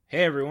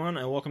Hey everyone,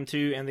 and welcome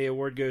to And the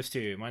Award Goes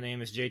To. My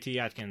name is JT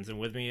Atkins, and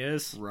with me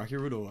is... Rocky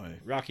Rudoy.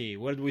 Rocky,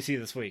 what did we see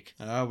this week?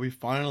 We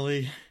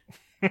finally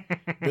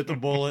bit the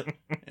bullet,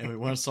 and we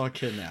went and saw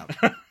Kidnap.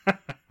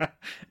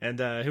 And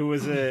who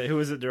was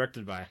it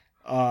directed by?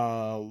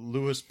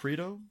 Louis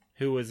Prieto.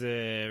 Who was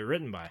it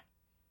written by?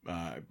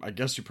 I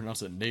guess you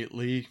pronounce it Nate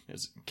Lee.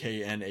 It's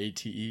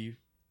Knate.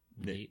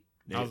 Nate.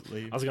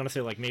 Lee. I was going to say,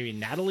 like, maybe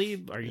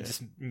Natalie? Are you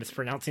just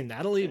mispronouncing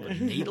Natalie?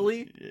 But Nate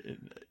Lee?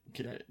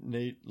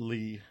 Nate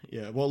Lee.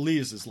 Yeah, well, Lee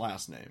is his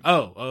last name.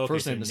 Oh, okay.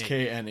 First name is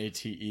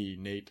Knate.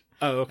 Nate.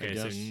 Oh, okay.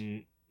 So,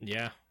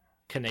 yeah.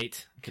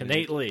 Knate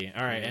Lee.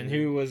 All right, and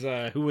who was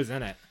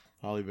in it?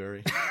 Holly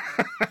Berry.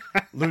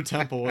 Lou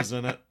Temple was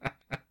in it.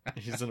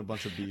 He's in a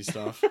bunch of B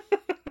stuff.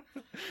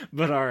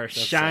 But our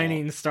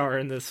shining star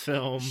in this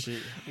film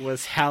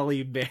was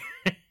Halle Berry.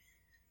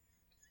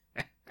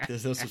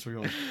 That's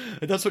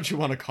what you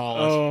want to call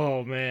it.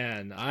 Oh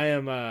man, I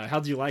am.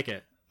 How'd you like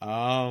it?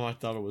 Oh, I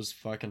thought it was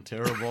fucking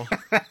terrible.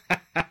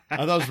 I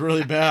thought it was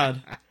really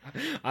bad.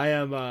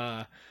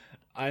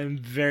 I'm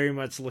very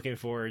much looking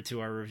forward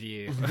to our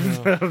review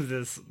of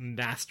this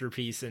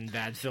masterpiece in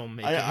bad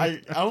filmmaking.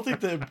 I don't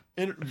think the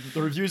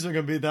reviews are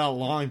going to be that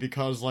long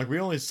because we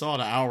only saw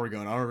it an hour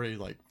ago and I already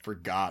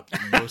forgot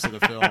most of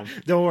the film.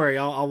 Don't worry,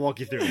 I'll walk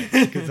you through it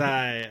because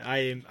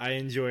I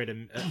enjoyed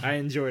it. I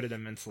enjoyed it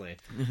immensely.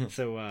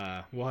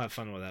 So we'll have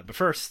fun with that. But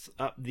first,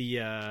 up the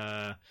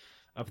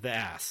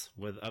ass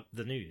with up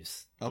the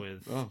news.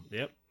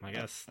 Yep, I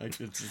guess we're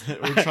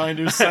trying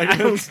to do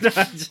segments.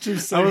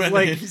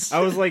 I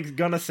was like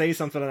gonna say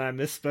something and I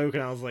misspoke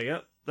and I was like,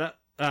 yep, and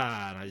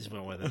I just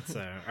went with it.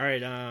 So all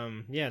right,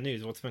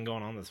 news. What's been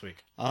going on this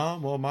week?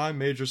 Well, my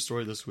major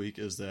story this week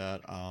is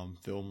that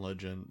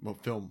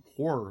film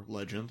horror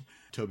legend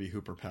Tobe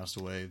Hooper passed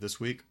away this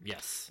week.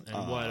 Yes,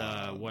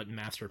 and what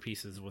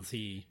masterpieces was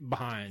he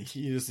behind?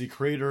 He is the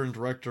creator and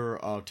director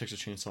of Texas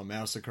Chainsaw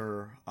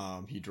Massacre.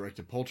 He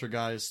directed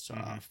Poltergeist,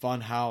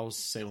 Funhouse,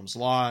 Salem's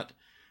Lot,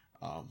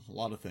 a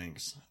lot of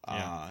things.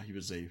 Yeah. He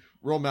was a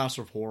real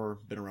master of horror.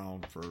 Been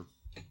around for,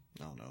 I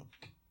don't know,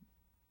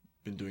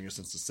 been doing it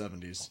since the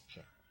 70s.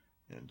 Sure.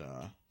 And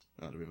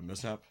do we have a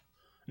mishap?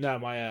 No,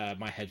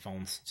 my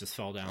headphones just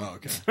fell down. Oh,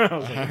 okay.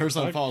 I heard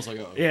something fall. I was like,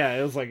 oh. Yeah,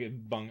 it was like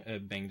it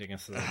banged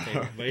against the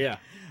table. But yeah.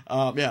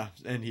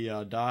 And he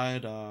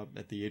died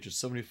at the age of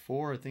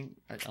 74, I think.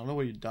 I don't know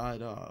what he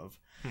died of.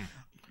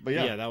 But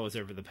yeah. Yeah, that was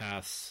over the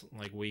past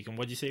week. And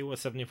what'd you say he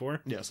was,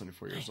 74? Yeah,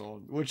 74 years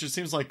old. Which it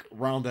seems like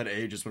around that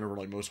age is whenever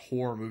most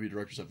horror movie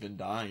directors have been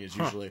dying. Is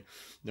usually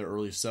their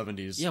early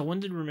 70s. Yeah, when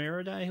did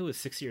Romero die? He was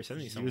 60 or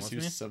 70 something, wasn't he?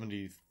 He was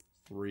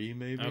 73,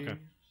 maybe. Okay.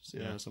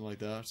 Yeah, something like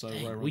that.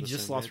 So we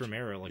just lost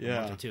Romero a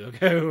month or two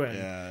ago. And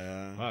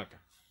yeah. Fuck.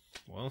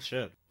 Well,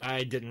 shit.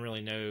 I didn't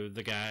really know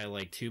the guy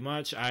too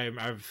much. I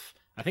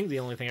think the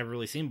only thing I've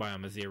really seen by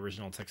him is the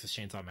original Texas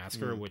Chainsaw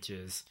Massacre, which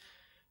is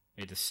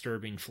a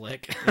disturbing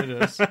flick. It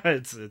is.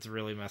 It's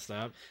really messed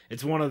up.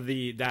 It's one of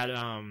the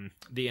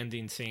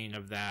ending scene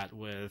of that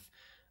with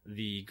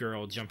the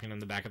girl jumping in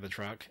the back of the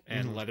truck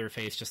and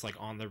Leatherface just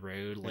on the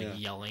road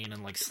yelling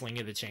and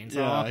slinging the chainsaw.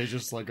 Yeah, he's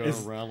just going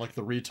around like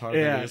the retard.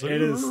 Yeah,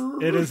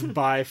 it is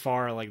by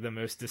far one of the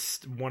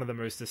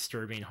most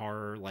disturbing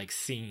horror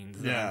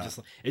scenes.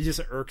 It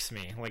just irks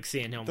me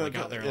seeing him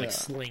out there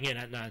slinging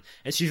it and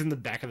she's in the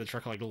back of the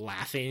truck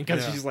laughing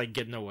because she's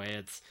getting away.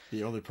 It's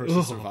the only person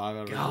to survive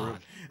out of the group.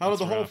 Out of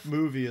the whole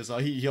movie is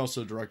he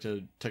also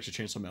directed Texas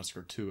Chainsaw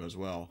Massacre 2 as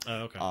well.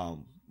 Oh, okay.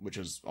 Which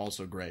is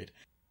also great.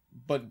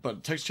 But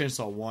Texas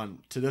Chainsaw 1,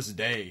 to this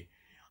day,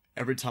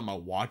 every time I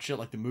watch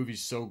it, the movie's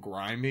so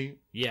grimy.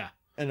 Yeah.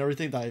 And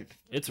everything that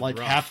it's feel like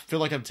I have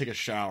to take a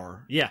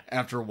shower. Yeah.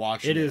 After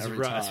watching it. It is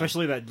rough,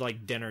 especially that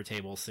dinner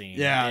table scene.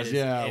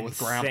 Yeah, with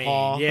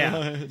Grandpa.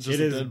 Yeah. Just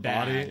it is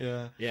bad.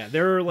 Body. Yeah.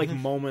 There are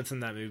moments in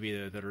that movie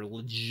though that are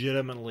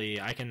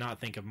legitimately, I cannot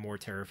think of more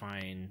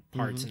terrifying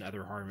parts in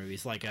other horror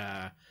movies.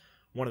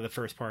 One of the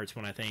first parts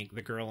when I think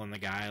the girl and the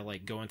guy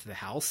go into the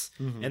house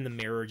and the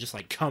mirror just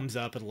comes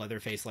up and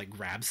Leatherface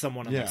grabs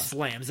someone and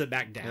slams it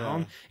back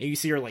down and you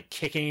see her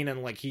kicking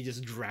and he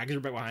just drags her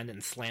back behind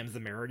and slams the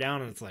mirror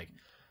down and it's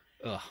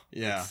ugh.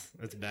 Yeah.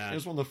 It's bad. It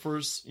was one of the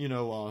first,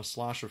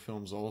 slasher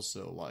films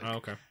also. Oh,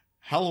 okay.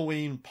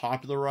 Halloween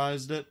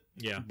popularized it.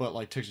 Yeah. But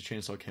Texas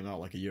Chainsaw came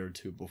out a year or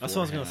two before. That's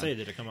what I was going to say.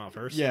 Did it come out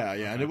first? Yeah.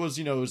 Okay. And it was,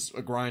 it was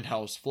a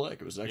grindhouse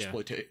flick. It was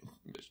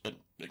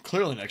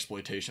clearly an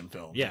exploitation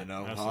film. Yeah,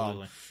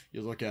 absolutely.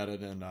 You look at it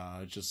and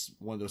just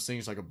one of those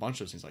things, a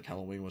bunch of things,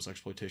 Halloween was an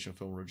exploitation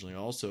film originally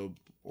also,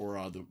 or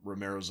the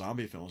Romero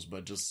zombie films,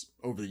 but just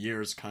over the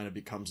years kind of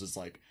becomes this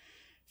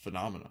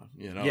phenomena,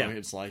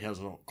 it's has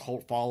a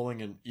cult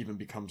following and even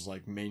becomes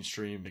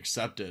mainstream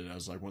accepted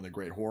as one of the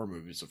great horror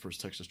movies. The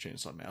first Texas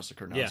Chainsaw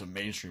Massacre now is a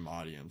mainstream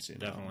audience,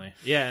 definitely.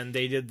 Yeah, and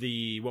they did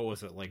what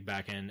was it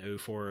back in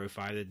 04,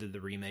 05, they did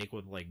the remake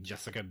with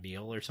Jessica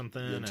Biel or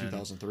something. Yeah,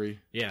 2003.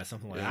 Yeah,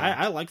 something like that.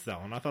 I liked that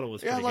one. I thought it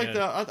was pretty good.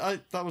 That. I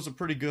thought it was a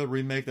pretty good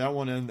remake. That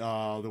one and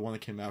the one that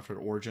came after it,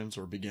 Origins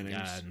or Beginnings.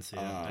 Yeah, I didn't see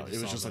that. It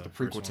was just the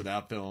prequel to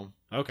that film.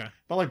 Okay.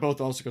 But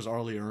both also because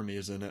Arlie Ermy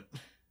is in it.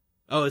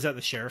 Oh, is that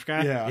the sheriff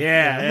guy?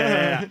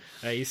 Yeah.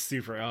 He's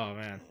super. Oh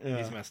man,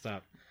 he's messed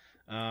up.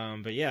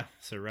 But yeah,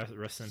 so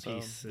rest in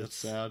peace. That's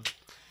sad.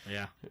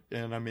 Yeah,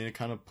 and I mean, it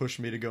kind of pushed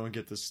me to go and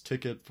get this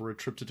ticket for a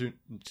trip to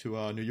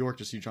New York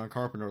to see John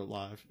Carpenter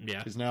live. Yeah,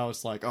 because now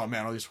it's like, oh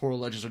man, all these horror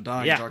legends are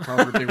dying. Yeah. John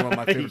Carpenter being one of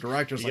my favorite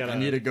directors. Like, I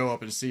need to go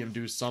up and see him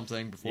do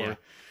something before. Yeah.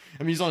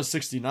 I mean, he's on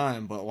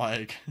 69, but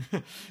like,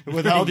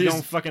 with all these,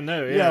 don't fucking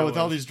know. With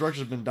all these directors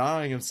have been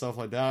dying and stuff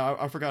like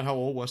that. I forgot how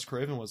old Wes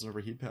Craven was whenever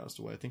he passed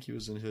away. I think he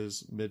was in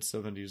his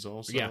mid-70s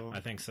also. Yeah, I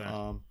think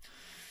so.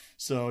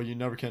 So you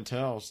never can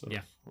tell. So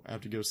yeah. I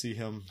have to go see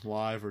him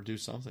live or do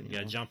something. You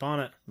gotta jump on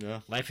it.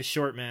 Yeah. Life is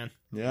short, man.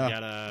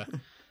 Yeah.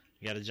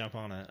 You gotta jump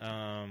on it.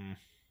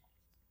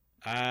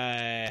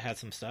 I had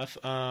some stuff.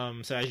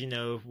 So as you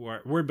know,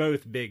 we're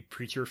both big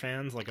Preacher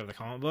fans, like of the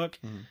comic book,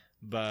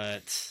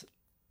 but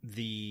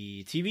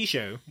the TV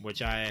show,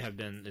 which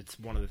it's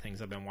one of the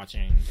things I've been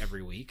watching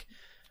every week.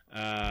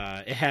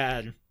 It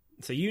had,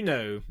 so you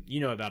know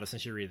about it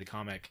since you read the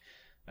comic,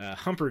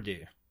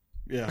 Humperdew.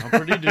 Yeah,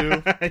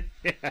 Humperdew.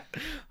 Yeah,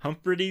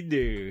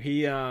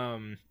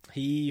 Humperdew.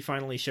 He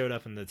finally showed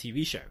up in the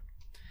TV show,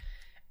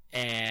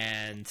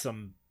 and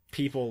some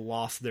people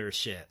lost their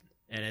shit,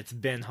 and it's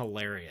been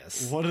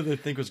hilarious. What did they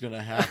think was going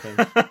to happen?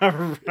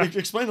 Right.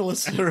 Explain to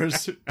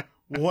listeners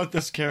what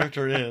this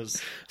character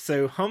is.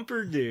 So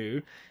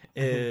Humperdew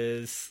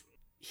is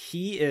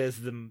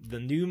the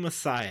new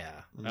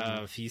Messiah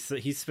of he's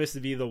supposed to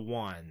be the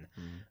one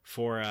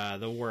for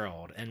the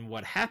world. And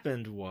what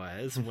happened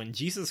was when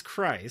Jesus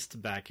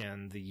Christ, back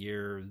in the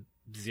year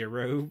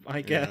 0,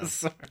 I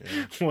guess,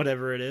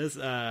 whatever it is,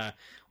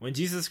 when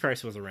Jesus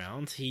Christ was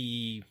around,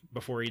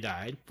 before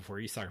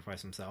he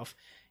sacrificed himself,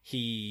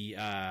 he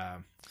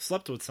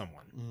slept with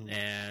someone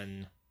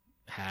and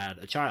had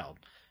a child.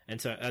 And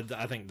so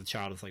I think the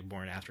child is like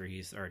born after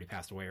he's already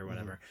passed away or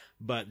whatever.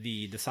 But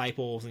the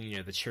disciples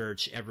and the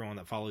church, everyone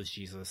that follows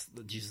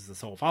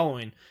Jesus' whole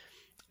following,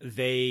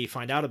 they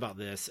find out about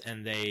this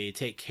and they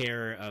take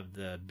care of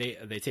the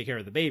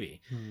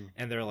baby.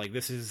 And they're like,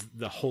 this is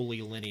the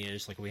holy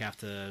lineage, like we have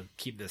to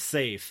keep this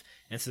safe.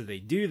 And so they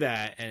do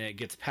that, and it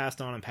gets passed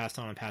on and passed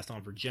on and passed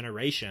on for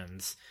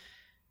generations.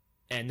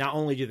 And not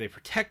only do they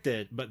protect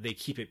it, but they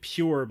keep it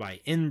pure by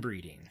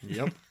inbreeding.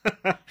 Yep.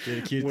 They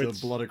keep the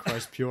blood of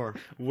Christ pure.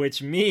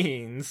 Which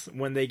means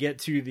when they get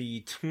to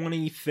the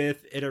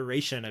 25th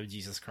iteration of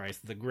Jesus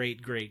Christ, the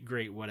great, great,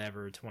 great,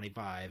 whatever,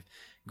 25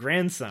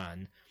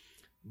 grandson,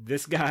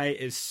 this guy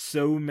is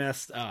so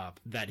messed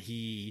up that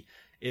he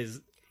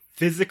is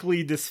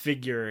physically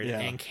disfigured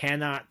and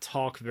cannot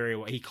talk very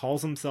well. He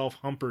calls himself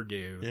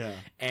Humperdew,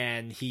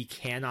 and he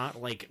cannot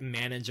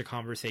manage a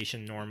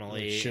conversation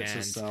normally. He shits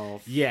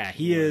himself. Yeah,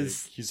 he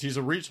is. He's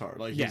a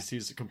retard.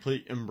 He's a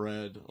complete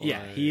inbred.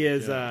 He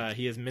is.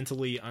 He is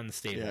mentally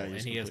unstable, and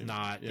he is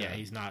not. Yeah,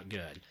 he's not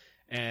good.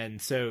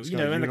 And so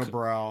in the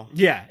brow.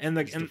 Yeah, and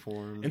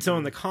so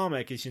in the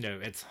comic,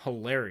 it's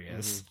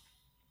hilarious.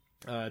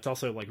 It's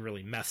also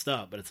really messed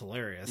up, but it's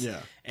hilarious. Yeah.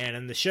 And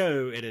in the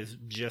show, it is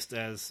just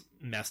as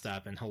messed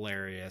up and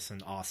hilarious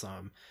and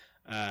awesome.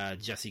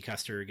 Jesse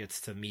Custer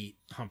gets to meet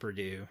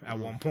Humperdew at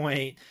one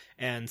point.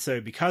 And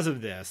so because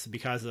of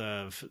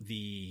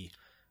the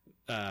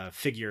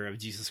figure of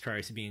Jesus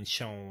Christ being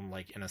shown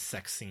in a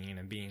sex scene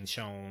and being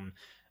shown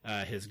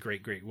his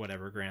great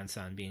whatever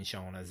grandson being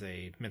shown as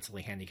a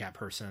mentally handicapped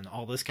person,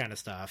 all this kind of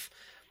stuff.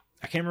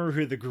 I can't remember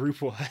who the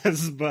group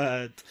was,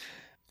 but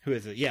who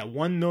is it? Yeah,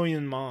 1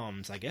 Million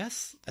Moms, I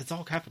guess. It's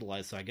all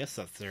capitalized, so I guess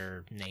that's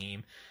their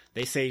name.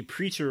 They say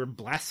Preacher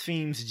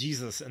blasphemes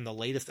Jesus in the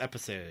latest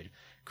episode.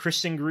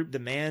 Christian group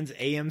demands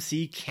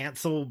AMC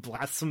cancel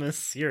blasphemous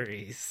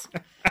series.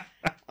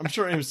 I'm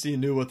sure AMC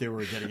knew what they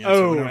were getting into.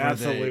 Oh,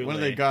 absolutely.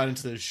 When they got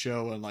into this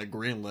show and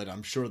greenlit,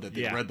 I'm sure that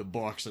they read the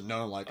books and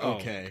know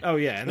okay. Oh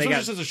yeah, and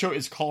especially since the show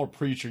is called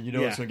Preacher, it's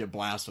going to get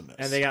blasphemous.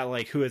 And they got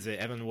who is it?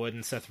 Evan Wood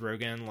and Seth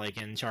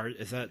Rogen in charge.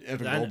 Is that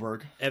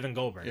Goldberg? Evan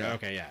Goldberg. Yeah.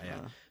 Okay, yeah.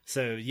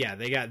 So yeah,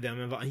 they got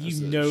them involved.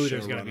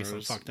 There's going to be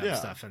some fucked up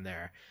stuff in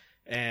there.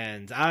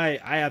 And I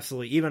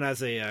absolutely, even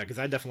as because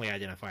I definitely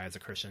identify as a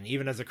Christian,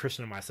 even as a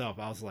Christian myself,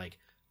 I was like,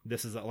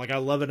 this is I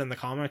love it in the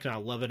comic and I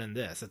love it in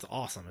this. It's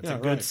awesome. It's a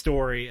good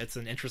story. It's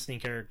an interesting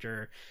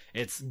character.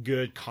 It's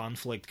good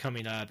conflict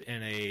coming up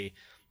in a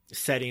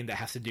setting that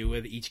has to do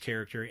with each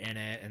character in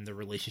it and the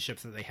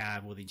relationships that they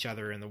have with each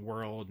other in the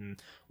world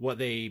and what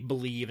they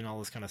believe and all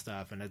this kind of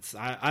stuff. And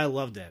I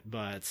loved it,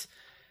 but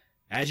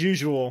as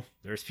usual,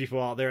 there's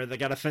people out there that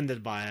got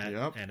offended by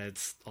it, and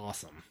it's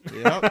awesome.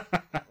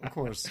 Yep, of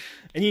course.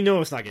 And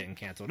it's not getting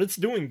canceled. It's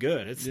doing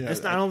good. It's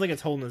not, I don't think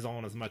it's holding its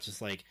own as much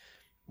as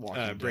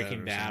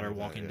Breaking Bad or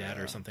Walking Dead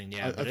or something.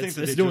 Yeah, I think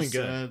it's doing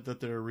good. Said that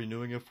they're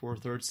renewing it for a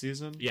 3rd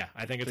season. Yeah,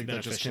 I think it's been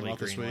officially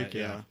greenlit.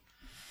 Yeah,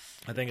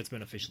 I think it's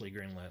been officially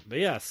greenlit. But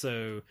yeah,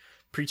 so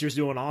Preacher's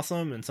doing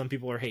awesome, and some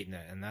people are hating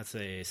it, and that's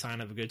a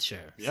sign of a good show.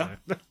 Yeah,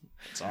 so.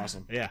 It's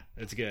awesome. Yeah,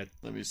 it's good.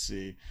 Let me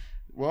see.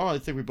 Well, I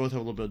think we both have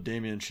a little bit of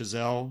Damien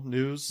Chazelle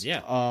news. Yeah.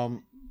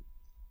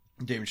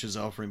 Damien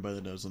Chazelle, for anybody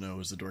that doesn't know,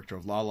 is the director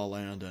of La La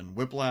Land and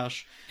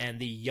Whiplash. And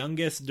the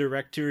youngest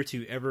director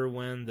to ever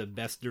win the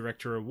Best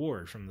Director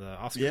award from the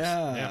Oscars.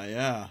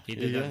 Yeah. He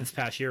did that this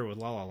past year with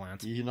La La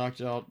Land. He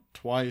knocked it out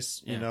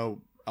twice, you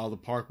know, out of the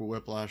park with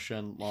Whiplash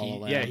and La La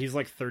Land. Yeah, he's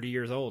like 30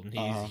 years old, and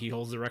he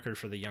holds the record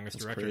for the youngest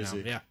director crazy.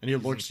 now. Yeah. And he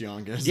looks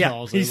young.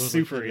 Yeah, he's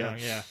super young,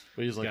 yeah.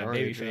 But he's like our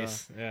baby age,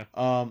 face,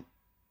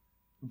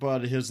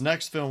 But his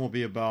next film will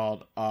be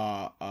about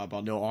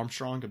Neil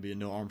Armstrong. It'll be a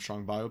Neil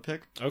Armstrong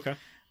biopic. Okay.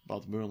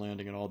 About the moon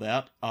landing and all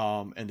that.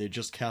 And they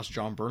just cast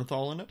John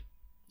Bernthal in it.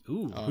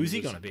 Ooh, who's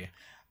he going to be?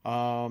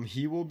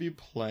 He will be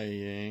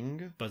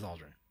playing Buzz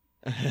Aldrin.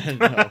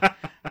 No.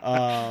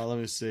 Let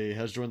me see.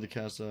 Has joined the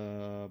cast. He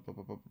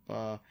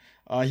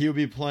will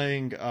be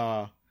playing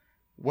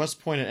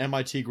West Point and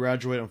MIT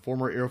graduate and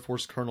former Air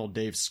Force Colonel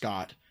Dave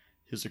Scott.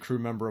 He's a crew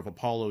member of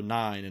Apollo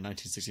 9 in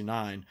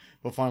 1969,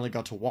 but finally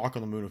got to walk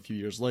on the moon a few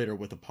years later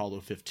with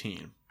Apollo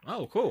 15.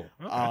 Oh, cool.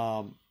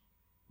 Okay.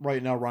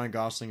 Right now, Ryan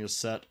Gosling is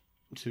set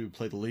to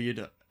play the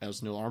lead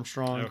as Neil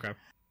Armstrong. Okay.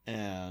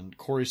 And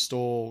Corey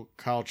Stoll,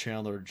 Kyle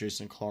Chandler,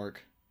 Jason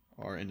Clarke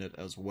are in it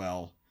as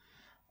well.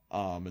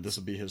 And this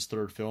will be his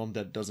third film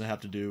that doesn't have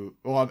to do...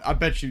 Well, I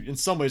bet you in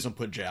some ways I'll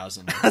put jazz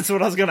in there. That's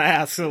what I was going to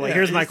ask. So,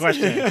 here's my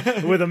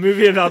question. With a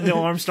movie about Neil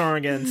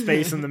Armstrong and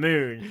space and the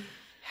moon,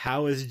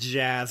 how is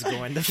jazz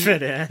going to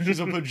fit in? He's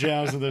going to put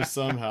jazz in there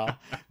somehow.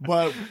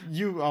 But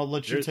I'll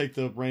let you take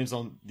the reins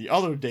on the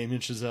other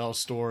Damien Chazelle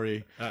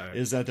story.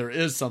 Is that there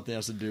is something that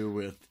has to do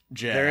with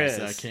jazz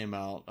that came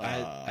out.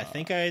 I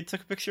think I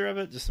took a picture of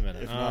it. Just a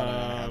minute. If not,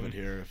 I have it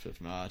here. If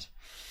not...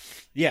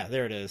 Yeah,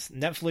 there it is.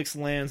 Netflix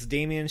lands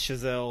Damien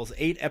Chazelle's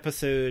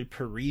 8-episode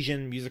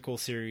Parisian musical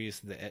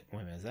series. Wait a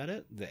minute, is that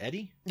it? The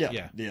Eddie?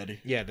 Yeah, The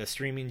Eddie. Yeah, the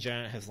streaming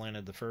giant has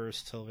landed the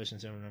first television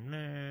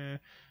cinema.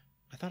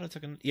 I thought I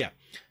took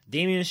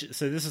Damien.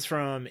 So this is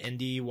from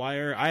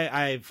IndieWire.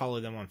 I follow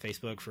them on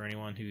Facebook for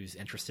anyone who's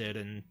interested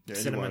in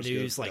cinema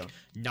news,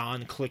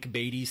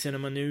 non-clickbaity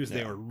cinema news.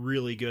 They are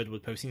really good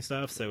with posting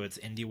stuff. So it's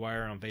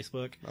IndieWire on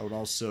Facebook. I would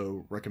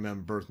also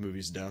recommend Birth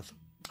Movies Death.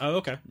 Oh,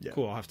 okay. Yeah.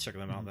 Cool. I'll have to check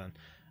them out then.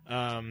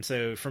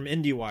 So from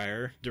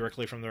IndieWire,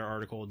 directly from their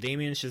article,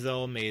 Damien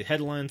Chazelle made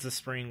headlines this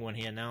spring when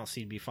he announced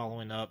he'd be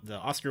following up the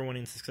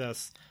Oscar-winning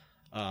success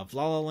of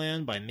La La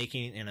Land by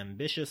making an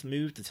ambitious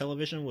move to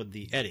television with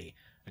The Eddie,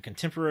 a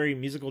contemporary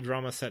musical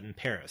drama set in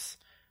Paris.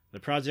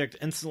 The project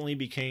instantly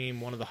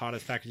became one of the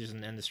hottest packages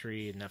in the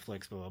industry,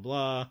 Netflix, blah, blah,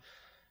 blah.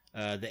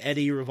 The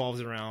Eddie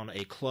revolves around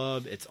a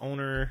club, its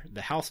owner,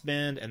 the house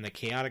band, and the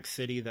chaotic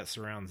city that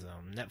surrounds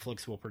them.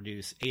 Netflix will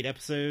produce 8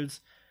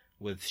 episodes,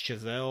 with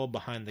Chazelle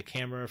behind the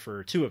camera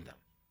for 2 of them.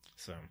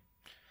 So,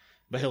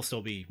 but he'll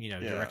still be,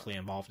 directly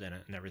involved in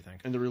it and everything.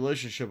 And the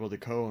relationship of the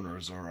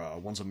co-owners are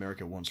one's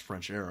American, one's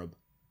French Arab.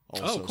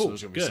 Also, oh, cool. So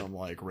there's gonna be some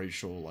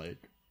racial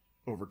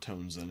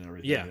overtones and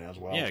everything as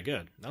well. Yeah,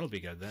 good. That'll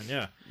be good then.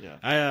 Yeah.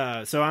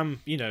 Yeah. So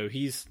I'm,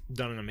 he's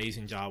done an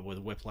amazing job with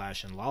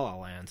Whiplash and La La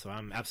Land. So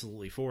I'm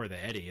absolutely for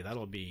the Eddie.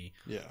 That'll be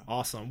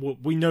awesome.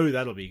 We know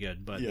that'll be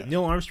good. But the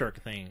Neil Armstrong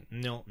thing,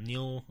 Neil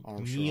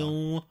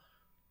Armstrong?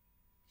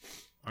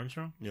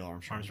 Neil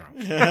Armstrong.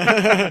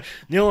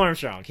 Neil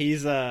Armstrong.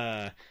 He's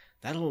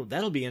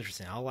that'll be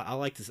interesting. I'd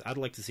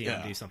like to see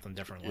him do something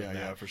different like that.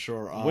 Yeah, for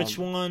sure. Which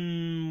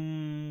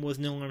one was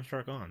Neil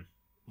Armstrong on?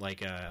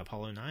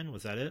 Apollo 9?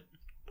 Was that it?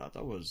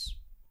 That was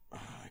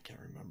I can't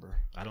remember.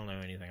 I don't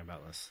know anything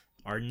about this.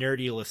 Our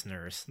nerdy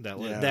listeners that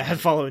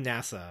follow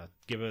NASA,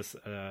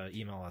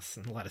 email us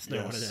and let us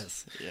know what it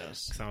is.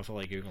 Yes. Because I don't feel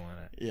like Googling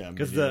it. Yeah.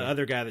 Because the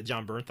other guy that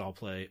John Bernthal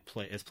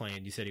is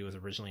playing, you said he was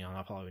originally on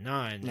Apollo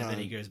 9, and then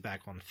he goes back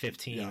on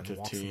 15 and 15,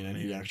 walks on the moon. and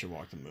he actually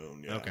walked the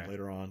moon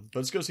later on. But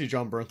it's good to see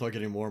John Bernthal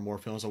getting more and more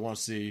films. I want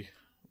to see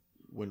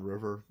Wind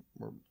River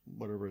or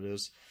whatever it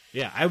is.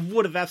 Yeah, I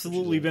would have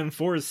absolutely been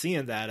for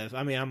seeing that.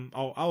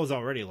 I was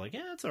already like,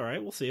 yeah, it's all right,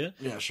 we'll see it.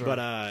 Yeah, sure. But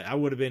I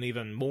would have been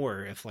even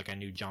more if I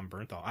knew John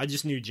Bernthal. I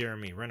just knew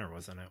Jeremy Renner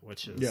was in it,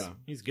 which is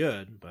he's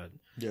good, but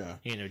John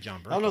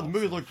Bernthal. I don't know. The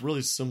movie looked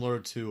really similar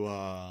to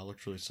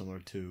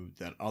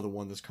that other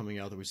one that's coming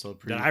out that we saw.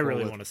 That I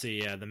really want to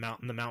see. Yeah, the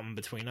mountain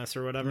between us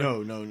or whatever.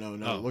 No.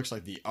 Oh. It looks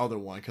like the other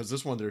one because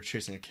this one they're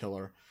chasing a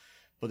killer.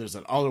 But there's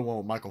that other one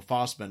with Michael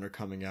Fassbender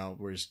coming out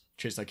where he's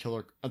chasing that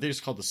killer. I think it's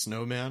called The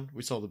Snowman.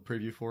 We saw the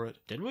preview for it.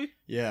 Did we?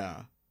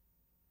 Yeah.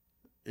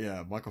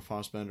 Yeah, Michael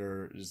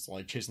Fassbender is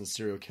chasing the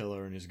serial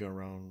killer and he's going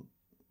around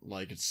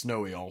it's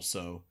snowy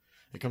also.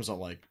 It comes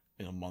out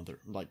in a month or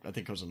I think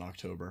it comes in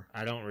October.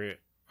 I don't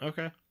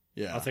okay.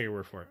 Yeah. I'll take your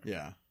word for it.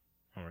 Yeah.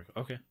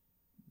 Okay.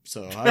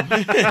 So,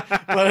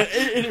 but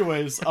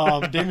anyways,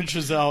 Damien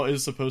Chazelle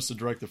is supposed to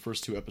direct the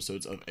first 2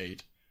 episodes of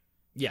 8.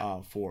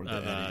 Yeah, for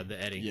the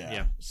Eddie.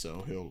 Yeah.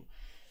 So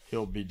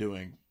he'll be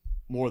doing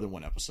more than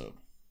 1 episode,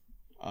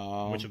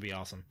 which will be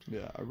awesome.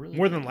 Yeah, I really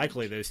more than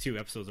likely those 2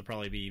 episodes will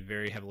probably be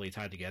very heavily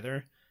tied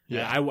together.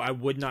 Yeah, I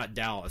would not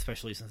doubt,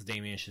 especially since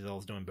Damien Chazelle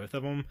is doing both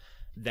of them,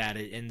 that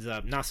it ends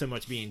up not so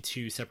much being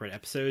 2 separate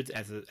episodes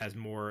as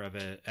more of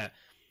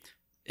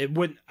it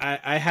would.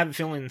 I have a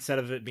feeling instead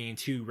of it being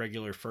 2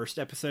 regular first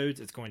episodes,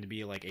 it's going to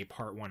be like a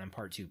part 1 and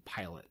part 2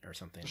 pilot or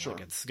something. Sure.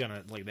 Like it's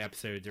gonna like the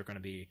episodes are going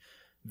to be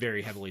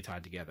very heavily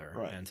tied together,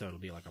 right. and so it'll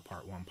be like a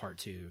part 1, part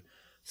 2.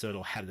 So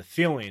it'll have the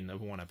feeling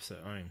of one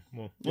episode. I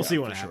mean, we'll see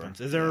what happens.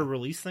 Is there a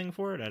release thing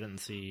for it? I didn't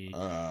see.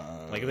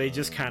 Like they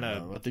just kind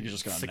of I think it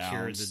just got secured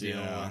announced, the deal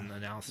and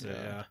announced it.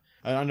 Yeah.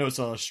 I know it's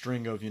a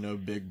string of,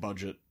 big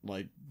budget,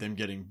 like them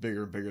getting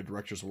bigger and bigger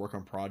directors to work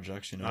on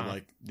projects.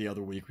 Like the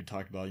other week we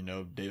talked about,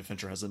 David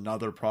Fincher has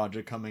another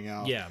project coming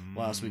out. Yeah.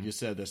 Last week you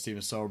said that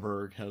Steven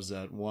Soderbergh has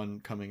that one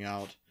coming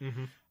out.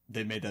 Mm-hmm.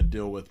 They made that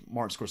deal with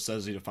Martin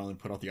Scorsese to finally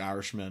put out The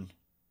Irishman.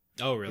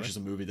 Oh, really? Which is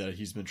a movie that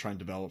he's been trying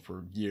to develop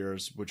for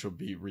years, which will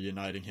be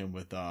reuniting him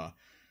with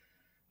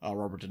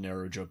Robert De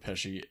Niro, Joe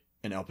Pesci,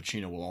 and Al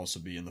Pacino will also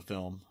be in the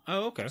film.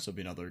 Oh, okay. So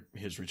it'll be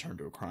his return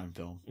to a crime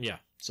film. Yeah.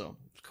 So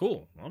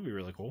cool. That'll be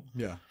really cool.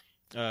 Yeah.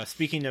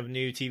 Speaking of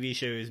new TV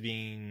shows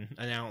being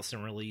announced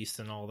and released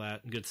and all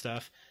that good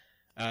stuff,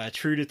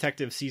 True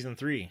Detective Season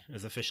 3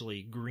 is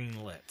officially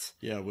greenlit.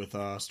 Yeah, with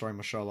starring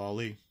Mahershala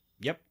Ali.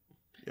 Yep.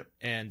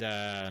 And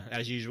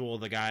as usual,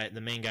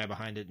 the main guy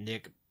behind it,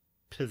 Nick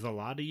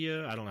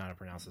Pizzolatto, I don't know how to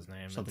pronounce his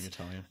name. Something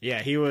Italian.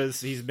 Yeah,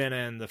 he's been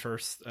in the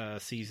first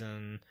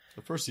season.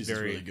 The first season's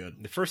really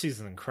good. The first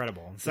season's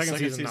incredible. The second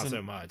season not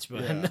so much,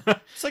 but yeah.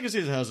 Second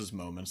season has its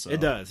moments. So. It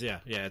does, yeah.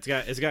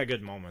 It's got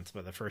good moments,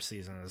 but the first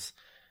season is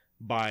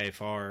by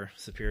far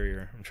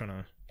superior. I'm trying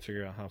to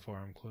figure out how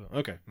far I'm close.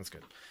 Okay, that's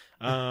good.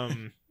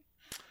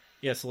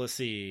 Yeah, so let's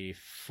see.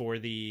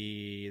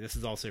 This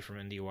is also from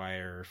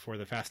IndieWire. For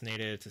the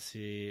fascinated to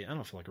see, I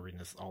don't feel like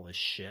reading all this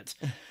shit.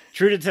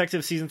 True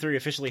Detective Season 3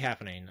 officially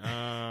happening.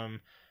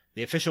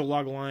 The official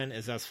logline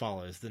is as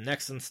follows. The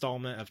next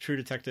installment of True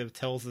Detective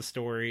tells the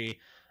story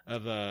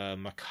of a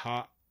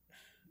macabre...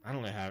 I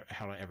don't know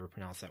how to ever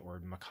pronounce that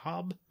word.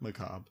 Macabre?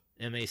 Macabre.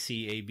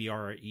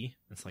 Macabre.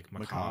 It's like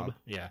macabre.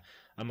 Yeah.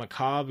 A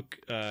macabre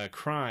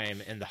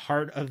crime in the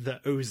heart of the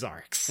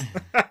Ozarks.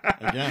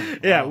 Again.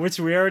 Yeah, which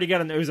we already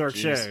got an Ozark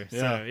show. Yeah.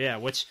 So, yeah,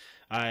 which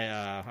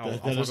I'll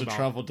that is a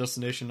travel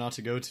destination not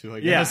to go to, I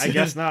guess. Yeah, I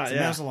guess not.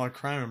 There's a lot of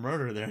crime and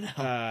murder there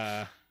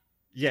now.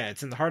 Yeah,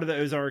 it's in the heart of the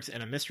Ozarks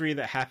and a mystery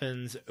that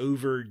happens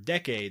over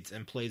decades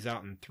and plays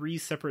out in 3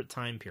 separate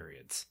time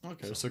periods.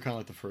 Okay, so kind of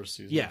like the first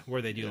season. Yeah,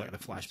 where they do like the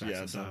flashbacks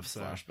and stuff.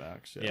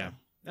 Flashbacks, yeah.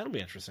 That'll be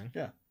interesting.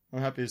 Yeah. I'm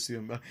happy to see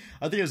them.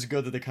 I think it's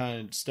good that they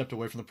kind of stepped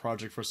away from the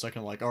project for a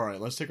second. Like, all right,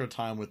 let's take our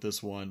time with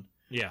this one.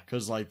 Yeah.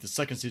 Because, like, the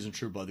second season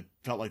True Blood, they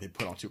felt like they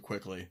put out too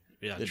quickly.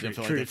 Yeah, they didn't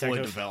feel like they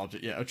fully developed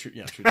it. Yeah, True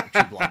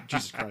Blood.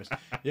 Jesus Christ.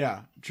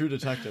 Yeah, True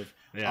Detective.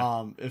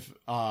 Yeah. If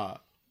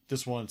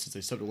this one, since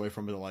they stepped away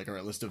from it, they're like, all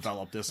right, let's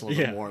develop this a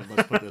little bit more. And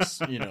let's put this,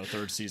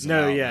 third season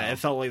out now. It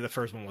felt like the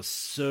first one was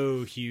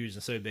so huge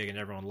and so big and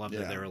everyone loved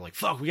it. They were like,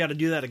 fuck, we got to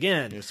do that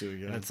again. Yes,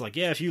 and it's like,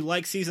 yeah, if you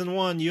like season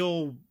 1,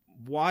 you'll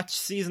watch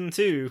season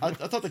 2. I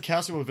thought the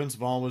casting with Vince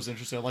Vaughn was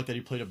interesting. I like that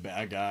he played a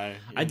bad guy.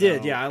 I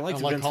did, yeah. I liked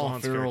Colin Vince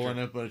Vaughn's Farrell character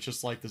in it, but it's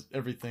just like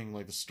everything,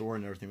 like the story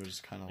and everything was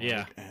just kind of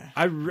like,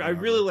 I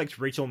really liked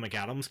Rachel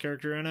McAdams'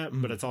 character in it,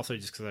 but it's also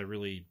just because I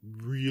really,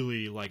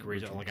 really like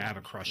Rachel. Like I have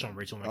a crush on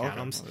Rachel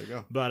McAdams. Okay. There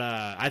you go. But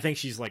I think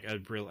she's like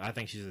I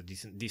think she's a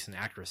decent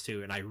actress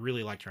too, and I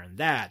really liked her in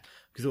that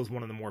because it was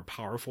one of the more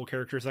powerful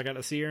characters I got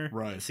to see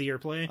her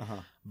play.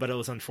 But it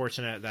was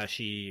unfortunate that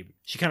she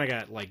kind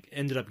of got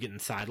ended up getting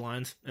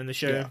sidelined in the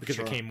show because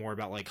it became more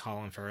about like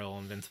Colin Farrell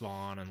and Vince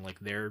Vaughn and like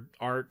their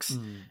arcs,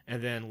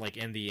 and then like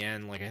in the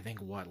end, like I think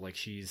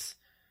she's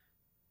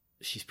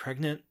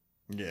pregnant.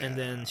 Yeah, and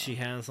then she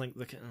has like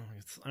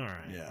it's all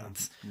right. Yeah,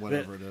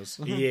 whatever it is.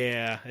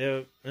 Yeah,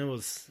 it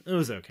was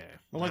okay.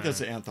 I like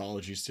that's an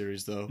anthology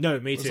series though. No,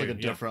 me too. It's like a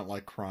different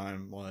like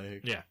crime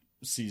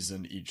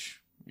season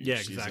each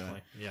exactly.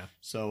 Season. Yeah.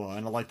 So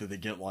and I like that they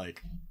get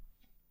like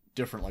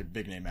different like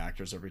big name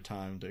actors every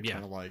time to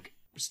kind of like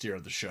steer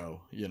the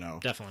show,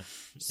 Definitely.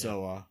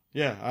 So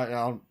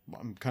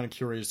I'm kind of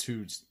curious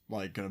who's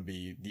like going to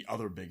be the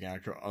other big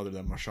actor other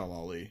than Mahershala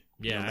Ali.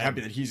 Yeah, I'm happy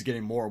that he's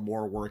getting more and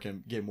more work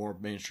and getting more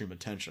mainstream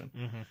attention.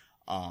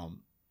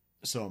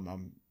 So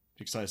I'm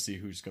excited to see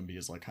who's going to be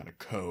his like kind of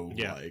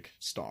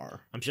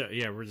star. I'm sure.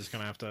 Yeah, we're just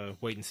gonna have to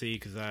wait and see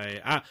because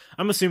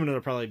I'm assuming it'll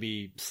probably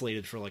be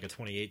slated for like a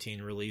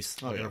 2018 release.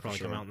 It'll probably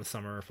come out in the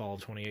summer or fall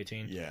of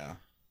 2018. Yeah,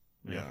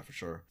 for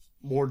sure.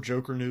 More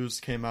Joker news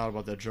came out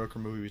about that Joker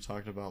movie we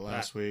talked about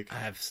last week. I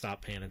have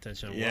stopped paying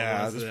attention.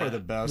 Yeah, this is probably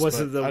the best.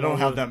 I don't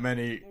have that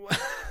many.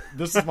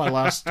 This is my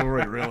last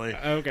story, really.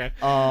 Okay.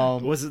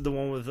 Was it the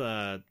one with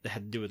that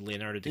had to do with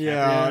Leonardo DiCaprio?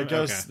 Yeah, I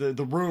guess the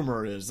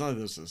rumor is none of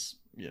this is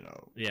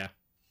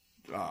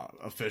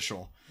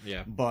official.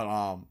 Yeah.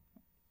 But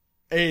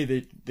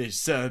they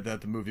said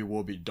that the movie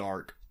will be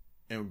dark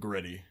and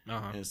gritty,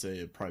 and say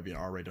it'd probably be an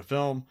R-rated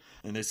film,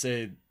 and they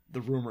say. The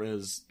rumor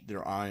is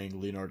they're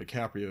eyeing Leonardo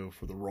DiCaprio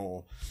for the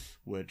role,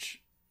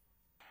 which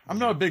I'm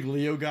not a big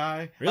Leo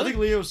guy. Really? I think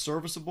Leo's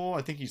serviceable.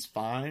 I think he's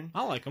fine.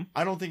 I like him.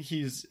 I don't think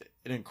he's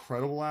an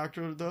incredible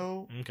actor,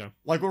 though. Okay.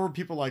 Like, when were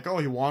people like, oh,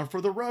 he won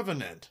for The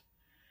Revenant?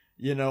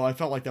 I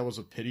felt like that was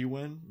a pity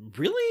win.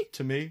 Really?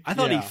 To me. I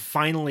thought he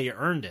finally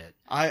earned it.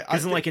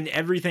 Because in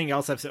everything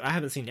else I've seen, I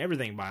haven't seen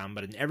everything by him,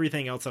 but in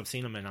everything else I've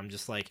seen him in, I'm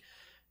just like,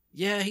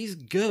 yeah, he's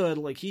good.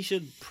 Like, he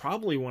should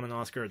probably win an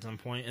Oscar at some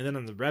point. And then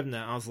in The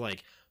Revenant, I was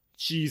like,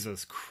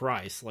 Jesus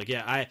Christ. Like,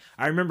 yeah,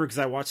 I remember because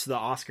I watched the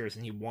Oscars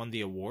and he won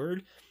the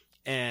award.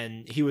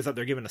 And he was up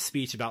there giving a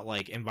speech about,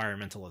 like,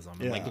 environmentalism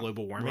and, like,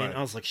 global warming. Right. And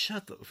I was like,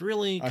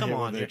 really? Come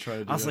on. I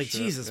was like,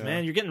 Jesus,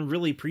 man, you're getting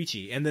really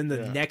preachy. And then the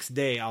next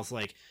day, I was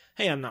like,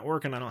 hey, I'm not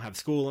working. I don't have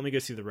school. Let me go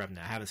see The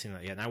Revenant. I haven't seen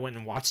that yet. And I went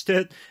and watched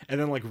it. And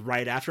then, like,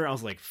 right after, I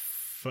was like,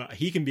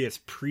 he can be as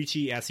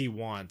preachy as he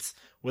wants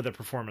with a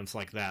performance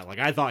like that. Like,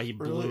 I thought he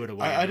blew it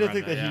away. I didn't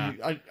think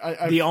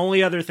that the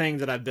only other thing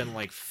that I've been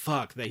like,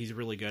 fuck, that he's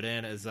really good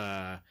in is,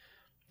 I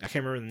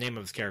can't remember the name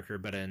of his character,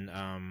 but in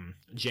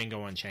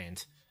Django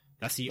Unchained.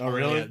 That's the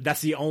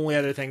the only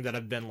other thing that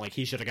I've been like,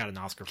 he should have got an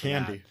Oscar for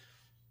Candy.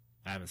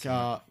 that. I haven't seen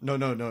it. No.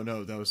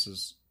 That was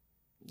his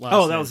last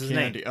name. That was his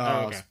Candy. name.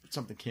 Okay.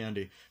 Something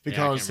Candy.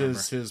 Because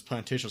his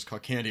plantation was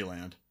called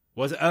Candyland.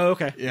 Was it? Oh,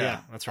 okay.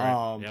 Yeah, that's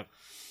right. Yep.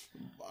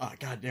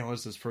 God damn,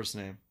 what's his first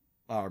name?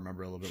 I'll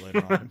remember a little bit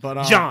later on.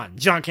 But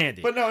John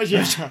Candy. But no,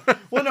 yeah.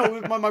 Well, no,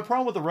 my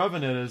problem with The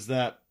Revenant is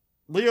that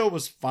Leo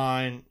was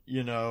fine,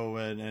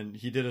 and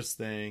he did his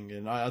thing,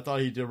 and I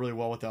thought he did really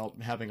well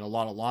without having a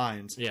lot of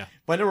lines. Yeah.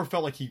 But I never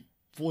felt like he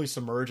fully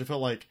submerged. I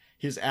felt like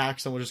his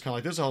accent was just kind of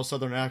like, this is how a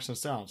Southern accent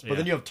sounds. But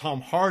then you have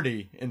Tom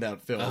Hardy in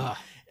that film,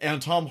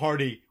 and Tom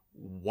Hardy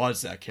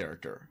was that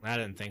character. I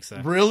didn't think so.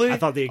 Really? I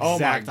thought the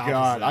exact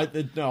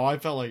opposite. I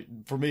felt like,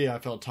 for me, I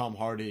felt Tom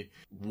Hardy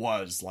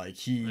was like,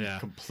 he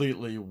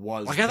completely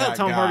was like, I thought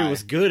Tom Hardy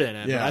was good in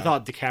it, but I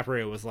thought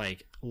DiCaprio was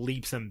like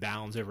leaps and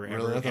bounds over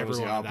everyone in that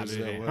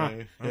movie.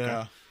 Way. Huh.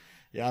 Okay.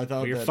 Yeah, I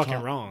thought you're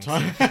fucking wrong.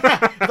 I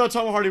thought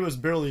Tom Hardy was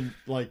barely,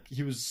 like,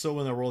 he was so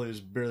in that role, he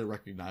was barely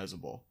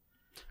recognizable.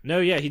 No,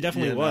 yeah, he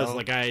definitely was.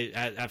 Like,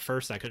 at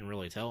first I couldn't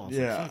really tell. I was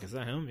like, fuck, is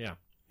that him? Yeah.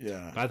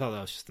 Yeah. But I thought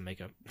that was just the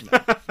makeup.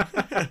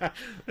 No.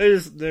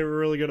 They were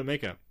really good at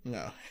makeup.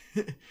 No.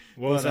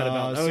 What was that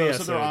about? So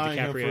they're eyeing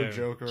him for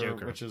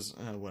Joker, which is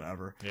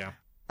whatever. Yeah.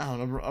 I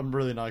don't know. I'm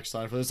really not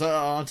excited for this.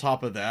 On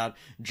top of that,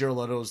 Jared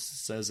Leto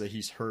says that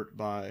he's hurt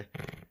by...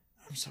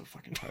 I'm so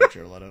fucking tired of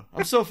Jared Leto.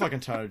 I'm so fucking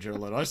tired of Jared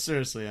Leto. I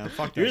seriously am.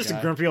 Fuck that You're just guy.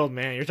 a grumpy old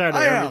man. You're tired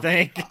of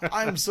everything.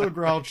 I'm so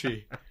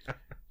grouchy.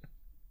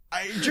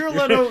 Jared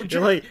Leto,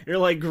 you're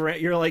like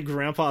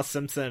Grandpa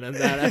Simpson in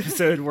that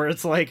episode where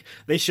it's like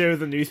they show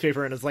the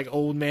newspaper and it's like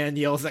old man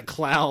yells at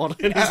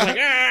cloud and he's like,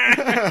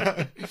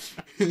 ah!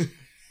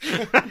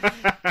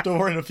 Don't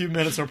worry, in a few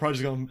minutes I'm probably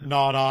just gonna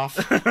nod off.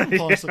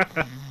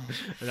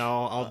 And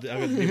I'll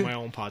do my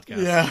own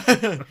podcast.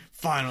 Yeah,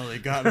 finally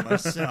got it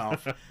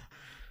myself.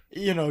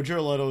 Jared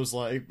Leto's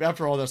like,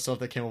 after all that stuff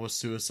that came up with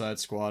Suicide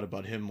Squad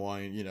about him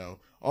wanting,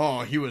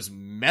 he was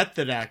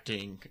method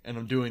acting, and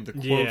I'm doing the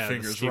quote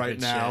fingers right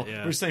now. Shit,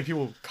 yeah. We're saying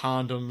people with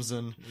condoms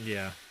and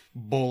yeah.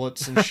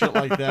 bullets and shit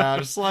like that.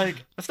 It's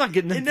like, that's not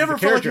getting into it never the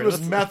felt like character.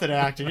 he was method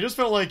acting. It just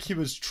felt like he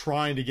was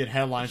trying to get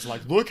headlines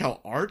like, look how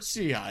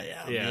artsy I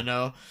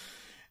am,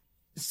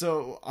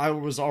 So I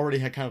already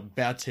had kind of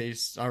bad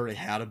taste. I already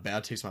had a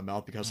bad taste in my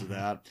mouth because of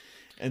that.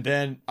 And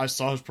then I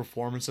saw his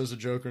performance as a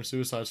Joker in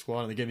Suicide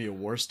Squad, and it gave me a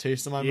worse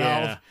taste in my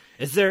mouth.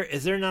 Is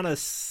there not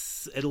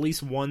at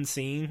least one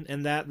scene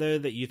in that though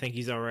that you think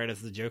he's all right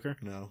as the Joker?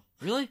 No.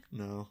 Really?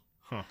 No.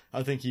 Huh.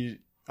 I think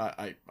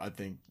I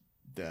think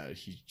that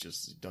he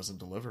just doesn't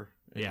deliver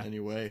in any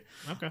way.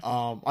 Okay.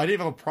 I didn't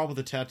even have a problem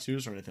with the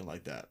tattoos or anything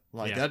like that.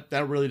 Like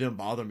that really didn't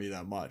bother me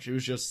that much. It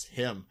was just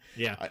him.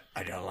 Yeah.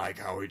 I don't like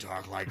how he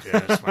talk like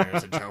this when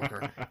he's a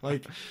Joker.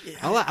 Like,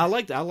 I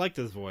liked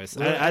his voice.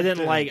 I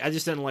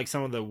just didn't like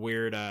some of the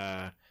weird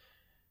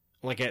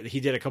he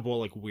did a couple of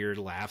like weird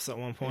laughs at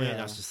one point. And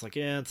I was just like,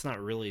 it's not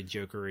really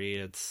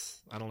Jokery.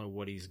 I don't know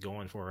what he's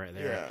going for right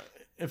there. Yeah.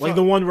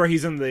 The one where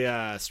he's in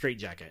the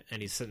straitjacket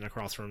and he's sitting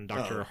across from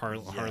Dr.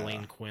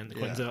 Harleen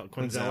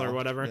Quinzel or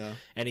whatever. Yeah.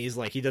 And he's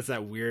like, he does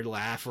that weird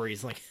laugh where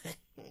he's like,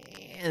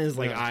 and his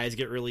like eyes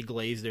get really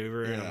glazed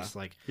over. And I'm just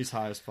like, he's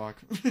high as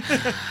fuck.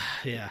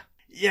 Yeah.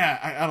 Yeah.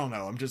 I don't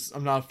know.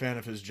 I'm not a fan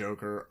of his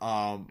Joker.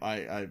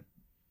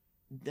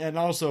 And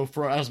also,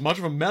 for as much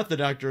of a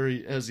method actor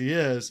as he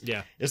is,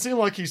 it seemed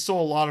like he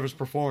stole a lot of his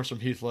performance from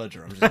Heath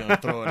Ledger. I'm just going to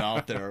throw it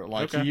out there.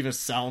 Like, he even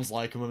sounds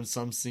like him in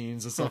some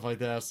scenes and stuff like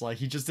that. It's like,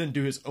 he just didn't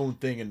do his own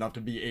thing enough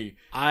to be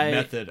a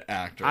method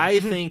actor.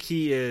 I think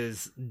he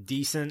is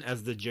decent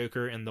as the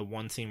Joker in the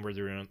one scene where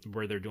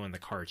they're doing the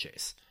car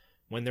chase.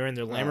 When they're in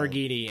their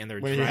Lamborghini and they're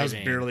driving. When he has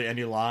barely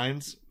any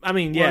lines? I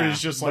mean, where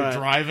he's just like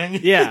driving?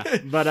 Yeah,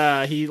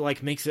 but he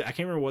like makes it, I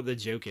can't remember what the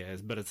joke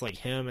is, but it's like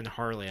him and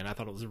Harley, and I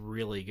thought it was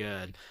really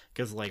good,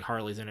 because like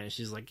Harley's in it, and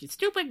she's like, "You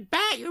stupid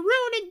bat, you're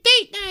ruining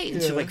date night!"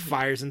 And she like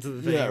fires into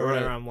the thing or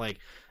whatever. I'm like,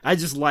 I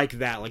just like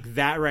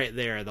that right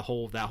there, that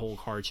whole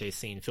car chase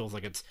scene feels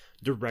like it's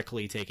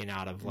directly taken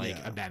out of like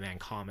a Batman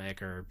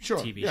comic or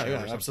TV show or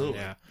something. Absolutely.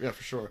 Yeah,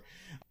 for sure.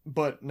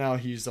 But now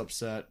he's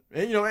upset.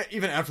 And,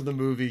 even after the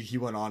movie, he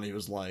went on, he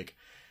was like,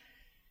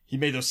 he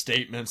made those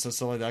statements and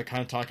stuff like that,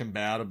 kind of talking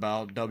bad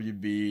about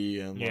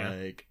WB and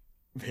like,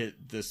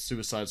 hit this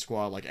Suicide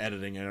Squad like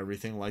editing and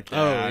everything like that.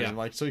 Oh, yeah. And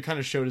like so he kind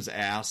of showed his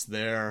ass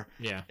there.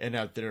 Yeah. And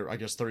at their, I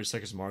guess 30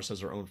 Seconds to Mars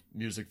has their own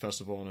music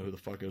festival. I don't know who the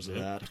fuck goes to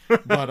that.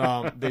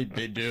 But they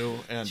do.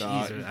 And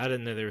Jeez, I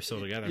didn't know they were still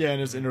together. Yeah, in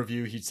his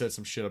interview he said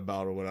some shit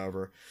about or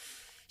whatever.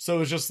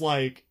 So it's just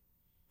like,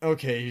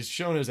 okay, he's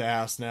showing his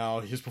ass now.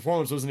 His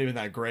performance wasn't even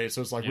that great,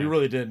 so it's like we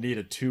really didn't need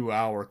a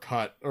 2-hour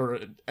cut or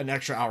an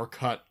extra hour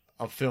cut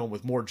of film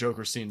with more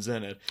Joker scenes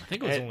in it. I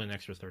think it was only an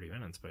extra 30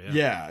 minutes, but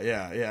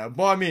yeah.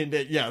 Well, I mean,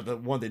 the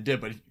one they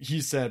did, but he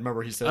said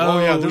there's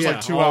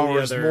like 2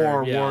 hours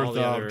more worth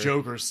of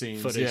Joker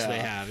scenes footage they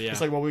have. Yeah,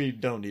 it's like, well, we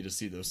don't need to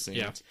see those scenes.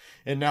 Yeah.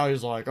 And now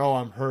he's like, oh,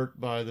 I'm hurt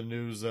by the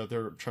news that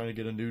they're trying to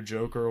get a new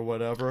Joker or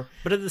whatever.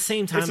 But at the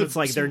same time, it's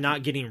like they're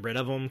not getting rid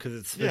of him because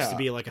it's supposed to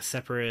be like a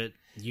separate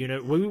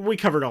unit. We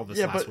covered all this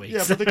last week.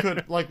 Yeah, but they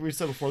could, like we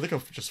said before, they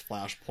could just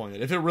flashpoint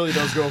it. If it really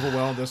does go over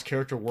well and this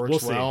character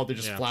works they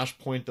just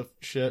flashpoint the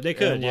shit. They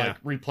could, and, like,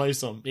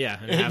 replace them. Yeah,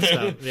 and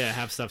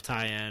have stuff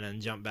tie in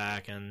and jump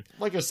back and.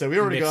 Like I said, we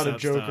already got a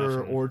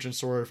Joker origin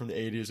story from the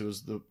 80s. It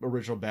was the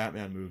original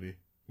Batman movie.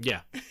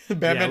 Yeah.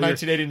 Batman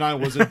 1989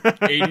 was an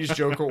 80s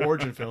Joker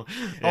origin film.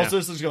 Also,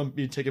 this is going to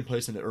be taking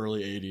place in the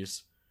early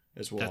 80s.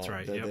 As well. That's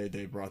right.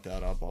 They brought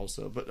that up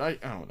also, but I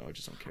don't know. I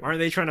just don't care. Aren't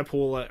they trying to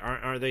pull?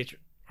 Aren't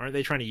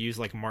they trying to use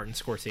like Martin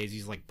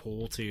Scorsese's like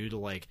pull too to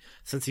like,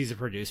 since he's a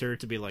producer,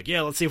 to be like,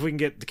 yeah, let's see if we can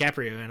get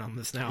DiCaprio in on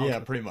this now. Yeah,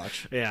 pretty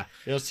much. Yeah,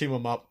 let's team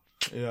them up.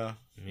 Yeah.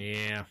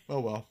 Oh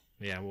well.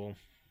 Yeah, we'll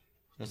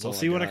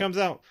see when it comes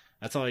out.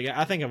 That's all I got.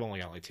 I think I've only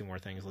got like 2 more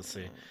things. Let's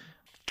see.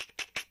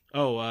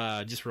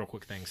 Oh, just real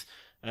quick things.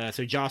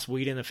 So Joss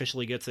Whedon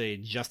officially gets a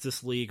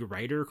Justice League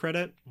writer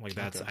credit. Like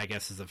that's, I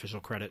guess, his official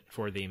credit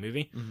for the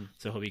movie. Mm-hmm.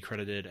 So he'll be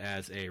credited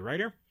as a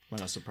writer. I'm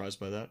not surprised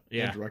by that.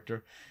 Yeah. And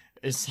director.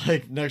 It's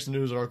like next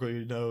news article,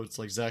 it's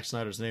like Zack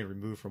Snyder's name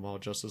removed from all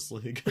Justice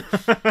League.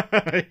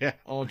 Yeah.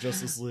 All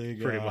Justice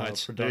League pretty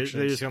much. Productions.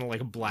 They're just gonna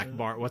like black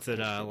bar. What's it?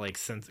 Like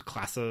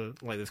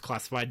those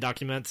classified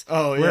documents.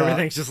 Oh yeah. Where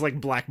everything's just like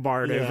black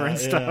barred over and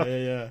stuff.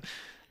 Yeah.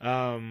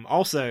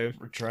 Also,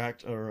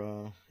 retract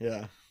or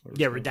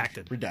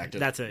redacted. Redacted.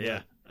 That's it.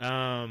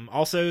 Yeah.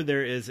 Also,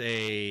 there is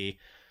a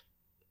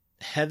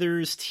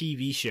Heather's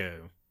TV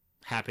show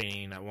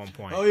happening at one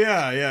point. Oh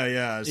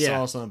yeah. I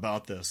saw something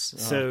about this.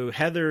 So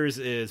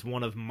Heathers is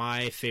one of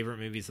my favorite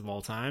movies of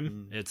all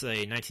time. It's a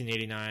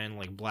 1989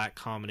 like black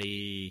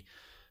comedy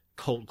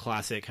cult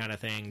classic kind of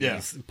thing.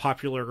 These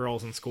popular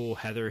girls in school,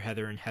 Heather,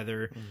 and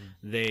Heather.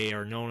 They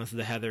are known as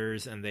the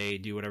Heathers, and they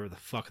do whatever the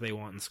fuck they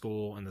want in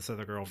school. And this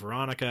other girl,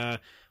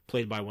 Veronica,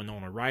 played by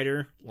Winona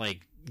Ryder,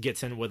 like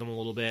gets in with them a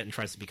little bit and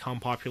tries to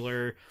become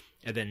popular,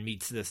 and then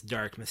meets this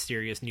dark,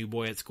 mysterious new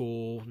boy at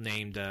school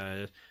named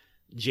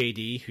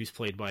JD, who's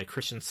played by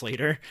Christian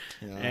Slater,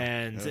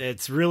 and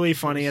it's really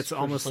funny. It's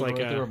almost like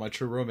right there, my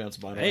True Romance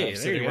Bible. Hey,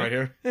 sitting right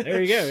here. There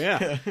you go.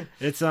 Yeah,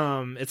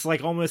 it's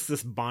like almost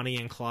this Bonnie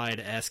and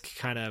Clyde-esque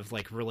kind of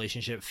like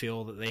relationship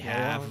feel that they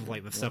have,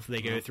 like the stuff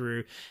they go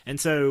through, and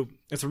so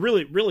it's a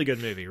really, really good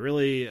movie.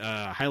 Really,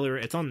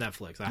 it's on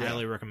Netflix. I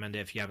highly recommend it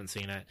if you haven't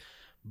seen it.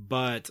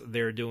 But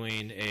they're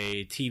doing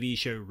a TV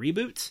show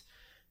reboot,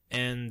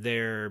 and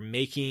they're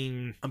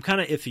making. I'm kind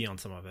of iffy on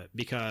some of it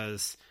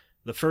because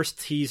the first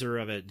teaser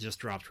of it just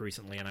dropped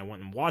recently, and I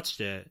went and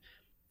watched it,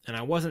 and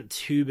I wasn't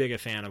too big a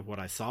fan of what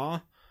I saw,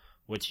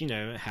 which,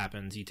 it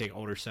happens. You take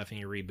older stuff and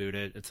you reboot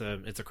it. It's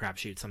a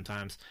crapshoot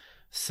sometimes.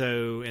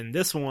 So in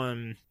this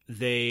one,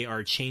 they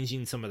are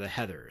changing some of the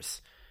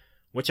Heathers,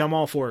 which I'm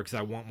all for because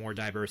I want more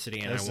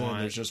diversity, and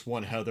there's just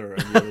one Heather,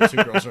 and the other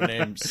 2 girls are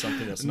named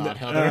something that's not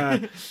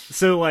Heather.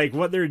 So like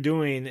what they're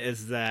doing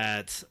is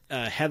that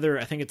Heather,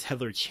 I think it's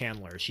Heather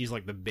Chandler. She's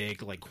like the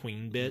big like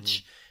queen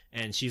bitch.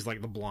 And she's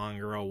like the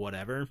blonde girl,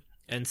 whatever.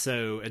 And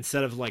so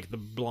instead of like the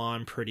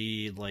blonde,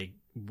 pretty, like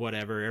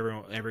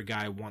whatever, every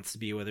guy wants to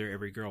be with her,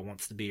 every girl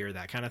wants to be her,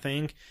 that kind of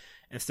thing.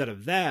 Instead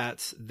of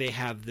that, they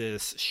have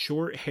this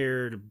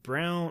short-haired,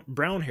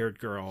 brown-haired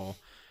girl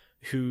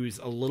who's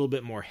a little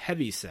bit more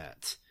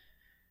heavyset.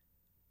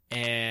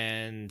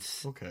 And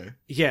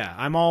yeah,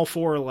 I'm all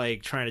for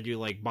like trying to do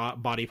like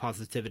body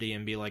positivity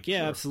and be like,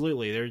 yeah,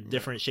 absolutely. There are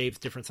different shapes,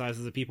 different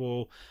sizes of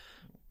people.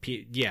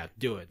 Yeah,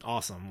 do it.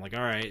 Awesome. Like, all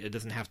right, it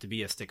doesn't have to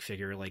be a stick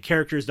figure. Like,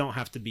 characters don't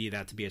have to be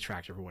that to be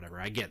attractive or whatever.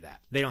 I get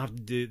that. They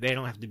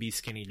don't have to be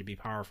skinny to be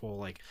powerful.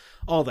 Like,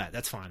 all that.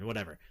 That's fine.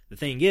 Whatever. The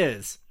thing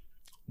is,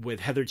 with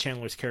Heather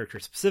Chandler's character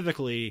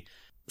specifically,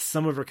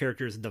 some of her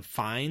characters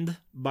defined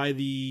by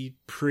the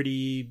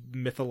pretty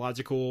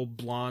mythological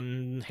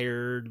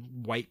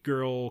blonde-haired white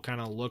girl kind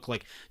of look,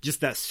 like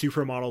just that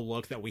supermodel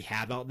look that we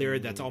have out there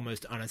that's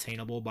almost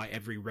unattainable by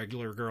every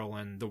regular girl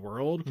in the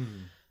world.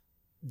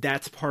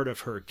 That's part of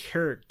her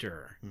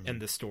character in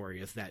the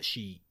story, is that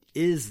she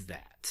is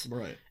that.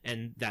 Right.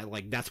 And that,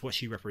 like, that's what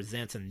she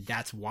represents, and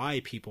that's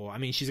why people, I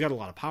mean, she's got a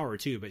lot of power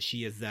too, but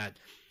she is that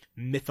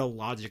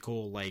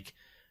mythological, like,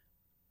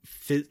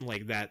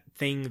 like that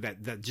thing,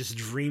 that just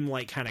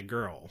dreamlike kind of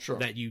girl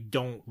that you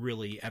don't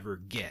really ever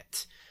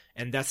get.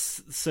 And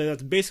that's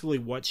basically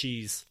what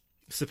she's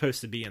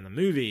supposed to be in the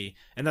movie,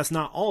 and that's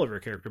not all of her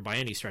character by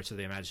any stretch of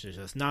the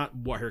imagination. It's not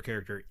what her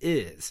character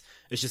is.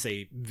 It's just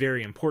a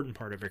very important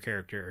part of her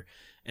character.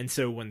 And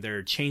so when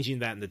they're changing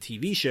that in the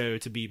TV show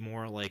to be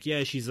more like,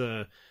 yeah, she's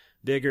a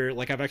bigger,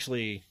 like, I've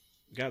actually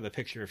got the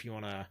picture if you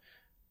want to,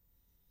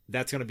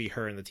 that's going to be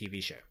her in the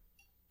TV show.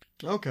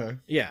 Okay.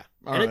 Yeah.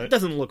 All and right. it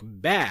doesn't look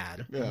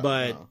bad, Yeah,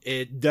 but no.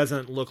 it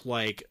doesn't look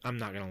like, I'm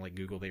not going to like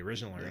Google the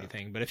original or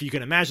anything, but if you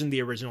can imagine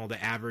the original,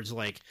 the average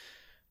like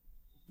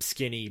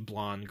skinny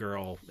blonde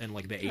girl in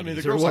like the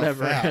 80s or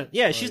whatever.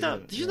 Yeah, she's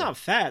not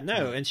fat,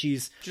 no, and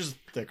she's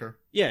thicker.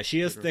 Yeah,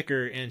 she is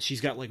thicker, and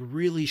she's got like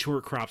really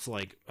short crops,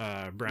 like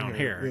brown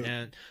hair,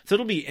 and so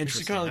it'll be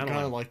interesting. She's kind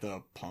of like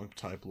the punk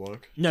type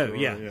look. No,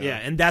 yeah,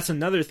 and that's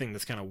another thing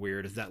that's kind of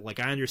weird is that like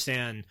I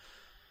understand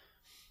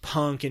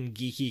punk and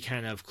geeky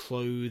kind of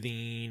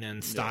clothing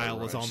and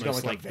style is almost she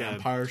got, like a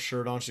vampire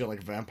shirt on. She got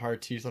like vampire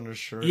teeth on her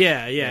shirt.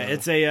 Yeah.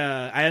 It's a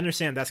I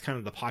understand that's kind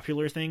of the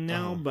popular thing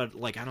now, but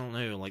like I don't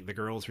know, like the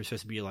girls are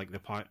supposed to be like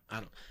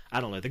I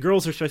don't know. The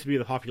girls are supposed to be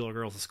the popular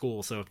girls at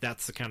school, so if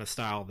that's the kind of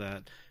style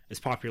that is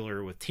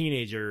popular with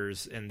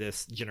teenagers in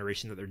this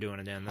generation that they're doing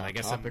it in, then I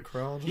guess I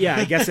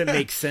guess it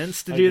makes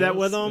sense to do that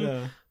with them.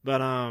 Yeah.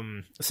 But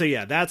so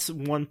yeah, that's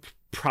one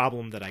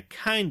problem that I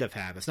kind of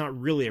have. It's not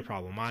really a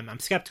problem. I'm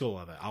skeptical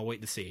of it. I'll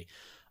wait to see.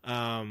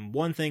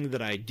 One thing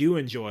that I do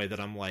enjoy that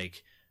I'm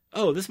like,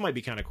 oh, this might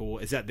be kind of cool,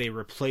 is that they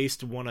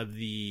replaced one of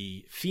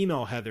the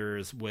female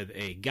Heathers with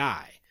a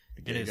guy.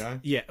 A gay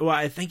guy? Yeah. Well,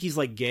 I think he's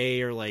like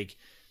gay or like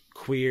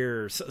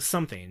queer or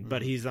something,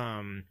 but he's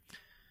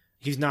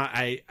not,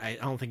 I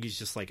don't think he's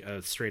just like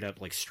a straight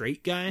up like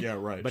straight guy. Yeah,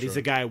 right. But he's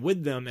a guy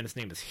with them, and his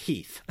name is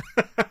Heath.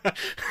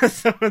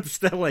 So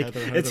instead, like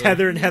it's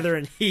Heather and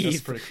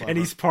Heath, and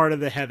he's part of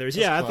the Heathers.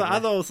 Yeah, I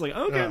thought it was like,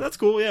 okay, that's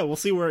cool. Yeah, we'll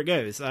see where it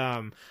goes.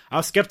 I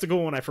was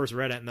skeptical when I first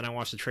read it, and then I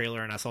watched the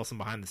trailer and I saw some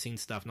behind the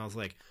scenes stuff, and I was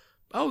like,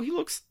 oh, he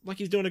looks like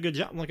he's doing a good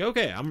job. I'm like,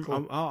 okay,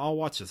 I'll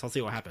watch this. I'll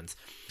see what happens.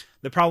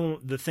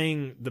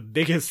 The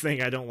biggest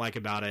thing I don't like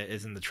about it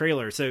is in the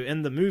trailer. So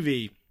in the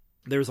movie,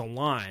 there's a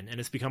line, and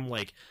it's become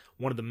like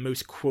one of the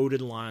most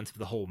quoted lines of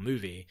the whole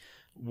movie,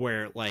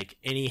 where like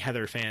any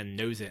Heather fan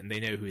knows it and they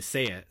know who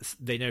says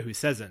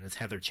it, and it's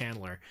Heather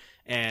Chandler.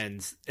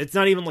 And it's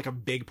not even like a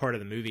big part of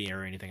the movie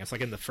or anything. It's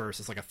like in the first,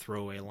 it's like a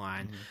throwaway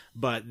line.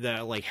 But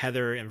the like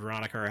Heather and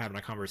Veronica are having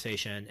a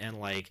conversation, and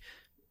like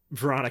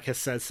Veronica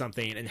says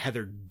something and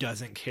Heather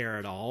doesn't care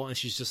at all, and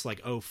she's just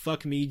like, oh,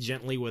 fuck me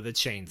gently with a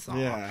chainsaw.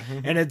 Yeah.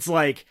 And it's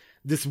like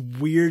this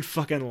weird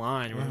fucking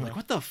line where I'm like,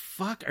 what the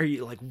fuck are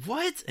you, like,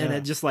 what? And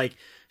it just like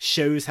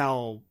shows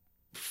how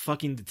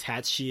fucking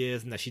detached she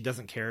is, and that she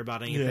doesn't care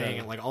about anything,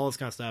 and like all this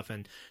kind of stuff,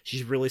 and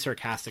she's really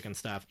sarcastic and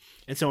stuff.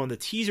 And so in the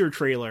teaser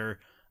trailer,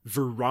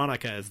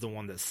 Veronica is the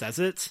one that says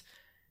it,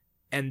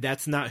 and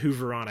that's not who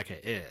Veronica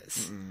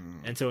is.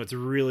 And so it's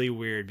really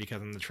weird,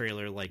 because in the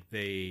trailer, like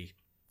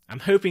I'm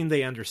hoping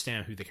they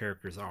understand who the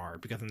characters are,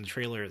 because in the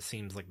trailer it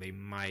seems like they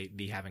might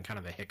be having kind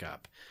of a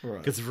hiccup.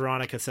 Because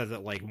Veronica says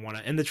that like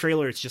in the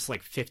trailer it's just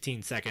like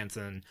 15 seconds,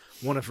 and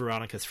one of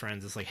Veronica's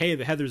friends is like, hey,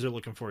 the Heathers are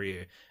looking for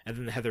you, and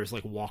then the Heathers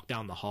like walk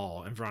down the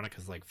hall, and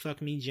Veronica's like,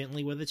 fuck me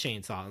gently with a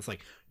chainsaw. And it's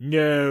like,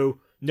 no,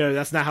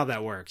 that's not how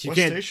that works. What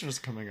station is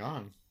coming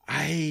on?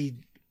 I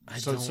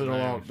don't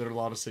know. They're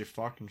allowed to say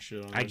fuck and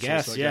shit on it. I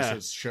guess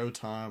it's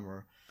Showtime,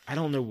 or I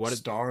don't know what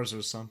Stars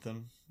or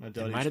something.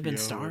 It might have been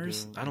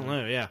Stars. I don't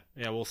know. Yeah,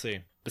 we'll see.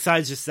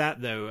 Besides just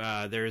that,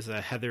 though, there's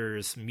a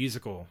Heathers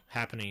musical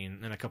happening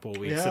in a couple of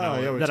weeks that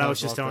I was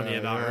just telling you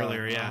about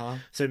earlier. Yeah.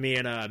 So me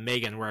and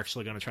Megan, we're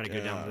actually going to try to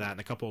go down to that in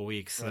a couple of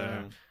weeks.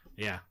 So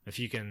yeah, if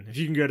you can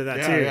go to that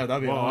too, that'd be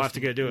awesome. I'll have to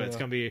go do it. It's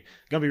gonna be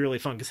really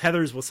fun, because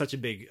Heathers was such a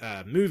big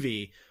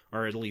movie,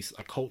 or at least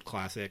a cult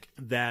classic,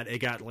 that it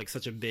got like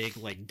such a big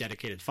like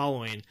dedicated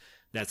following,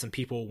 that some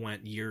people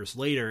went years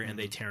later and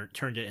they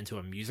turned it into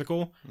a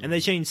musical, and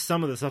they changed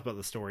some of the stuff about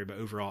the story, but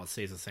overall it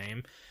stays the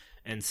same.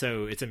 And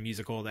so it's a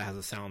musical that has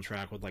a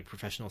soundtrack with like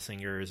professional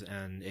singers,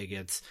 and it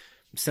gets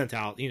sent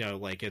out,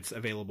 like it's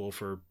available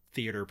for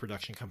theater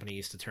production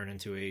companies to turn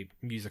into a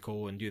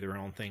musical and do their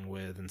own thing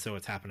with. And so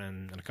it's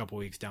happening in a couple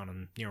weeks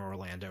down in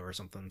Orlando or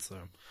something. So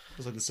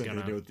it's like the same thing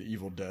they do with the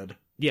Evil Dead.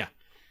 Yeah,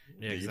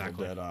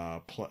 exactly.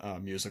 Evil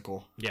Dead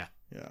musical. Yeah,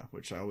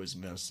 which I always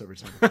miss every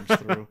time it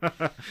comes through.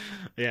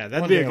 Yeah,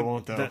 that'd be a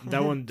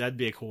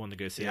cool one to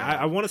go see.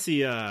 I want to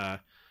see was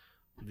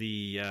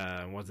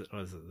it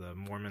the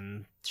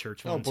Mormon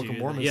church one? Book of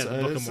Mormon. Yeah,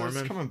 the Book of Mormon.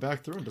 It's coming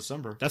back through in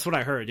December. That's what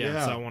I heard.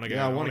 Yeah, so I want to go.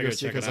 Yeah, I want to go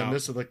check it out, because I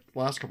missed it the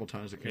last couple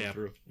times it came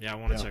through. Yeah, I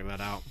want to check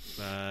that out.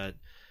 But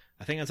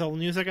I think that's all the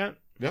news I got.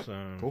 Yeah,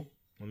 so cool.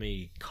 Let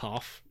me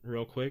cough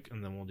real quick,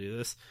 and then we'll do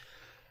this.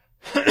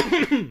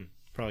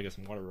 Probably get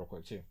some water real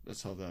quick too.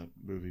 That's how that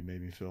movie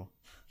made me feel.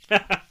 You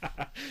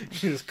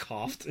just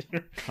coughed.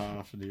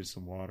 Cough and need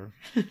some water.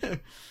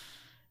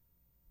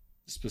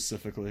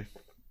 Specifically.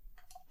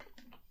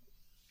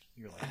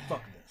 You're like,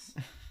 fuck this.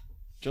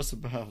 Just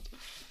about.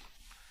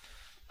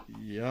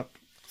 Yep.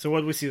 So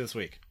what did we see this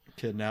week?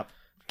 Kidnap.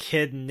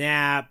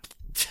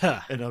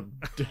 And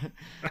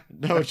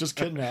no, it's just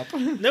Kidnap.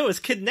 No, it's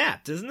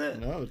Kidnapped, isn't it?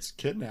 No, it's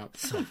Kidnap.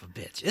 Son of a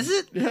bitch. Is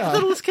it? Yeah. I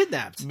thought it was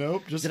Kidnapped.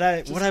 Nope. What did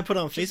I put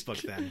on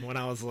Facebook then when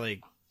I was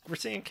like, we're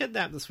seeing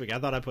Kidnapped this week? I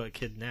thought I put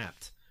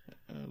Kidnapped.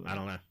 I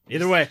don't know.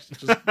 Either way.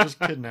 Just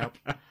Kidnap.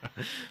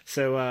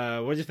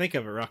 So, what'd you think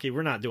of it, Rocky?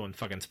 We're not doing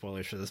fucking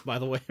spoilers for this, by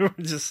the way. We're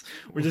just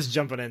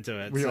jumping into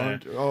it. We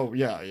aren't. Oh,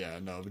 yeah.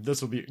 No,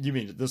 this will be, you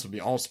mean this will be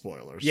all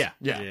spoilers? Yeah.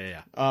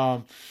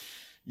 I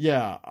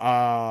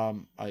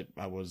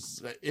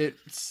was,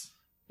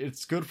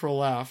 it's good for a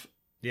laugh.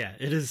 Yeah,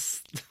 it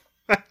is.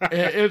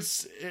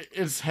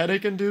 It's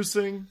headache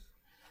inducing.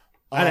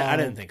 I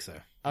didn't think so.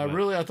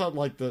 I thought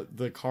like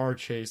the car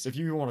chase, if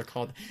you want to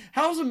call it,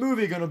 how's a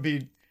movie going to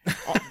be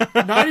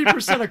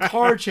 90% of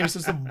car chase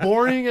is the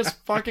boringest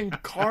fucking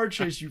car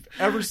chase you've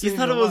ever seen? You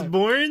thought it was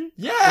boring?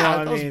 Yeah,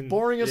 well, it was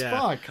boring as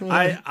fuck.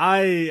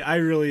 I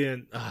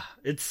really,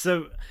 it's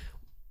so,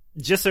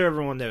 just so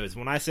everyone knows,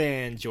 when I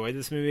say I enjoyed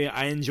this movie,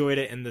 I enjoyed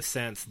it in the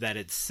sense that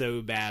it's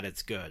so bad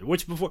it's good.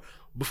 Which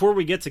before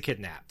we get to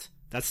Kidnapped,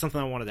 that's something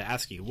I wanted to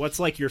ask you. What's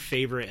like your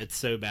favorite it's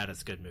so bad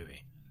it's good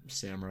movie?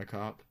 Samurai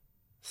Cop.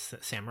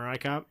 Samurai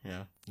Cop?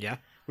 Yeah.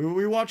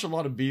 We watch a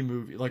lot of B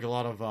movie, like a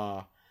lot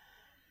of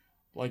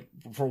like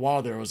for a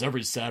while there it was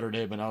every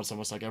Saturday, but now it's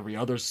almost like every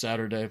other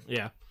Saturday.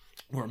 Yeah.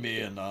 Where me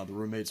and the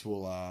roommates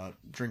will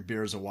drink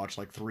beers and watch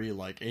like 3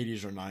 like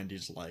 80s or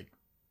 90s like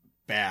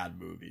bad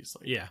movies.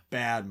 Like,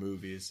 bad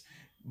movies.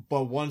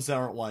 But ones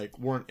that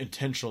weren't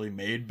intentionally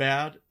made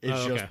bad.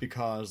 It's just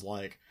because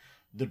like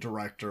the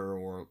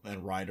director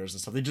and writers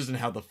and stuff, they just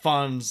didn't have the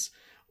funds,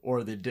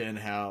 or they didn't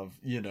have,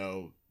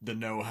 the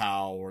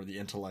know-how or the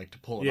intellect to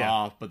pull it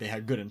off, but they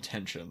had good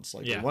intentions.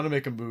 Like they want to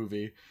make a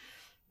movie,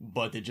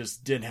 but they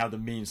just didn't have the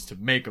means to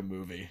make a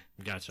movie.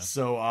 Gotcha.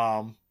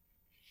 So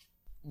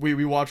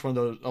we watched a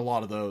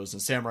lot of those,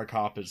 and Samurai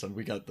Cop is, and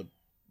we got the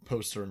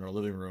poster in our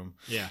living room.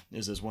 Yeah.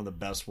 Is one of the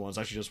best ones.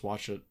 I actually just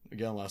watched it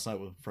again last night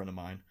with a friend of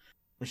mine.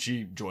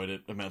 She enjoyed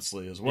it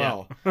immensely as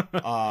well.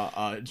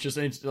 Yeah. It's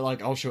just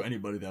like, I'll show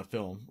anybody that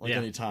film,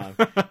 anytime,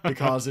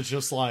 because it's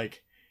just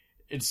like,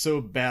 it's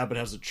so bad, but it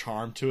has a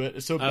charm to it.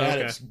 It's so bad,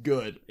 it's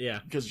good. Yeah.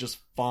 Because it's just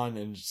fun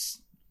and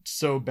just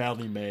so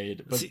badly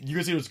made. But you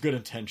can see it was good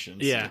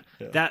intentions. Yeah.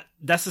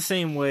 That's the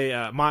same way.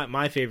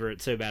 My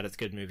favorite so bad it's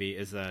good movie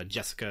is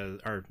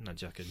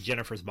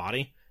Jennifer's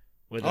Body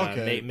with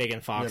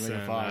Megan Fox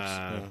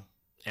and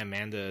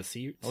Amanda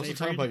Seyfried. I was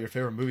talking about your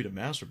favorite movie to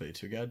masturbate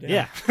to. Goddamn.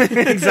 Yeah,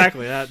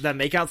 exactly. That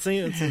makeout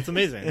scene, it's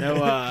amazing.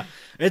 No,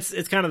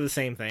 it's kind of the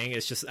same thing.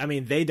 It's just, I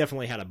mean, they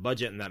definitely had a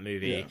budget in that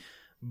movie,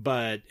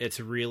 but it's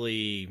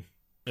really,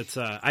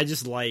 I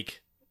just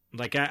like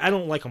I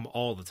don't like them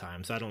all the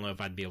time, so I don't know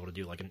if I'd be able to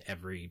do like an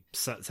every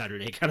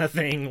Saturday kind of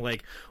thing,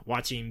 like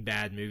watching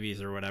bad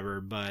movies or whatever.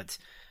 But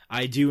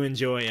I do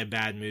enjoy a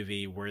bad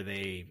movie where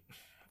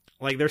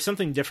there's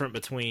something different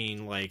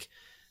between like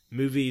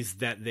movies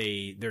that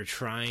they're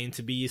trying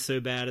to be so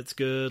bad it's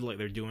good, like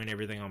they're doing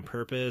everything on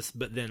purpose,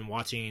 but then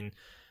watching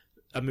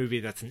a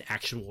movie that's an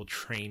actual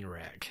train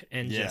wreck,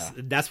 and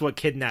that's what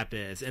Kidnap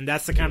is, and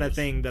that's the kind of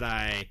thing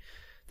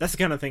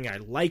I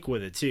like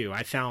with it too.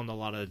 I found a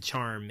lot of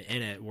charm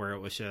in it where it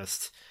was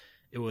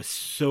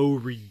so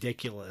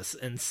ridiculous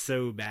and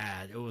so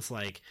bad. It was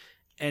like,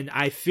 and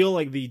I feel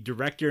like the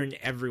director and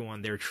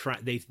everyone,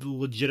 they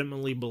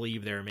legitimately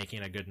believe they're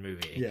making a good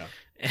movie. Yeah.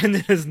 And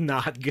it is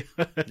not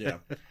good. Yeah.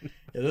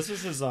 This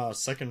is his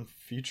second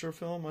feature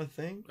film, I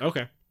think.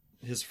 Okay.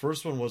 His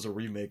first one was a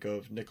remake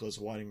of Nicholas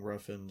Winding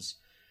Refn's,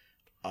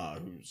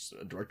 who's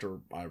a director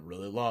I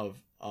really love.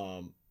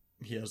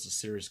 He has a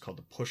series called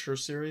the Pusher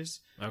series.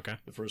 Okay.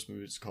 The first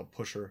movie is called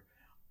Pusher.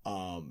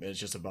 It's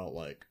just about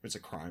it's a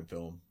crime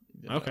film.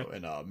 Okay.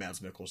 And Mads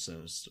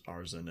Mikkelsen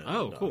stars in it.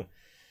 Oh, cool.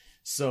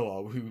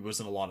 So he was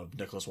in a lot of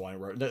Nicholas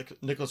Winding Refn.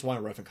 Nicholas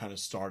Winding Refn kind of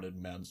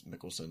started Mads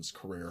Mikkelsen's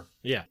career.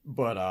 Yeah.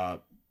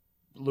 But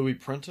Louis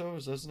Prento,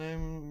 is that his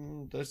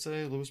name? Did I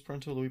say Louis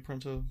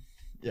Prento?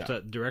 Yeah. Is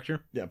that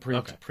director? Yeah,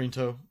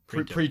 Prento.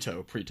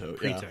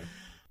 Yeah.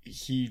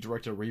 He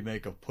directed a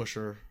remake of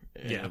Pusher,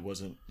 and it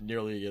wasn't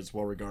nearly as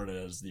well regarded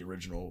as the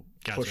original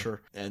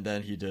Pusher. And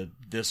then he did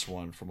this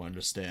one, from what I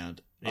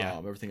understand. Yeah.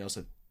 Everything else,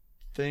 I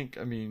think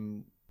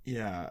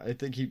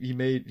he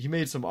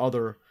made some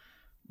other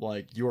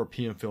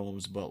European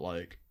films, but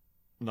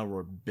none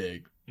were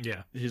big.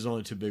 Yeah. His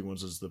only 2 big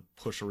ones is the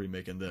Pusher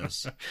remake and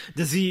this.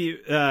 Does he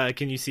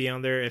can you see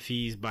on there if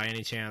he's by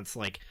any chance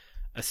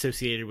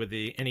associated with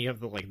any of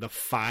the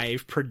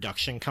 5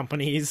 production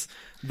companies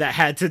that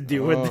had to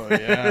do with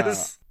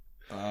this?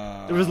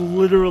 There was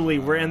literally,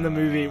 we're in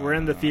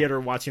the theater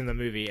watching the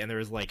movie, and there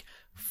was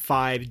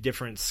 5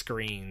 different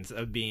screens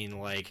of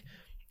being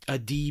a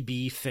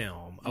DB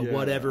film,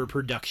 whatever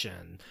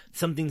production,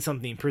 something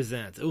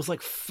presents. It was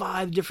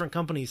 5 different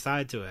companies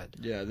tied to it.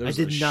 Yeah, I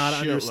did not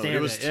understand it.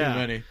 It was too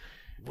many.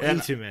 Way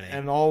too many.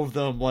 And all of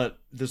them let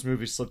this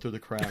movie slip through the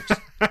cracks.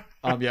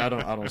 I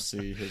don't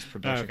see his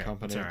production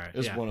company. It's all right.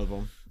 It's one of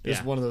them.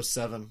 It's one of those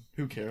 7.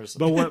 Who cares?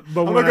 But I'm not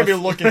going to be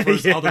looking for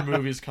his other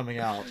movies coming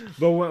out.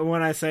 But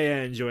when I say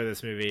I enjoy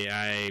this movie,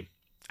 I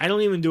I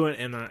don't even do it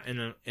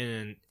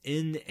in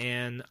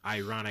an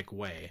ironic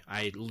way.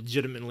 I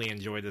legitimately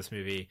enjoy this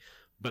movie,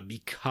 but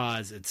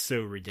because it's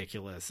so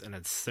ridiculous and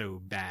it's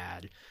so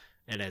bad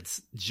and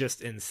it's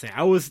just insane.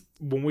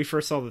 When we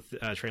first saw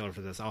the trailer for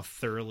this, I was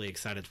thoroughly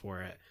excited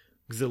for it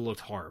because it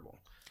looked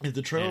horrible. If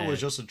the trailer was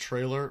just a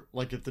trailer,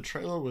 like if the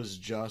trailer was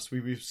just,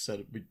 we've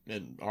said it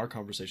in our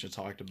conversation,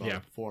 talked about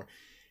it before.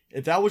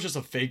 If that was just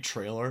a fake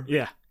trailer,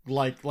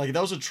 like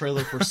that was a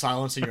trailer for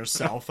silencing your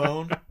cell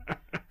phone,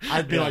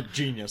 I'd be like,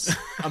 genius,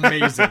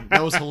 amazing,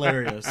 that was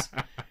hilarious.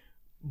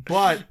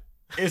 But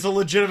it's a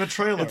legitimate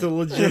trailer. It's a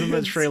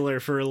legitimate trailer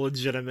for a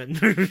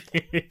legitimate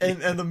movie,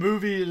 and the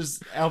movie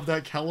is of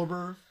that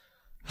caliber.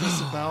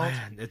 Just about.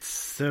 Man, it's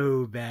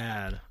so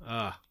bad.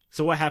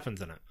 So what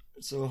happens in it?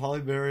 So Halle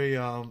Berry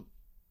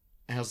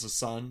has a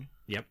son.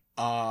 Yep.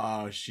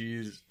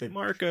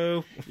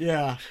 Marco.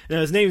 Yeah.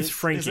 No, his name's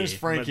Frankie. His name's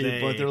Frankie,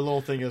 but their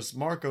little thing is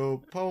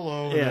Marco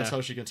Polo, and that's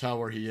how she can tell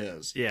where he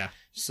is. Yeah.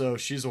 So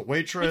she's a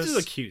waitress. Which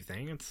is a cute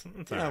thing. It's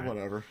right.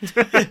 Whatever.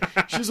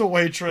 She's a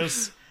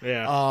waitress.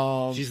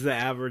 Yeah. She's the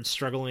average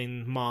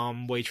struggling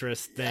mom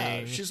waitress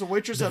thing. Yeah, she's a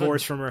waitress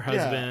divorced from her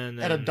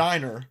husband. At a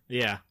diner.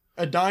 Yeah.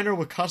 A diner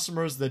with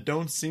customers that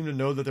don't seem to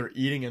know that they're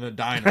eating in a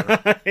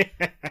diner.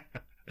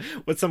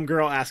 With some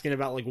girl asking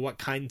about like what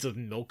kinds of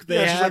milk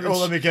they have. She's like,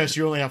 let me guess,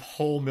 you only have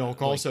whole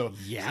milk also. Like,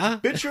 yeah?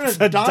 Bitch, you're in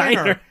a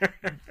diner.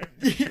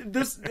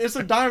 It's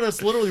a diner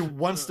that's literally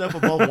one step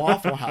above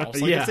Waffle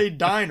House. Like, it's a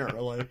diner.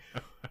 Like,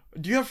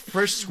 do you have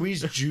fresh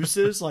squeezed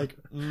juices? Like,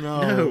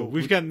 no.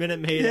 We've got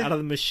Minute Maid out of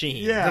the machine.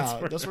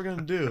 Yeah, that's what we're going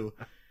to do.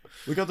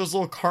 We got those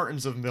little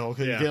cartons of milk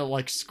that you get at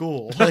like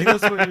school. Like,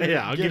 that's what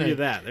I'll give you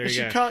that. There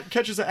you go. She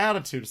catches an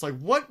attitude. It's like,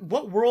 what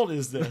world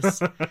is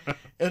this?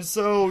 And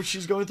so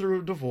she's going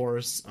through a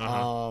divorce.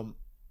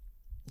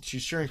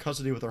 She's sharing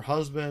custody with her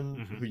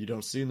husband, who you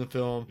don't see in the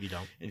film. You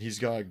don't. And he's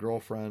got a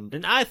girlfriend.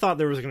 And I thought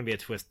there was going to be a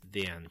twist at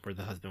the end where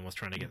the husband was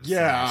trying to get the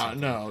son.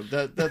 No,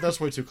 that's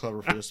way too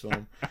clever for this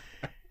film.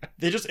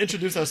 They just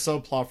introduced that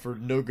subplot for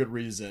no good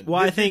reason.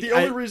 Well, I think the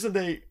only reason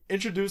they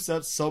introduced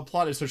that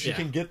subplot is so she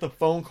can get the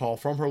phone call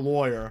from her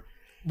lawyer.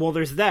 Well,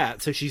 there's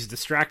that, so she's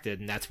distracted,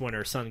 and that's when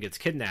her son gets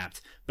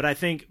kidnapped. But I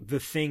think the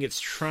thing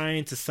it's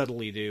trying to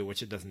subtly do,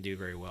 which it doesn't do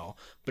very well,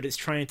 but it's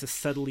trying to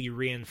subtly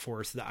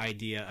reinforce the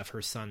idea of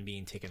her son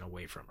being taken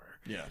away from her.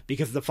 Yeah.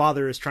 Because the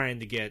father is trying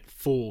to get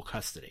full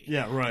custody.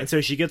 Yeah, right. And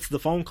so she gets the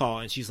phone call,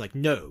 and she's like,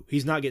 no,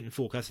 he's not getting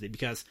full custody,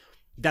 because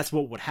that's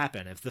what would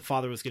happen. If the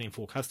father was getting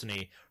full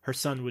custody, her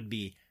son would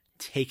be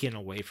taken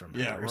away from her.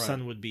 Yeah, her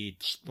son would be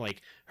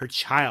like, her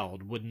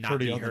child would not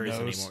be hers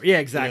anymore. Yeah,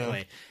 exactly.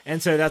 Yeah.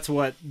 And so that's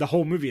what the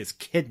whole movie is.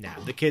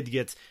 Kidnapped. The kid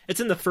gets, it's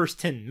in the first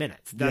 10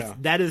 minutes.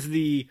 That is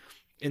the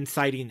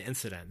inciting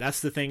incident. That's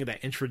the thing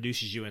that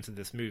introduces you into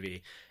this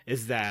movie,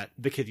 is that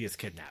the kid gets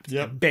kidnapped.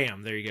 Yep. And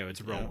bam, there you go.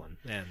 It's rolling.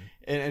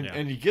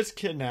 And he gets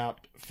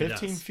kidnapped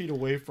 15 feet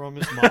away from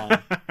his mom.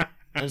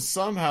 And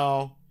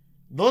somehow,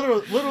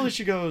 literally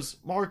she goes,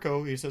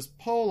 Marco, he says,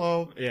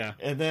 Polo. Yeah.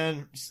 And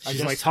then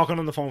she's like talking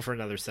on the phone for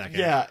another second.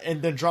 Yeah,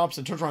 and then drops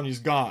and turns around and he's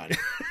gone.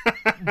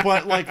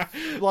 But like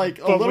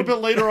a little bit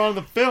later on in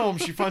the film,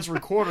 she finds a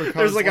recorder.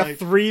 There's like a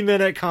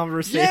 3-minute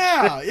conversation.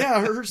 Yeah.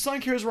 Her son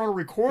carries around a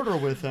recorder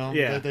with him.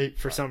 Yeah,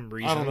 for some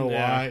reason. I don't know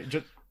why.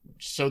 Just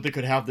so they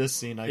could have this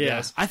scene, I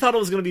guess. I thought it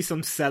was going to be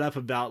some setup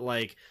about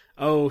like,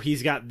 oh,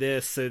 he's got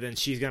this, so then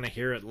she's going to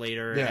hear it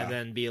later and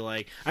then be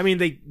like... I mean,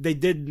 they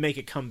did make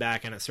it come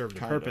back and it served a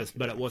purpose,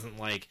 but it wasn't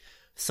like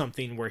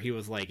something where he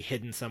was like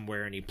hidden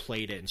somewhere and he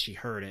played it and she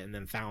heard it and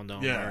then found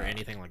him or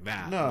anything like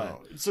that.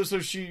 No. But... So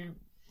she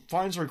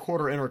finds a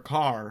recorder in her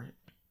car.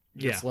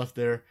 It's left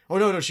there. Oh,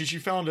 no, she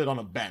found it on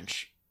a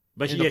bench.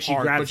 But she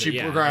grabs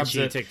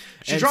it.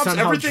 She drops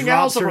everything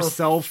else of her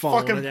cell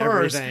phone fucking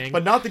purse,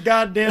 but not the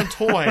goddamn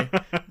toy.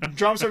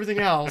 Drops everything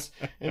else,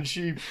 and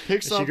she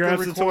picks up the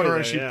recorder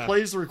and she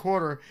plays the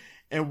recorder.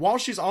 And while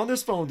she's on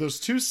this phone,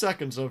 there's 2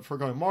 seconds of her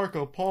going,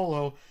 Marco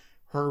Polo,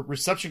 her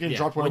reception getting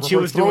dropped, whatever, she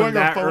was throwing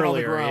doing her phone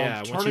earlier, on the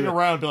ground, turning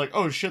around, and be like,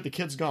 oh shit, the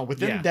kid's gone.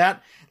 Within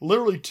that,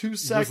 literally 2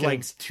 seconds, it was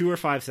like 2 or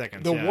 5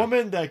 seconds. The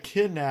woman that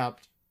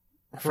kidnapped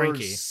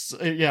Frankie,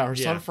 her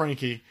son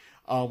Frankie.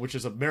 Which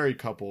is a married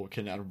couple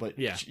kidnapped, but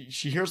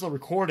she hears the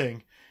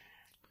recording,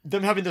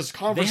 them having this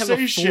conversation.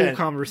 They have a full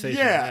conversation.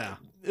 Yeah.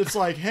 It's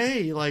like,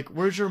 hey, like,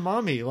 where's your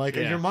mommy? Like,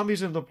 and your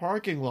mommy's in the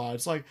parking lot.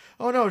 It's like,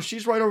 oh no,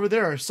 she's right over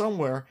there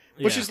somewhere.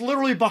 But she's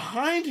literally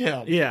behind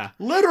him. Yeah.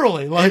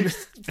 Literally, like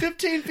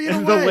 15 feet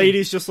and away. The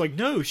lady's just like,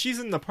 no, she's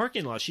in the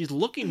parking lot. She's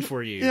looking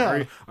for you.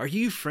 Yeah. Are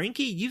you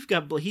Frankie? You've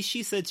got,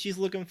 she said she's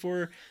looking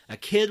for a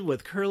kid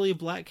with curly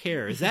black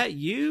hair. Is that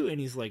you? And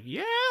he's like,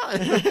 yeah.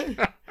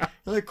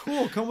 They're like,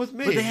 cool, come with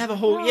me. But they have a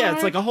whole,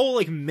 it's like a whole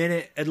like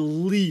minute, at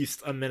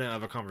least a minute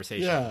of a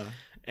conversation. Yeah.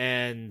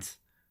 And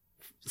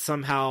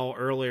somehow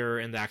earlier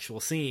in the actual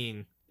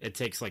scene, it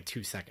takes like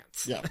 2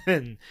 seconds. Yeah.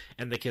 and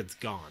the kid's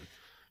gone.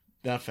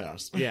 That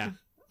fast. Yeah.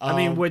 I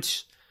mean,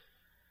 which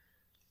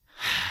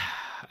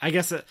I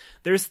guess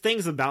there's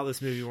things about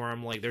this movie where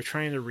I'm like, they're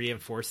trying to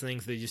reinforce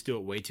things, they just do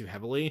it way too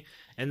heavily.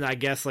 And I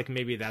guess like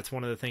maybe that's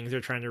one of the things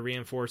they're trying to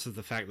reinforce is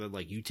the fact that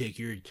like you take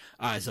your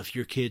eyes off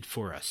your kid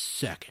for a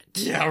second.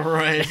 Yeah,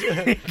 right.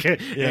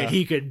 And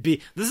he could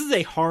be. This is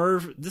a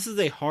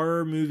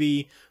horror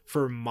movie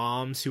for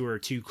moms who are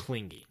too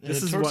clingy.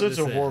 This is turns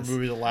into a horror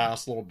movie the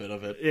last little bit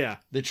of it. Yeah,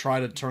 they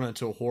try to turn it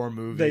into a horror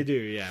movie. They do,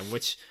 yeah,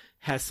 which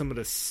has some of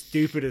the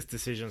stupidest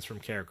decisions from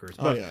characters.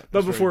 But, yeah,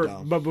 but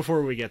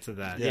before we get to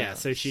that,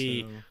 so so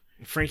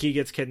Frankie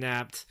gets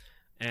kidnapped,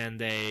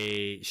 and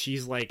she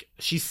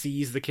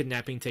sees the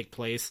kidnapping take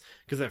place,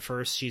 because at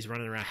first she's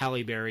running around.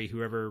 Halle Berry,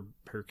 whoever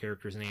her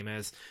character's name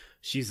is,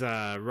 she's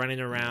running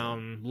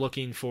around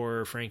looking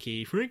for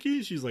Frankie.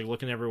 She's like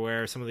looking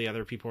everywhere. Some of the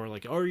other people are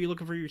like, "Oh, are you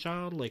looking for your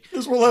child?" Like,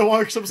 this is where I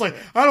walk. I was like,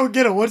 I don't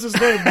get it. What's his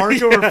name,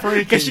 Marco or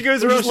Frankie? Because she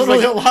goes around,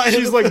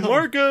 she's like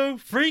Marco,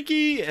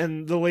 Frankie,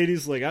 and the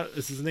lady's like,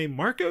 "Is his name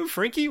Marco,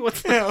 Frankie?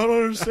 What's that?" Yeah, I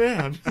don't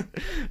understand.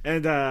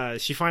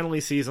 And she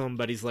finally sees him,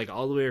 but he's like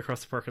all the way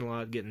across the parking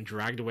lot, getting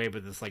dragged away by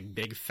this like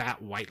big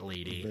fat white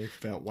lady, big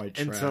fat white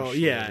trash.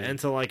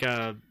 Into like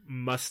a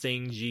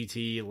Mustang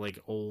GT, like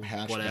old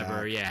hatchback.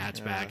 Whatever,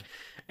 hatchback. Yeah.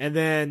 And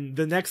then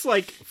the next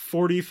like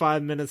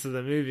 45 minutes of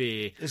the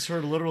movie is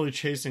her literally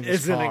chasing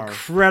this car. It's an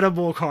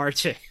incredible car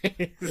chase.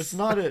 It's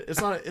not an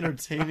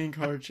entertaining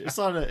car chase. It's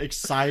not an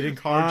exciting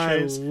car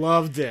chase. I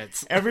loved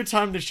it. Every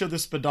time they show the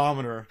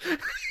speedometer,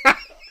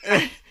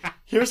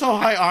 here's how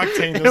high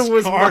octane this car. It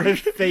was car my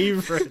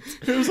favorite.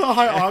 Here's how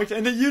high octane,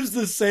 and they use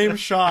the same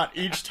shot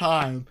each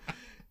time.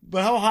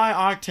 But how high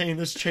octane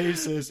this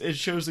chase is, it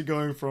shows it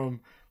going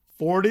from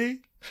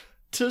 40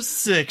 to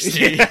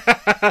 60.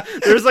 Yeah.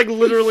 There's like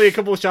literally a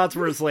couple of shots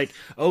where it's like,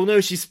 oh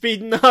no, she's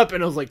speeding up,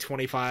 and it was like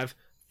 25,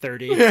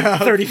 30,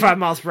 35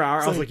 miles per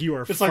hour. I was like, you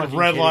are. It's like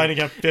redlining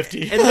at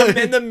 50,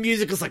 and the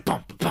music is like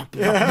bump, bump,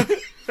 bump.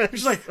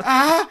 She's like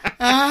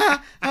oh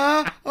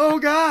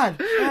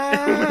god.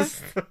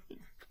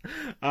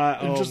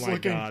 And just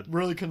looking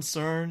really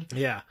concerned.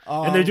 Yeah.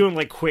 And they're doing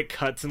like quick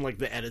cuts and like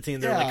the editing.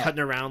 They're like cutting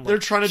around. Like, they're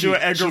trying to do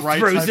an Edgar Wright.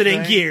 She throws it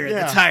in thing. gear.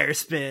 The tire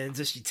spins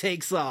and she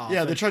takes off.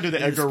 Yeah, they try to do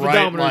the Edgar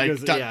Wright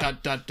like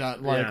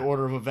dot like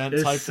order of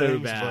events type so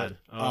things. Bad.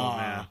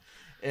 But,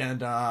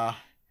 man.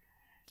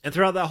 And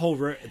throughout that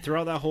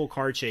whole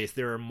car chase,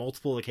 there are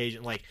multiple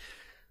occasions like.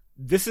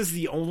 This is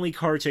the only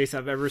car chase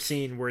I've ever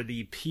seen where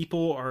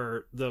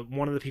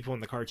one of the people in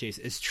the car chase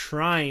is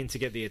trying to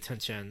get the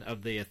attention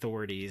of the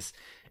authorities,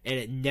 and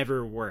it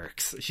never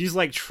works. She's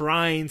like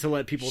trying to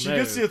let people know. She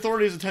gets the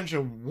authorities'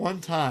 attention one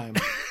time,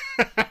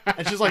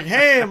 and she's like,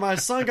 "Hey, my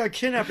son got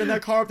kidnapped in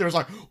that car up there." It's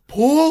like,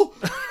 pull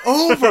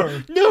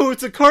over. No,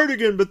 it's a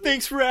cardigan, but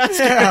thanks for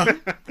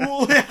asking.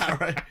 Yeah,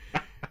 right.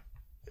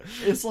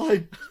 It's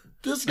like,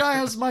 this guy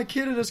has my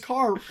kid in his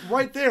car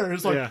right there.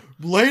 It's like,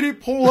 lady,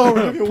 pull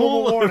over. Give you one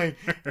more warning.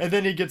 And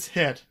then he gets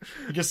hit.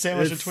 He gets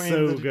sandwiched between.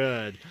 So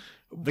good.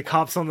 The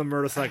cop's on the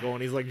motorcycle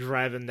and he's like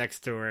driving next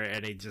to her,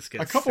 and he just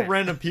gets. A couple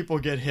random people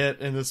get hit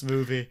in this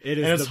movie.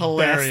 It's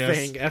hilarious. Best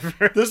thing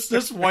ever.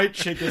 This white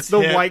chick gets the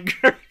hit. White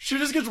girl. She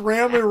just gets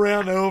rambling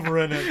around over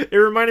in it. It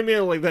reminded me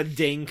of like that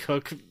Dane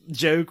Cook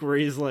joke where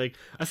he's like,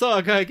 I saw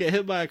a guy get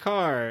hit by a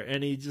car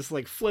and he just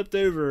like flipped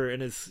over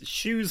and his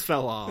shoes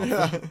fell off.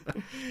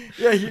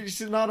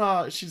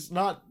 She's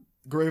not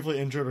gravely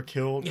injured or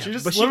killed. She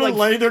just literally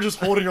laying there just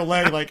holding her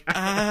leg like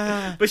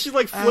But she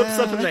like flips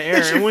up in the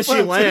air, and when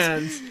she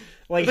lands.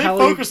 Like they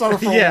focus on her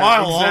for a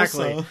while,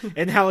 exactly. Also.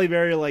 And Halle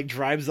Berry like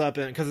drives up,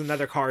 and because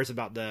another car is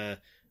about to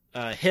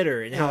hit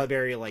her, and Halle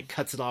Berry like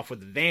cuts it off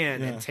with the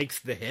van and takes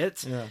the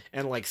hit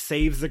and like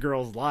saves the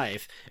girl's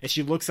life. And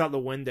she looks out the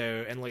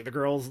window, and like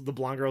the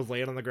blonde girl's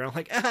laying on the ground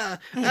like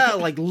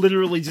like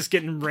literally just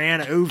getting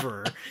ran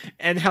over.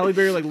 And Halle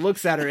Berry like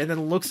looks at her and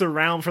then looks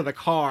around for the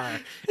car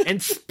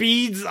and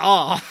speeds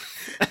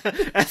off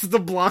as the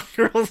blonde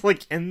girl's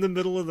like in the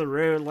middle of the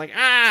road like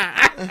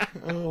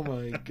Oh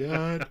my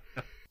god.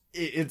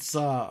 It's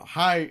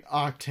high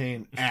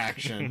octane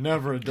action,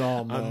 never a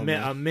dull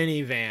moment. A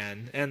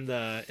minivan in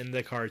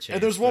the car chase.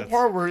 And there's one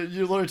part where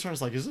you literally turn,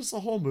 it's like, is this the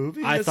whole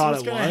movie? I thought it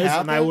was,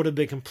 and I would have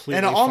been completely.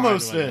 And it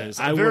almost is.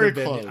 Very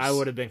close. I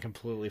would have been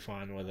completely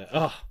fine with it.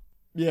 Oh,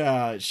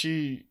 yeah.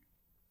 She.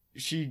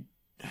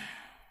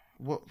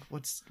 What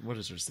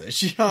does her say?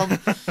 She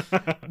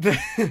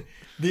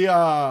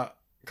the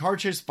car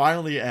chase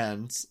finally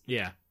ends.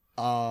 Yeah.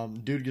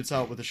 Dude gets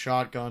out with a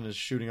shotgun, is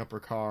shooting up her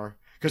car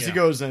because he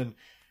goes in.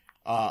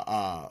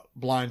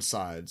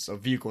 Blindsides a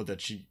vehicle that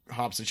she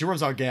hops in. She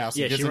runs out of gas.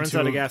 Yeah, she runs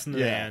out of gas in the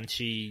van.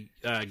 She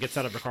gets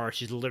out of her car.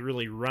 She's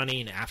literally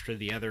running after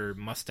the other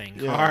Mustang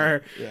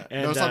car. Yeah.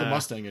 And no, it's not the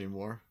Mustang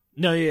anymore.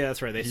 No, yeah,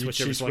 that's right. They switched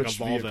over to like a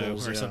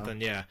Volvo or something.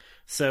 Yeah.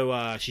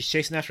 So she's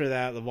chasing after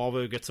that. The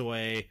Volvo gets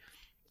away,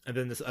 and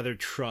then this other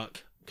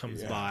truck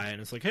comes by, and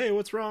it's like, "Hey,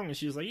 what's wrong?" And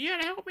she's like, "You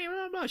gotta help me."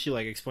 Blah, blah. She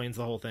like explains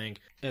the whole thing,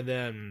 and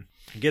then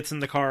gets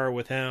in the car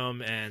with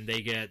him, and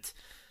they get.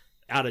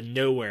 Out of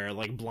nowhere,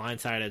 like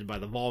blindsided by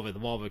the Volvo. The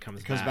Volvo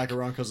comes back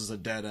around because it's a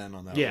dead end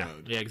on that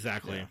road. Yeah,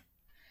 exactly. Yeah.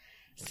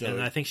 So,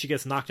 and I think she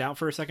gets knocked out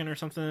for a second or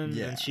something.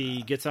 Yeah. And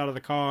she gets out of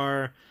the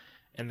car,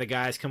 and the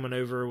guy's coming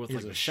over with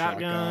like a a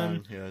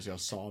shotgun. Yeah, he's got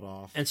sawed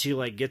off. And she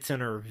like gets in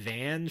her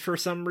van for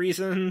some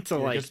reason to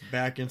like gets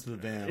back into the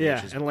van.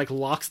 Yeah, and like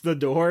locks the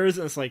doors,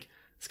 and it's like,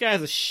 this guy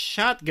has a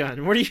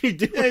shotgun. What are you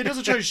doing? Yeah, he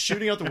doesn't try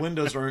shooting out the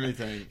windows or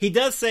anything. He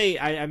does say,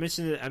 I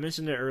mentioned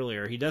it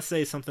earlier. He does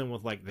say something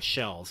with like the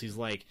shells. He's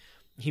like,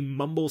 he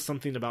mumbles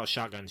something about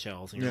shotgun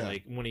shells, and you're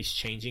like, when he's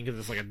changing, because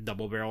it's like a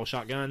double barrel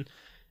shotgun.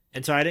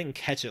 And so I didn't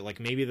catch it.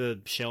 Like, maybe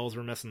the shells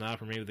were messing up,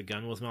 or maybe the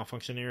gun was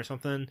malfunctioning or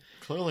something.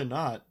 Clearly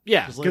not.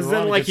 Yeah, because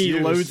then like he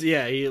loads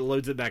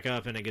it back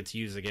up and it gets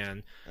used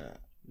again.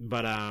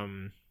 But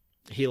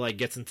he like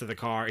gets into the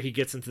car. He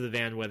gets into the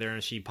van with her,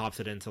 and she pops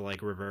it into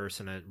like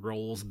reverse, and it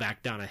rolls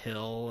back down a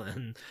hill,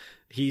 and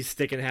he's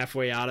sticking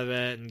halfway out of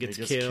it and gets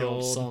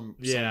killed.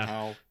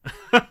 Somehow.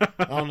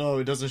 I don't know.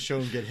 It doesn't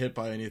show him get hit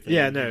by anything.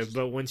 Yeah, no.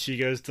 But when she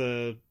goes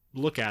to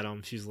look at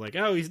him, she's like,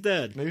 "Oh, he's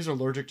dead." Maybe he's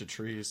allergic to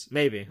trees.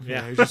 Maybe.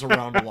 Yeah. He's just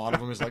around a lot of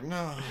them. He's like,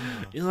 no.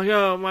 He's like,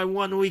 "Oh, my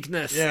one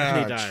weakness." Yeah,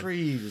 and he died.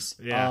 trees.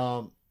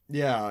 Yeah.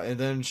 Yeah, and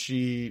then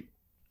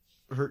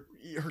her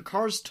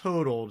car's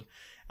totaled,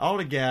 out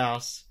of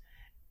gas,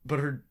 but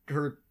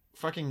her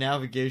fucking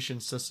navigation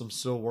system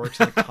still works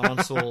in the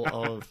console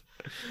of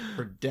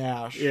her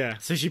dash. Yeah.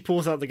 So she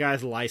pulls out the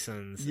guy's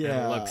license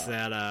and looks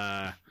at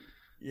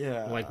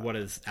like what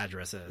his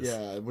address is.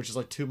 Yeah, which is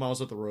like 2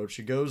 miles up the road.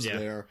 She goes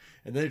there,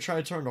 and they try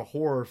to turn a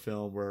horror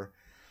film where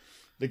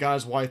the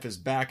guy's wife is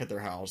back at their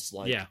house.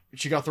 Like,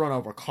 she got thrown out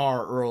of a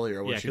car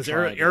earlier. Yeah, because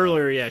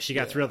earlier, she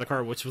got thrown out of the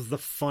car, which was the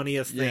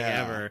funniest thing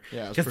ever.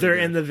 Yeah, because they're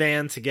in the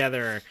van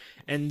together,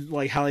 and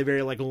like Halle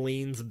Berry like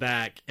leans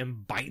back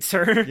and bites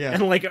her,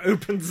 and like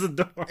opens the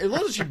door. It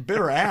looks like she bit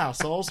her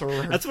ass. Also,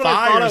 or her that's what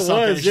I thought it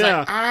was. She's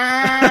like,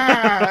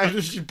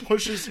 and she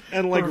pushes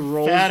and like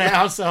rolls fat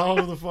ass out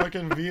of the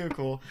fucking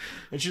vehicle,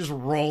 and she's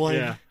rolling.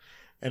 Yeah.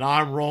 And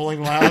I'm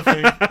rolling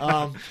laughing.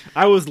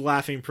 I was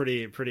laughing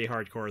pretty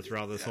hardcore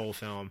throughout this whole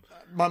film.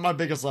 My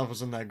biggest laugh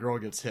was when that girl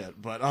gets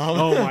hit. But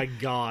oh my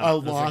god, I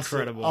lost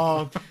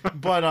incredible.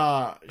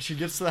 But she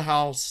gets to the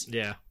house.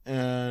 Yeah,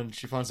 and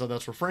she finds out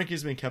that's where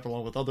Frankie's being kept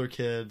along with other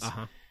kids.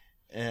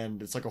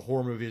 And it's like a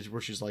horror movie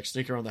where she's like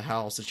sneaking around the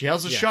house, and she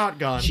has a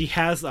shotgun. She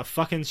has a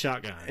fucking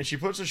shotgun, and she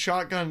puts a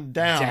shotgun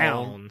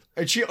down.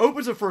 And she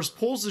opens it first,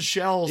 pulls the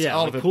shells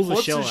out of it, puts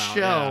the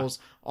shells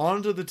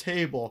onto the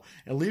table,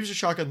 and leaves the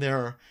shotgun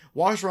there.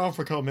 Walks around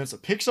for a couple minutes,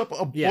 picks up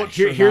a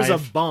butcher knife. Here's a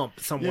bump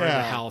somewhere in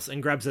the house,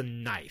 and grabs a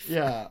knife.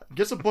 Yeah,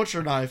 gets a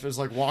butcher knife, is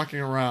like walking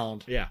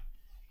around. Yeah,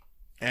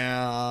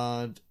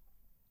 and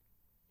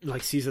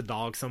like sees a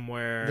dog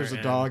somewhere. There's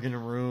a dog in a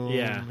room.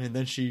 Yeah, and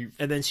then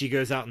she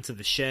goes out into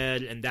the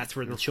shed, and that's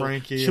where the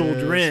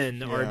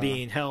children are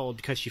being held,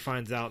 because she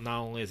finds out not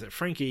only is it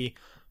Frankie,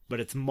 but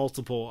it's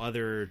multiple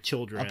other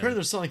children. Apparently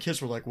they're selling kids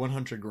for like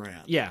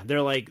 $100,000. Yeah,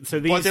 they're like, so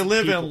these but they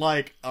live in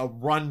like a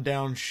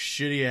rundown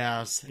shitty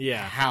ass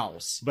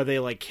house. But they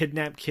like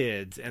kidnap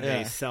kids and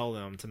they sell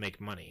them to make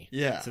money.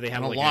 Yeah, so they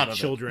have like a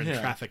children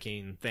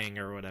trafficking thing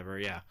or whatever.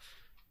 Yeah,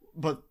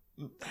 but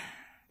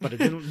it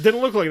didn't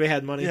look like they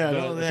had money. Yeah,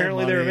 but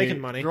apparently they were making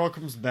money. Girl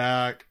comes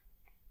back.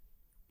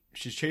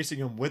 She's chasing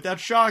him with that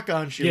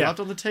shotgun she left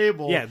on the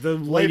table. Yeah, the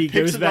lady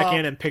goes back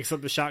in and picks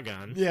up the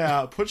shotgun.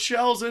 Yeah, puts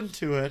shells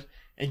into it.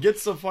 And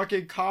gets the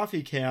fucking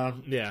coffee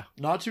can. Yeah.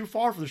 Not too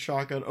far from the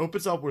shotgun.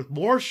 Opens up with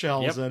more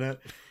shells in it.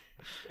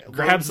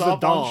 Grabs the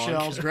dog.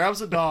 Shells,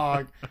 grabs the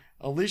dog.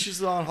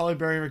 Unleashes it on Halle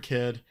Berry and her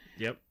kid.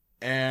 Yep.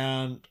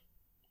 And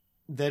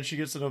then she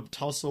gets in a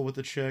tussle with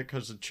the chick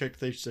because the chick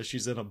thinks that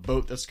she's in a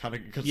boat that's kind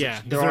of...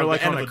 they're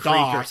like on a creek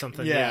or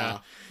something. Yeah.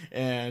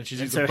 And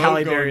she's so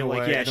Halle Berry,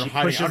 she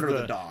pushes under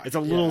the dock. It's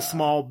a little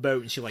small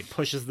boat, and she like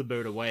pushes the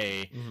boat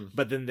away. Mm-hmm.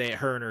 But then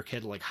her and her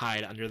kid like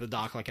hide under the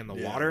dock, like in the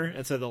water.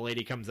 And so the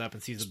lady comes up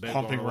and sees the boat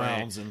pumping going away.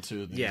 rounds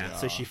into the...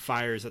 so she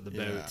fires at the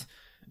boat.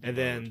 And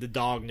then the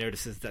dog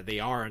notices that they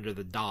are under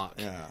the dock.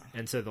 Yeah.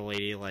 And so the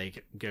lady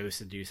like goes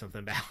to do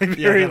something. But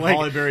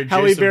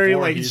Halle Berry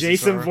like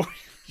Jason Voorhees.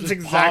 That's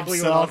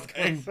exactly what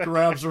and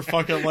grabs her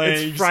fucking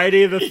legs. It's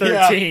Friday the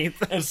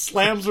 13th. And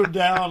slams her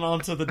down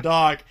onto the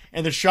dock,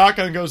 and the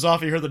shotgun goes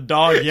off, and you hear the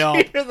dog yell.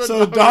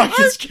 The dog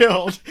gets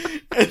killed.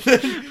 And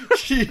then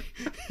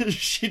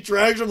she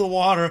drags her in the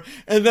water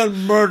and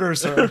then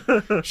murders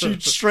her. She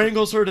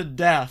strangles her to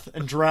death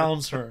and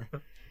drowns her.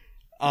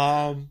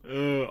 All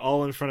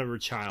in front of her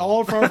child.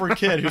 All in front of her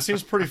kid, who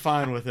seems pretty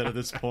fine with it at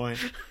this point.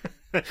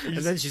 And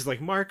then she's like,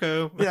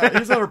 Marco. Yeah,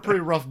 he's had a pretty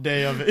rough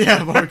day of it.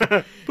 Yeah,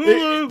 Marco.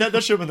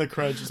 That should have been the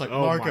credits. Just like,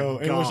 Marco.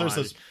 And it was just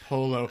this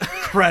Polo.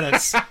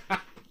 Credits.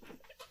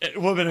 It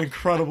would have been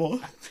incredible.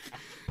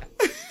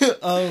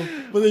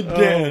 But they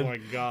did. Oh my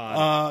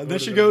god. Then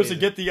she goes to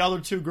get the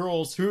other two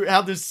girls who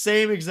have the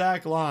same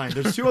exact line.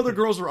 There's two other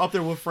girls who are up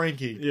there with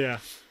Frankie. Yeah.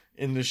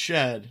 In the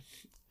shed.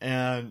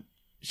 And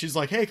she's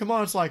like, hey, come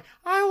on. It's like,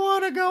 I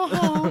want to go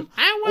home.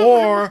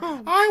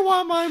 I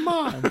want my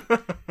mom.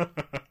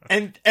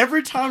 And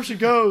every time she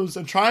goes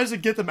and tries to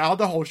get them out of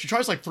the hole, she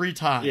tries like 3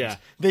 times. Yeah.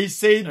 They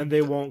say... And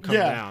they won't come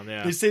down,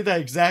 yeah. They say that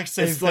exact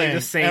same thing. It's like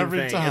the same every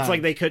thing. time. It's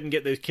like they couldn't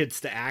get those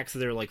kids to act, so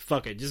they're like,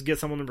 fuck it, just get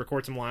someone to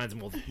record some lines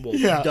and we'll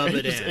dub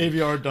it just in.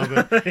 AVR dub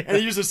it. And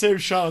they use the same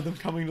shot of them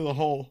coming to the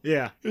hole.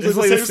 Yeah. It's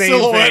like the same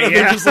silhouette, thing, and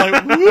they're just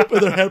like, whoop,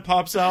 and their head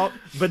pops out.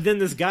 But then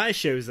this guy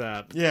shows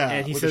up,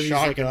 and he says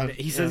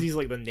he's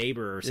like the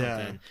neighbor or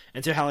something. Yeah.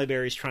 And so Halle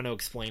Berry's trying to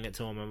explain it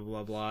to him and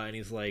blah, blah, and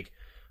he's like,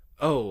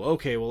 oh,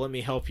 okay, well, let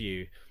me help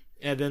you.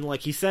 And then, like,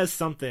 he says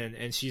something,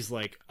 and she's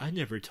like, I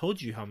never told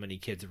you how many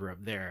kids were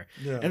up there.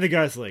 Yeah. And the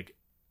guy's like,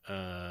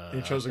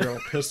 He chose to grow a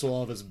pistol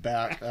off his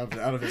back, out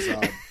of his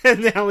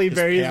and Halle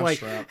Berry's like,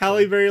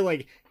 Halle Berry,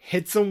 like,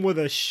 hits him with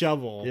a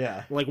shovel.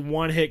 Yeah. Like,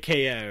 1-hit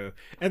KO.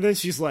 And then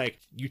she's like,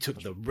 you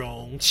took the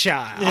wrong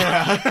child.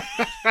 Yeah.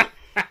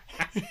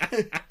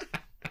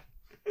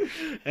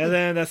 And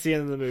then that's the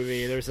end of the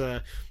movie. There's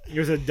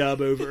a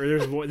dub over,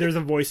 or there's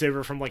a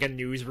voiceover from like a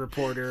news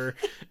reporter,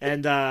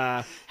 and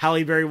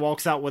Halle Berry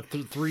walks out with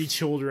 3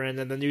 children,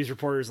 and the news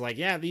reporter's like,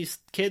 yeah, these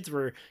kids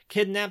were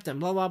kidnapped and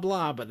blah blah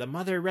blah, but the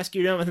mother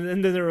rescued them,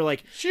 and then they were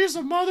like, she's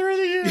a mother of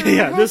the year.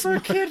 Yeah, this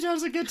kid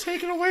doesn't get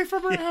taken away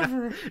from her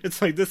ever.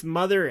 It's like, this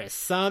mother is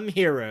some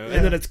hero,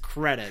 and then it's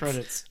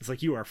credits. It's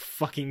like, you are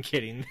fucking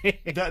kidding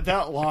me.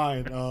 That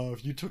line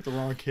of "you took the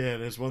wrong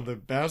kid" is one of the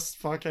best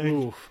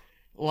fucking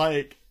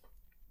like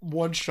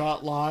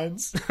one-shot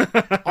lines.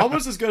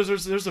 Almost as good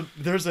as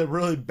there's a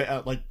really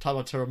bad, like,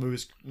 Tyler Terrell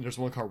movies. There's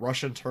one called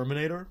Russian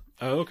Terminator.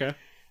 Oh, okay.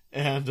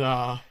 And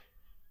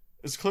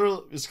it's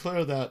clear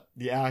that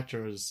the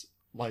actors,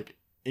 like,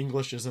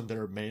 English isn't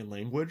their main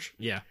language.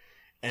 Yeah.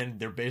 And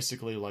they're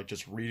basically, like,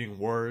 just reading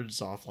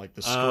words off, like,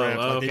 the script.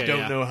 Like, they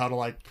don't know how to,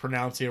 like,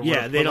 pronounce it.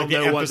 Yeah, they don't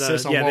know what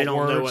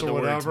the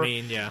words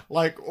mean. Yeah.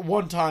 Like,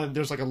 one time,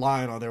 there's, like, a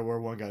line on there where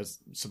one guy's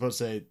supposed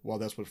to say, well,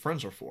 that's what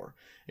friends are for.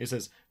 He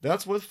says,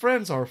 that's what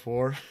friends are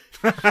for.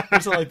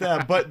 Something like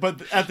that.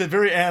 But at the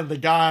very end, the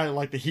guy,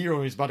 like, the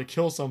hero, he's about to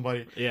kill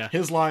somebody. Yeah.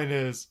 His line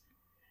is,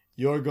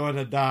 you're going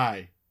to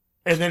die.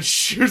 And then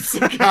shoots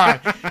the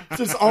guy.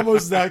 It's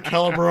almost that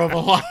caliber of a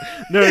line.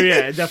 No,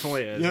 yeah, it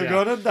definitely is. You're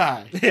gonna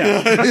die.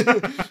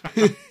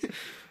 Yeah.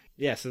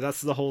 Yeah, so that's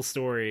the whole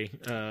story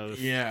of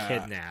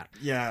Kidnap.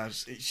 Yeah,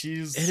 It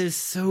is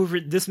so...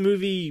 This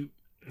movie...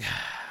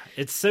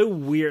 It's so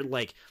weird,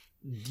 like...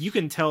 You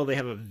can tell they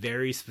have a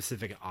very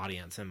specific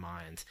audience in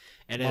mind.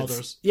 And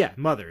mothers.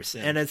 Mothers.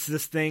 Yeah. And it's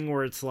this thing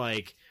where it's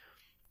like...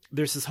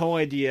 There's this whole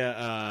idea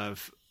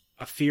of...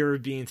 a fear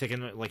of being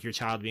taken, like your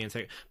child being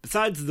taken.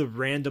 Besides the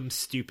random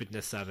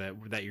stupidness of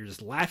it, that you're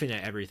just laughing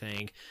at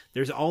everything,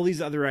 there's all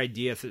these other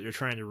ideas that they're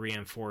trying to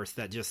reinforce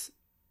that just,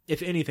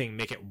 if anything,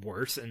 make it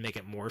worse and make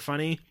it more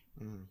funny.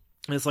 And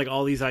it's like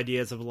all these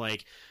ideas of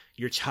like,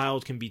 your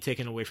child can be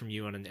taken away from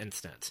you in an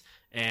instant.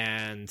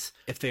 And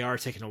if they are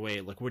taken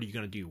away, like, what are you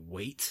going to do?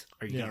 Wait?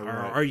 Are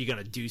you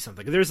going to do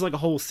something? There's like a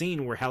whole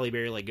scene where Halle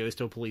Berry like goes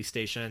to a police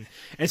station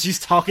and she's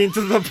talking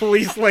to the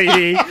police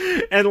lady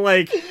and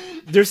like,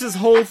 there's this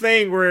whole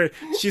thing where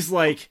she's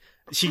like,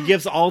 she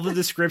gives all the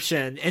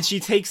description and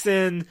she takes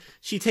in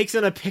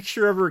a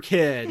picture of her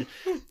kid,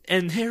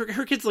 and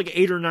her kid's like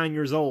 8 or 9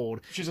 years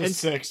old. She's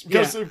 6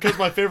 because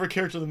my favorite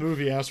character in the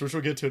movie asked, which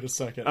we'll get to in a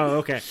second. Oh,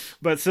 okay.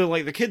 But so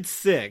like the kid's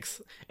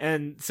 6,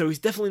 and so he's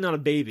definitely not a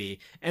baby.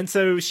 And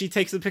so she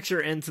takes a picture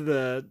into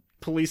the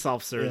police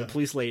officer, the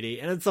police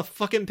lady, and it's a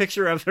fucking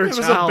picture of her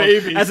child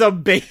as a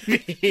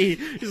baby.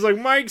 He's like,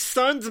 my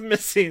son's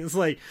missing. It's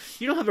like,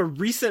 you don't have a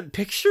recent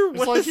picture?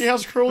 It's like he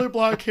has curly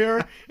black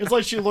hair. It's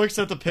like she looks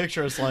at the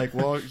picture. It's like,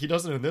 well, he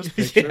doesn't in this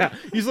picture. Yeah,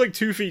 he's like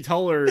 2 feet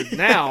taller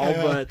now,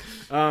 but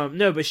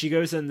no, but she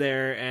goes in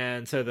there,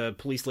 and so the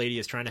police lady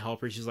is trying to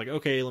help her. She's like,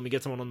 okay, let me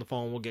get someone on the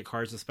phone. We'll get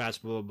cars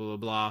dispatched, blah, blah, blah,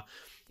 blah.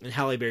 And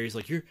Halle Berry's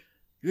like, you're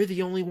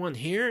the only one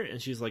here?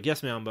 And she's like,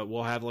 yes, ma'am, but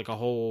we'll have like a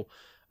whole...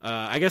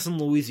 I guess in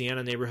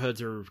Louisiana,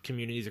 neighborhoods or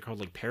communities are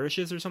called like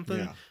parishes or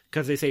something,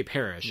 because they say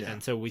parish. Yeah.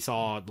 And so we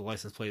saw the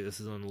license plate.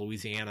 This is in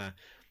Louisiana.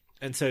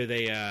 And so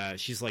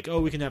she's like, oh,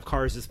 we can have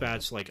cars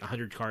dispatched, like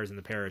 100 cars in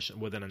the parish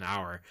within an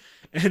hour.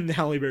 And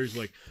Halle Berry's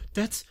like,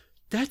 that's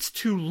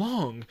too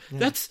long.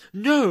 That's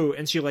no.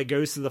 And she like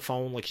goes to the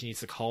phone, like she needs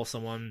to call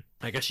someone.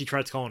 I guess she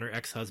tries calling her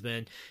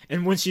ex-husband.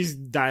 And when she's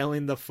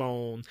dialing the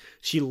phone,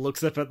 she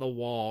looks up at the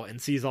wall and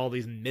sees all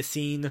these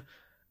missing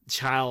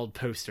child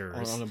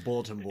posters on a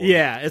bulletin board.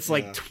 Yeah, it's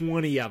like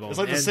 20 of them. It's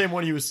like the same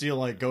one you would see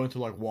like going to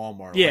like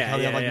Walmart. Yeah, like how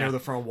they have like near the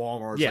front of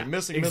Walmart. It's like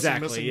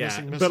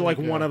missing. But like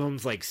one of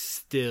them's like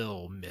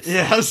still missing.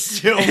 Yeah,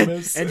 still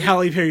missing. And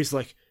Halle Berry's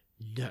like,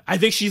 no. I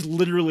think she's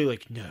literally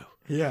like, no.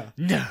 Yeah.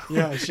 No.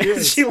 Yeah, she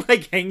is. She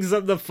like hangs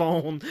up the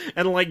phone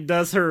and like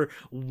does her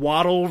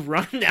waddle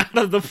run out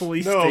of the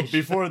police station. No,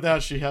 before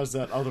that she has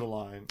that other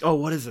line. Oh,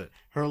 what is it?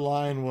 Her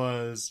line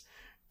was,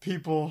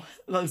 people,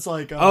 it's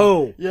like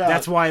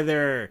that's why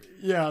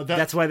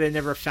that's why they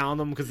never found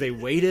them, because they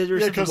waited or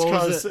something.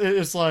 Because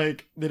it's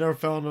like they never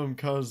found them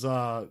because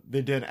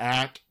they didn't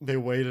act, they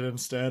waited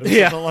instead or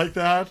something like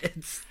that.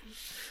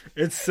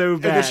 It's so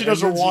bad. And then she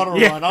does her water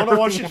yeah. run. I don't know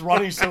why she's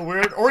running so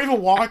weird, or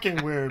even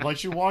walking weird. Like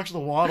she walks the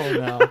waddle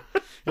now.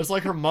 It's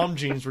like her mom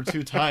jeans were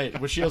too tight,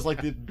 which she has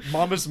like the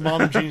mummest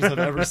mom jeans I've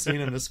ever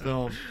seen in this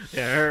film.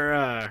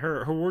 Yeah,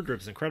 her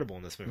wardrobe's incredible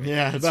in this movie.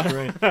 Yeah, it's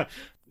great.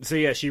 So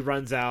yeah, she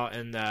runs out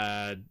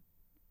and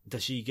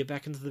does she get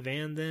back into the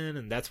van then?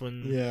 And that's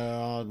when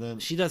then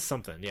she does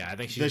something. Yeah, I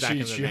think she's back in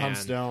the van. She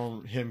hunts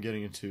down him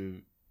getting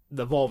into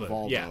the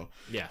Volvo.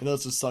 Yeah. And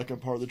that's the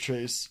second part of the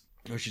chase.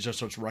 Where she just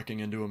starts wrecking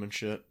into him and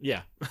shit.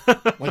 Yeah.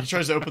 Like he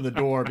tries to open the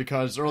door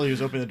because earlier he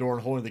was opening the door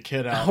and holding the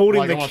kid out. Holding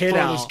like, the kid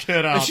out. This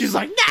kid out. And she's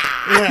like,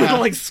 nah! Yeah.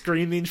 Like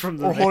screaming from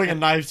the Or van. holding a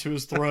knife to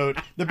his throat.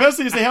 The best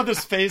thing is they have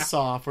this face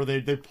off where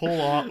they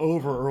pull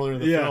over earlier in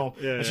the film.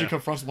 Yeah, and she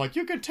confronts him like,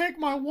 you can take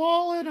my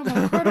wallet and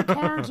my credit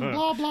cards and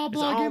blah, blah,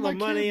 blah. It's all the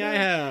money I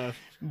have.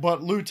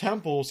 But Lou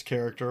Temple's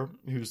character,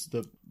 who's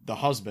the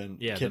husband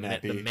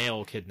kidnapping. The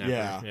male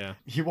kidnapper. Yeah.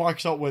 He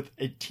walks out with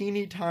a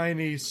teeny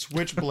tiny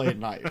switchblade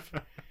knife.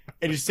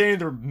 And he's standing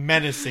there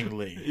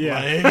menacingly. Yeah.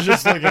 Like, he's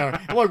just like,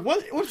 I'm like,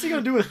 what's he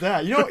gonna do with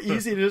that? You know how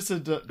easy it is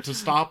to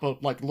stop a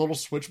like little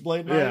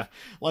switchblade knife? Yeah.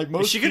 Like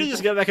most she could have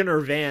just got back in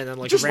her van and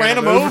like just ran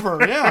him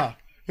over. Yeah.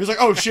 He was like,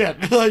 oh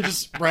shit. Like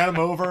just ran him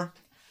over.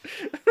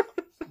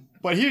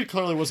 But he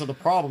clearly wasn't the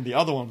problem. The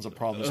other one's the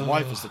problem. His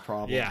wife is the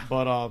problem. Yeah.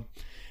 But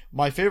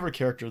my favorite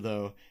character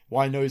though,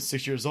 why I know he's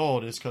 6 years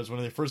old, is because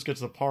when they first get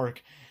to the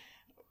park,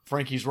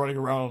 Frankie's running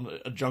around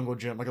a jungle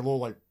gym, like a little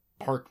like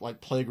park like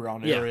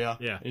playground area.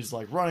 Yeah. He's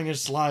like running and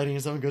sliding,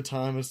 he's having a good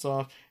time and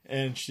stuff.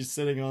 And she's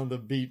sitting on the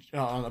beach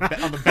on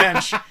the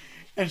bench,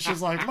 and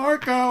she's like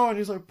Marco, and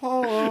he's like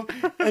Polo,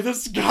 and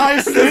this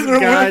guy's sitting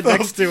there with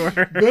next to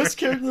her. Best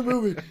character in the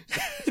movie,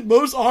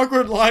 most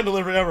awkward line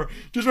delivery ever.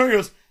 Just running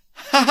goes,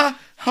 haha,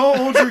 how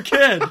old's your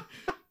kid?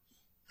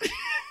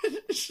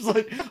 She's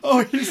like,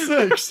 oh, he's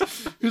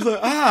 6. He's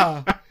like,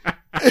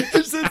 and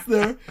he sits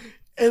there,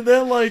 and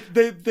then like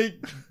they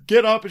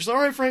get up and she's like,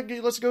 all right,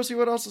 Frankie, let's go see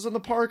what else is in the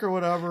park or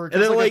whatever.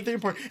 And then like, a theme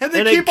park. And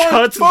they keep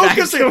on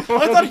focusing. I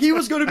thought he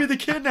was going to be the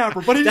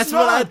kidnapper, but he's That's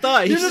not. what I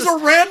thought. He's just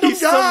a random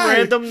he's guy. Some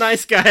random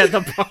nice guy at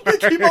the park.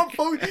 They keep on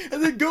focusing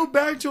and then go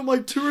back to him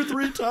like 2 or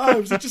 3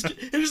 times.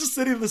 He's just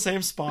sitting in the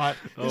same spot.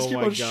 They just keep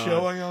on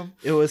showing him.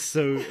 It was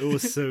so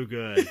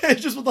good.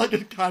 Just with like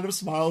a kind of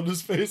smile on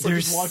his face, like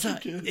he's watching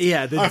kids.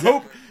 Yeah, I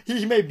hope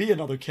he may be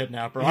another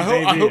kidnapper. I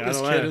hope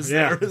his kid is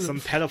there. Some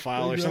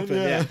pedophile or something.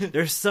 Yeah.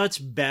 There's such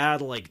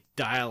bad like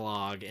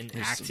dialogue and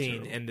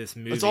acting in this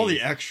movie. It's all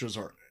the extras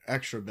are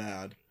extra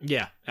bad.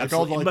 Yeah,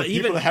 absolutely. Like all the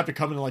people that have to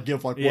come in and like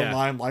give like one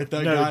line like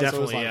that guy. Definitely,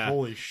 so it's like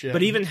holy shit.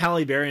 But even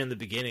Halle Berry in the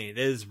beginning, it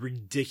is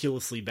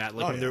ridiculously bad.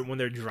 Like when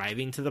they're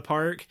driving to the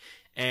park.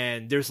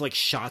 And there's like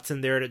shots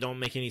in there that don't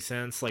make any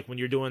sense. Like when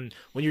you're doing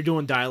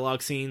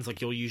dialogue scenes, like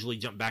you'll usually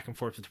jump back and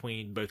forth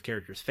between both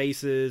characters'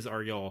 faces,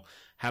 or you'll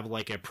have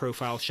like a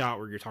profile shot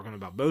where you're talking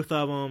about both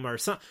of them, or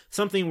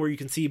something where you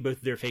can see both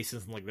their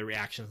faces and like their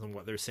reactions and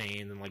what they're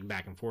saying and like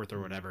back and forth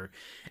or whatever.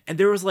 And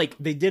there was like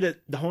they did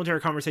it the whole entire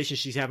conversation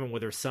she's having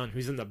with her son,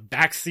 who's in the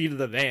back seat of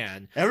the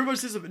van. Nobody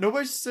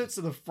sits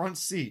in the front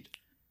seat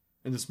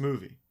in this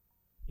movie.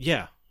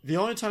 Yeah, the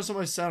only time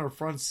somebody sat in her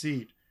front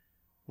seat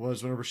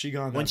was whenever she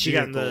got in when she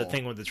got in the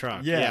thing with the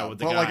truck. Yeah, with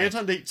the guy. Like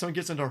anytime someone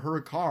gets into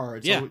her car,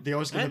 they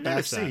always get in the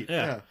back seat.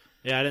 Yeah,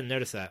 I didn't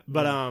notice that.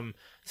 But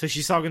so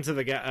she's talking to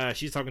the guy.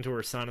 She's talking to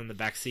her son in the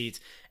back seats,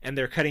 and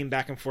they're cutting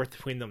back and forth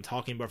between them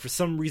talking. But for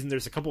some reason,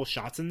 there's a couple of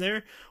shots in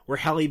there where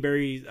Halle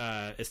Berry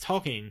is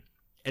talking,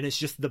 and it's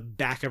just the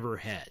back of her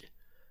head.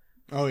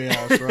 Oh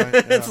yeah, that's right.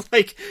 Yeah. It's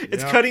like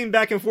it's cutting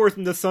back and forth,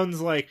 and the son's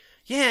like,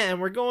 "Yeah,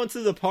 and we're going to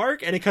the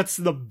park," and it cuts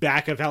to the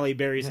back of Halle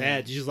Berry's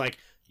head. She's like,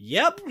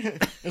 "Yep."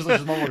 It's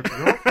like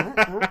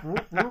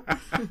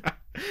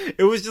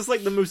it was just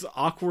like the most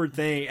awkward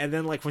thing. And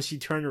then like when she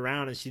turned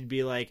around and she'd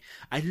be like,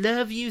 "I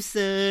love you,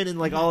 son," and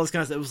like all this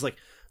kind of stuff. It was like,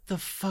 the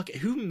fuck?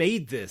 Who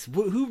made this?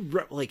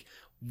 Who like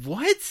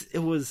what? It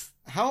was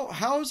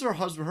how is her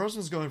husband? Her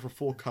husband's going for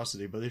full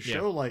custody, but they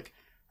show like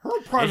her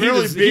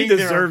primarily being he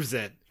deserves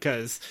it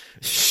because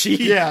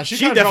she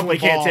definitely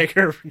can't take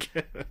her.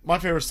 My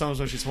favorite song is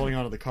when she's holding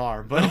onto the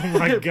car. But oh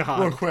my god,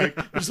 real quick,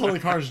 just holding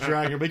the car is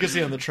dragging her. But you can see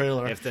it in the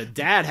trailer. If the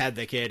dad had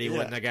the kid, he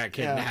wouldn't have got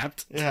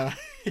kidnapped. Yeah,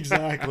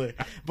 exactly.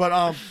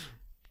 But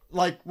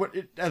like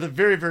at the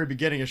very very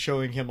beginning is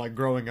showing him like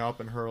growing up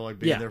and her like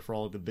being there for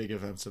all of the big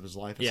events of his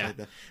life and stuff like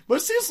that. But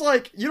it seems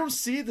like you don't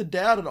see the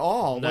dad at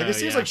all. No, like it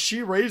seems like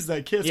she raised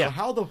that kid. So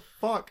how the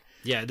fuck?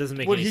 Yeah, it doesn't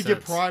make any sense. Would he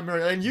get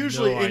primary? And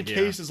usually in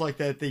cases like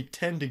that, they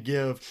tend to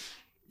give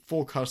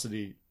full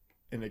custody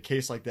in a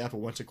case like that if it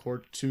went to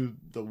court to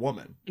the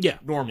woman. Yeah.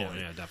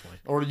 Normally. Yeah, definitely.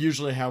 Or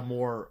usually have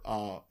more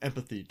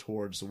empathy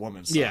towards the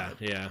woman's side.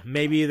 Yeah.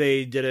 Maybe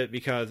they did it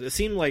because it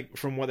seemed like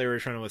from what they were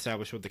trying to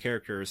establish with the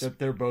characters. That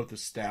they're both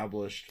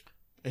established.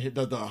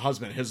 The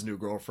husband and his new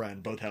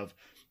girlfriend both have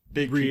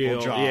big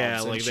people jobs.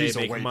 Yeah, like they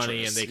make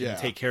money and they can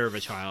take care of a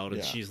child.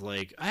 And she's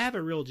like, I have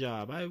a real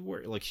job. I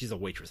work. Like she's a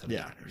waitress at a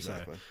diner.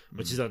 Exactly.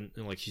 But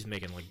she's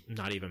making like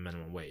not even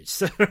minimum wage.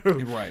 So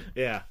right.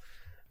 Yeah.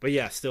 But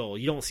yeah, still,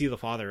 you don't see the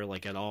father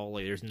like at all.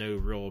 Like, there's no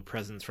real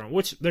presence from,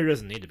 which there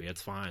doesn't need to be.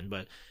 It's fine,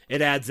 but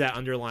it adds that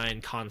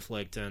underlying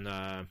conflict and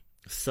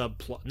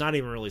subplot. Not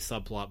even really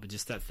subplot, but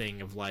just that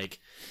thing of like,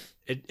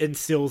 it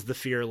instills the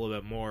fear a little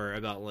bit more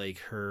about like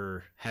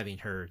her having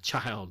her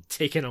child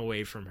taken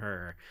away from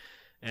her,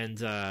 and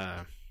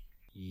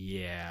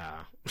yeah,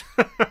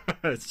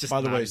 it's just.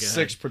 By the way, good.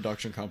 6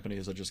 production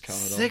companies I just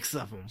counted. 6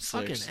 of them, 6.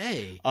 fucking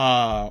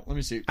A. Let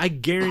me see. I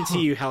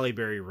guarantee you, Halle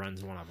Berry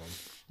runs one of them.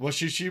 Well,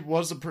 she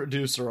was a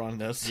producer on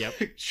this. Yep.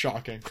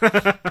 Shocking.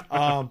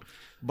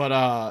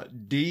 But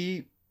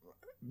D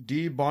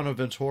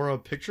Bonaventura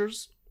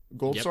Pictures,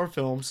 Gold Star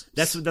Films.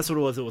 That's what it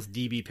was. It was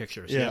DB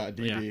Pictures. Yeah, yep.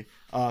 DB.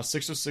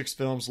 606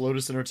 Films,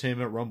 Lotus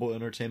Entertainment, Rumble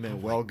Entertainment,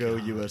 and Well Go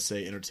God.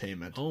 USA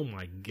Entertainment. Oh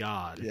my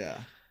God. Yeah.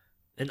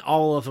 And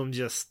all of them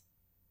just.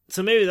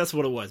 So maybe that's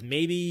what it was.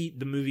 Maybe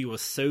the movie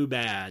was so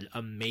bad,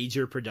 a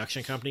major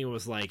production company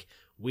was like,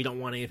 we don't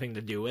want anything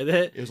to do with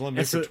it. It was only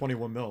made for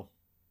 21 mil.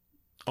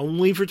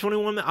 Only for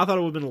 21 mil? I thought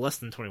it would have been less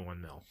than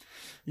 21 mil.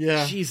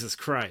 Yeah. Jesus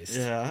Christ.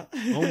 Yeah.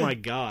 Oh my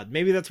God.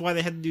 Maybe that's why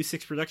they had to do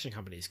 6 production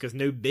companies, because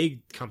no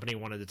big company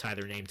wanted to tie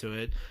their name to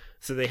it.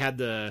 So they had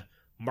to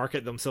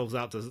market themselves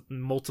out to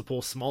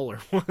multiple smaller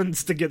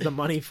ones to get the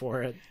money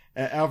for it.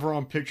 At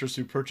Avalon Pictures,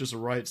 who purchased the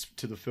rights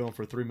to the film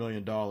for $3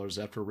 million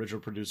after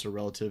original producer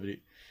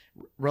Relativity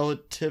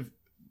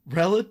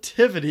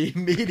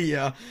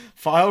Media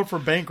filed for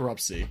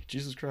bankruptcy.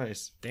 Jesus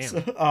Christ. Damn.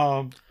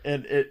 So,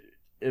 and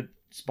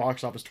its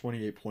box office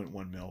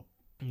 28.1 mil.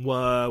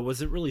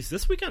 Was it released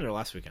this weekend or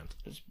last weekend?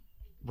 It's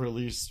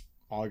released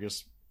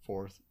August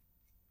 4th.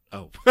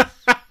 Oh.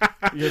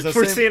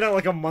 We're seeing it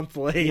like a month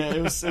late. Yeah,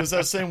 it was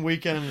that same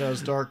weekend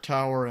as Dark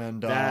Tower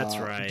and that's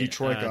right.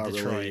 Detroit got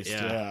Detroit, released.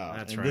 Yeah,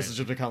 that's and right. this has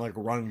just been kind of like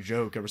a running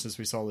joke ever since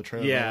we saw the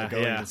trailer.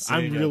 Yeah.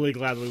 I'm really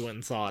glad we went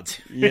and saw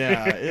it.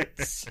 Yeah,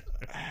 it's.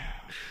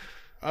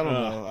 I don't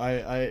know.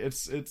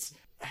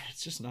 It's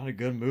just not a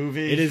good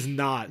movie. It is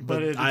not.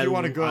 But if you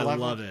want to go, I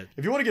love it.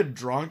 If you want to get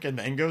drunk and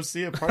then go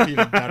see it, probably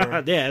even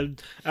better. Yeah,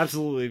 it'd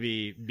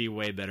absolutely be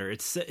way better.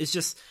 It's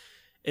just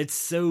it's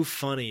so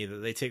funny that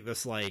they take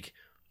this like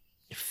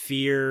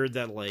fear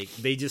that like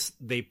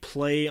they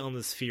play on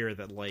this fear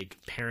that like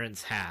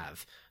parents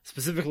have,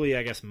 specifically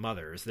I guess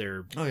mothers.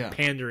 They're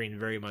pandering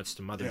very much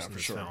to mothers in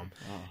this film.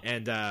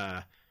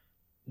 And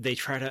they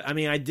try to, I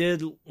mean, I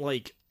did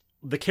like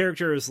the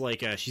character is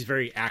like she's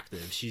very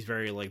active, she's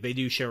very like, they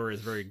do show her as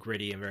very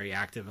gritty and very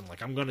active and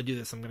like, I'm gonna do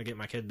this, I'm gonna get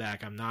my kid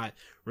back, I'm not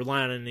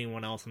relying on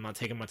anyone else, I'm not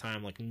taking my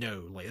time, like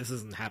no, like this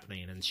isn't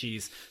happening. And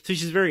she's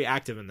very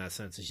active in that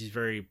sense, and she's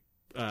very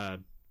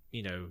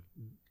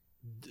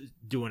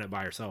doing it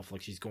by herself,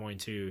 like she's going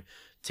to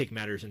take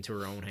matters into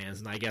her own hands.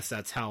 And I guess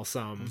that's how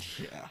some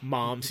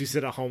moms who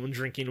sit at home and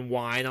drinking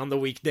wine on the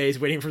weekdays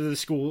waiting for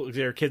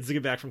their kids to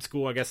get back from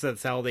school, I guess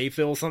that's how they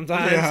feel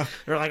sometimes.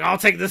 They're like, I'll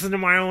take this into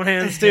my own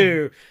hands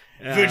too.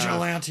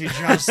 Vigilante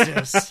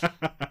justice.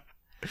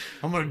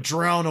 I'm gonna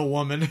drown a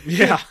woman.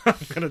 I'm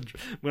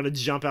gonna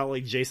jump out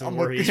like Jason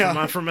Voorhees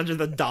from under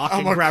the dock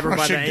and grab her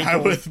by the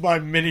ankle with my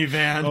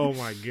minivan. Oh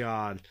my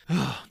God,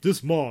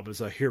 this mom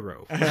is a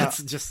hero.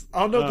 That's just.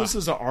 I don't know if this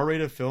is an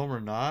R-rated film or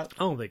not.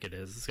 I don't think it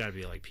is. It's got to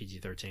be like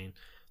PG-13.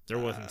 There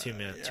wasn't too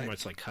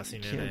much like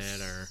cussing in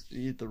it or.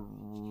 See the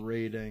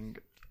rating.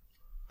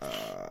 I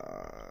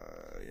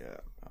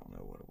don't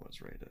know what it was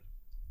rated.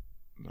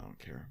 I don't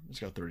care. It's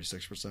got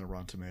 36% of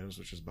Rotten Tomatoes,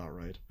 which is about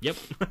right. Yep.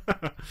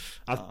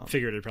 I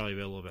figured it'd probably be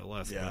a little bit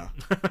less. Yeah.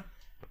 But...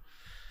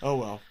 Oh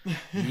well.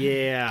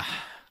 Yeah,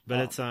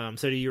 but it's so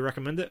do you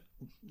recommend it?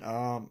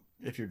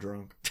 If you're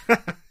drunk.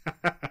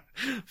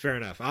 Fair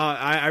enough.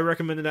 I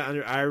recommended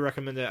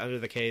it under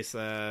the case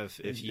of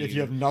if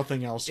you have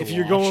nothing else. If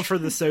you're going for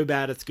the so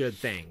bad it's good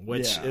thing,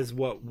 which is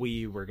what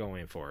we were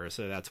going for,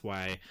 so that's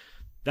why.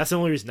 That's the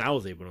only reason I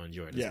was able to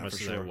enjoy it as much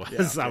as I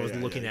was. I was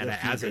looking at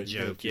it as a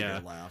joke.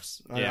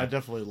 Laughs. I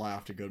definitely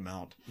laughed a good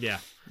amount. Yeah.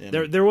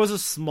 There was a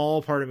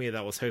small part of me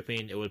that was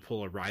hoping it would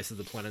pull a Rise of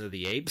the Planet of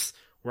the Apes,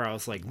 where I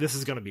was like, this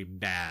is going to be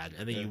bad.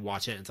 And then you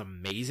watch it and it's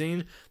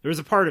amazing. There was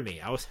a part of me,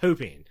 I was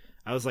hoping.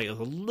 I was like, it was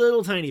a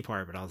little tiny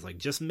part, but I was like,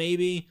 just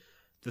maybe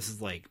this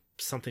is like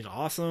something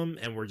awesome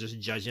and we're just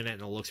judging it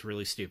and it looks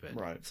really stupid.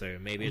 Right. So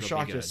maybe I'm it'll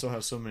shocked be good. It still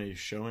has so many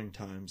showing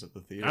times at the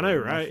theater. I know,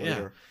 right?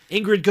 Yeah.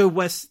 Ingrid Go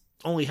West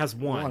only has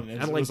one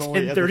at like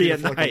 10:30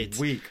 at night. Like a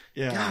week.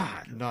 Yeah.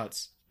 God.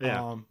 Nuts.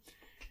 Yeah.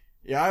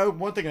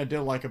 One thing I did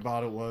like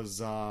about it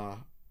was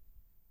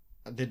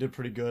they did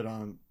pretty good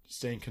on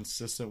staying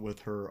consistent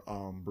with her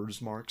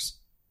bruise marks.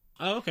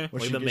 Oh, okay.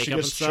 When like the makeup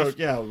and stuff?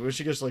 When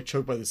she gets like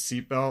choked by the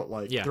seatbelt,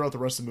 like throughout the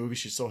rest of the movie,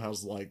 she still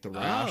has like the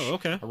rash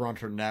around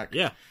her neck.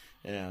 Yeah.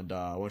 And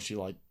when she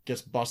like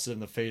gets busted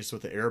in the face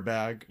with the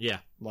airbag,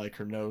 like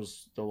her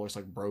nose still looks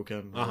like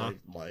broken.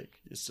 Like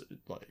it's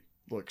like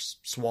looks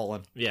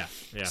swollen. Yeah.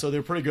 So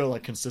they're pretty good,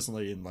 like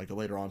consistently in like the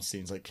later on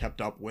scenes, like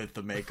kept up with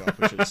the makeup,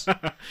 which is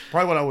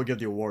probably what I would give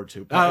the award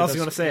to. I was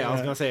gonna say,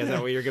 is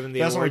that what you're giving the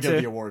award to? That's what I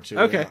give the award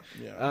to. Okay.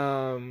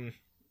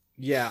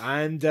 Yeah.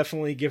 I'm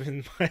definitely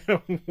giving my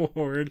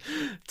award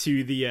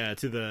to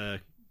the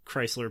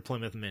Chrysler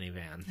Plymouth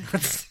minivan.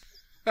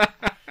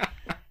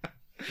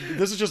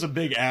 This is just a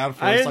big ad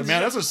for it. It's like,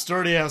 man, that's a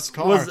sturdy ass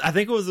car. I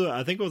think it was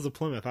a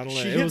Plymouth. I don't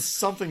know. She It hits was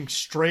something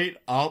straight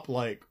up,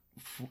 like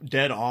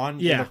dead on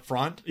in the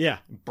front. Yeah,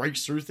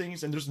 breaks through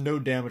things, and there's no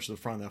damage to the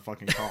front of that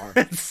fucking car.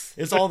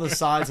 It's all the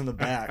sides and the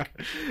back.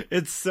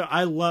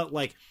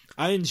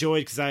 I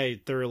enjoyed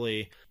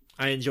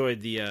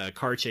the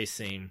car chase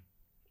scene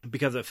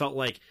because it felt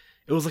like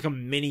it was like a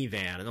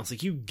minivan, and I was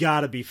like, you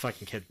gotta be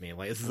fucking kidding me.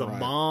 Like, this is a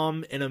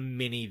mom in a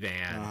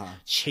minivan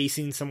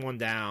chasing someone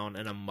down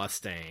in a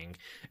Mustang,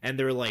 and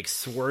they're like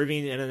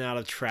swerving in and out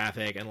of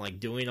traffic and like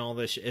doing all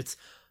this shit.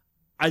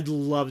 I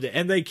loved it.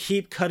 And they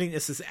keep cutting.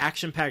 It's this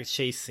action-packed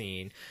chase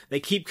scene. They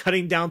keep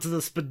cutting down to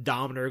the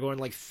speedometer going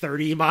like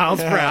 30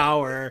 miles per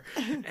hour.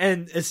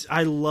 And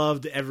I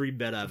loved every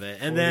bit of it.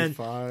 And then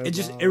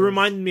it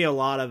reminded me a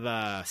lot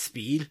of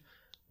Speed,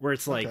 where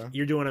it's like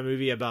you're doing a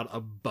movie about a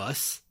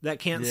bus that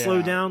can't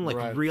slow down.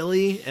 Like,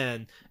 really?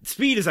 And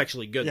Speed is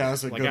actually good. Yeah,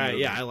 that's a good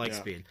movie. I like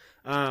Speed.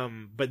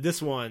 But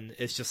this one,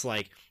 it's just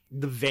like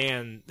the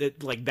van,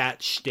 like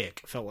that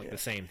shtick felt like the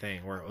same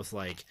thing, where it was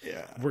like,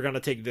 we're going to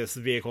take this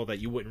vehicle that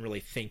you wouldn't really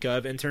think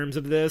of in terms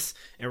of this,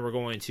 and we're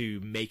going to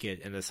make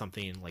it into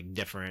something like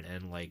different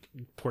and like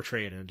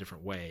portray it in a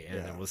different way.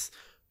 And it was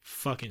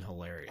fucking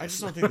hilarious. I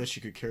just don't think that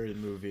she could carry the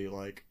movie.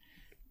 Like,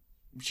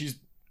 she's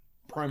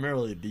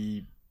primarily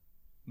the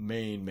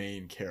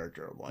main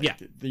character.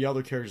 Like, the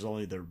other characters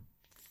only they're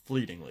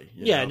fleetingly.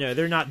 You know? No,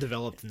 they're not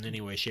developed in any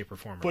way, shape, or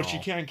form at all. But she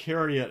can't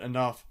carry it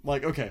enough.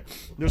 Like, okay,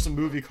 there's a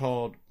movie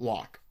called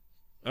Lock.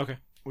 Okay.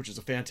 Which is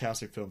a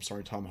fantastic film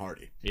starring Tom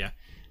Hardy. Yeah.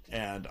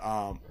 And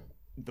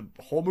the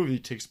whole movie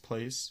takes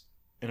place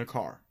in a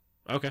car.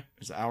 Okay.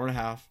 It's an hour and a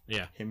half.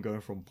 Yeah. Him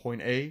going from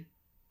point A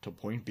to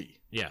point B.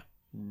 Yeah.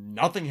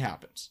 Nothing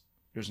happens.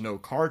 There's no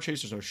car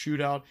chase. There's no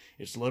shootout.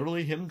 It's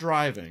literally him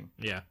driving.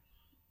 Yeah.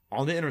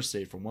 On the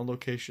interstate from one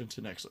location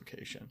to the next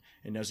location.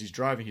 And as he's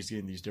driving, he's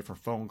getting these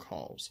different phone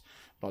calls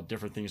about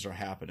different things that are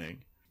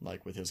happening,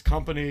 like with his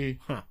company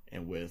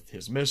and with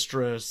his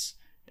mistress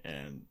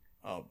and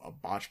a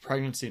botched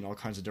pregnancy and all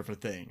kinds of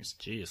different things.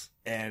 Jeez.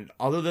 And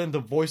other than the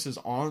voices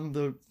on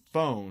the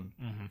phone,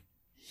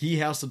 he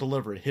has to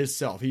deliver it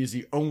himself. He's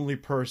the only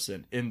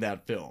person in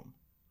that film.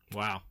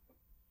 Wow.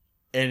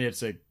 And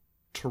it's a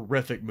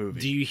terrific movie.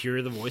 Do you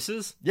hear the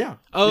voices? Yeah.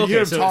 Oh,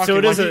 okay. So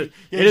it is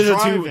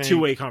a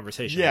two-way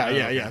conversation.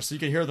 Yeah. So you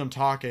can hear them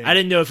talking. I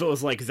didn't know if it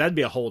was like, because that'd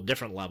be a whole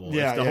different level.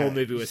 If the whole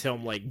movie was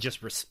him like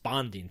just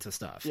responding to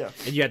stuff. Yeah.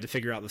 And you had to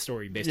figure out the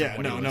story based on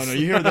what he was. No.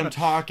 You hear them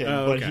talking,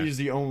 but he's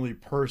the only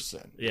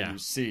person that you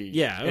see.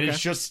 Yeah. Okay. And it's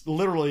just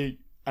literally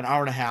an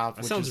hour and a half,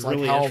 which is like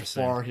really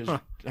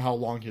how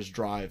long his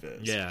drive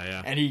is.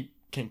 Yeah. And he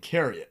can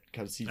carry it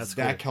because he's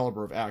that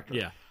caliber of actor.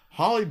 Yeah.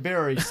 Halle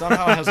Berry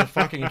somehow has a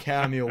fucking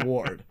Academy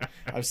Award.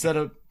 I've said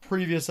it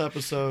previous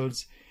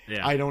episodes.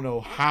 Yeah. I don't know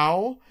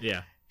how.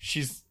 Yeah.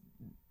 She's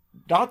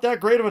not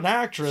that great of an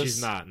actress.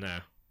 She's not, no.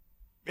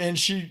 And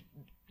she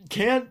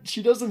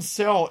doesn't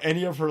sell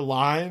any of her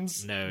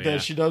lines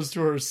that she does to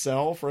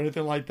herself or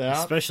anything like that.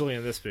 Especially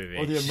in this movie.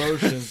 Or the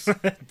emotions.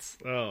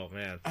 Oh,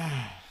 man.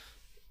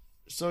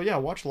 So, yeah,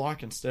 watch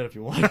Locke instead if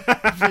you want.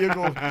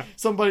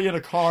 Somebody in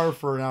a car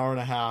for an hour and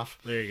a half.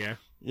 There you go.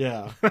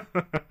 Yeah.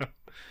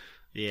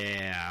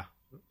 Yeah,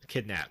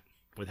 Kidnap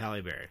with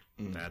Halle Berry.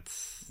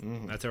 That's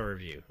our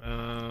review.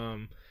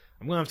 I'm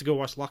gonna have to go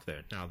watch Locke though.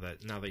 Now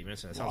that you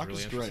mentioned it, sounds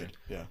really interesting. Great.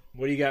 Yeah.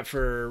 What do you got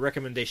for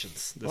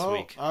recommendations this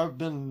week? I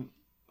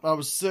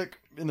was sick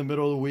in the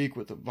middle of the week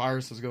with the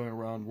viruses going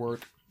around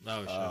work.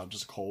 Oh shit.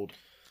 Just a cold.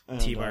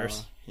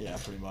 T-virus. Yeah,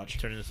 pretty much.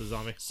 Turning into a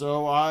zombie.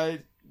 So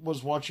I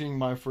was watching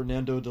my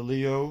Fernando De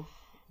Leo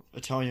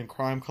Italian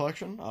crime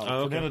collection.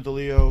 Fernando De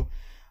Leo.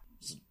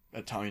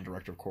 Italian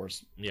director, of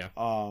course. Yeah.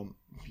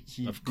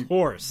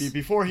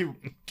 Before he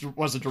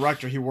was a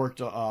director, he worked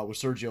with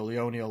Sergio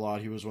Leone a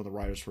lot. He was one of the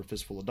writers for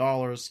Fistful of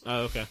Dollars.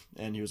 Oh, okay.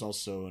 And he was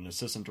also an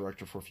assistant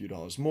director for A Few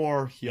Dollars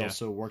More. He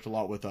also worked a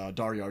lot with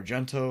Dario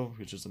Argento,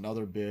 which is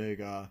another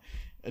big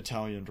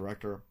Italian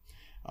director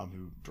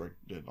who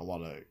directed a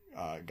lot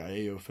of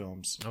Gallo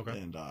films. Okay.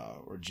 And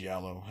or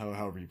Giallo,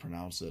 however you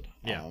pronounce it.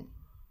 Yeah.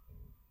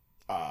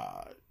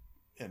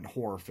 And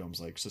horror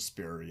films like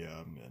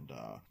Suspiria and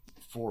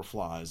Four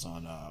Flies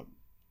on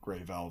Grey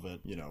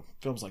Velvet,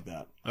 films like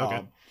that.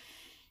 Okay.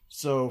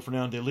 So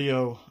Fernando De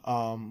Leo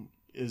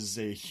is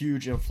a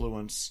huge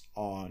influence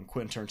on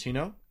Quentin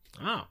Tarantino,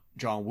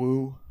 John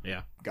Woo,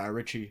 Guy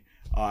Ritchie.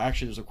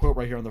 Actually, there's a quote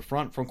right here on the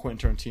front from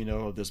Quentin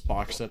Tarantino of this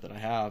box set that I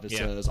have. It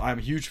says, "I'm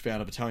a huge fan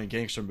of Italian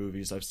gangster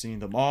movies. I've seen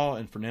them all,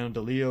 and Fernando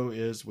De Leo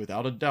is,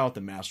 without a doubt, the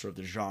master of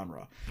the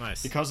genre."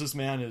 Nice. Because this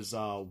man is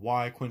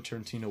why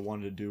Quentin Tarantino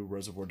wanted to do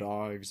Reservoir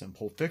Dogs and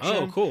Pulp Fiction.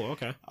 Oh, cool.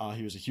 Okay.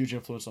 He was a huge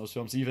influence on those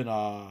films. Even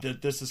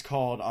this is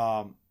called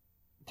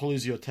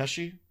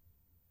Poliziotteschi,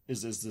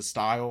 is the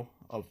style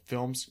of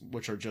films,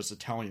 which are just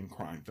Italian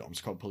crime films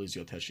called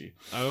Poliziotteschi.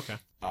 Oh, okay.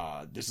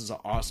 This is an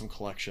awesome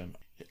collection.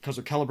 Because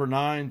of Caliber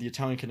 9, The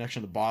Italian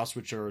Connection, The Boss,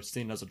 which are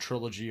seen as a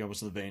trilogy,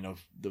 almost in the vein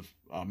of the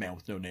Man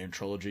with No Name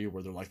trilogy,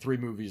 where they're like three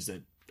movies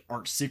that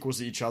aren't sequels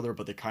to each other,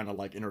 but they kind of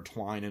like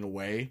intertwine in a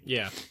way.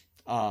 Yeah.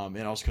 And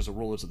also because of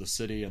Rulers of the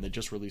City, and they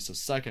just released a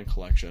second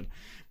collection.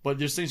 But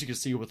there's things you can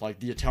see with like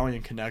the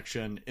Italian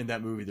connection in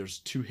that movie. There's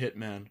 2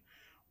 hitmen,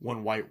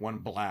 one white, one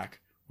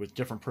black, with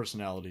different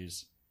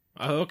personalities.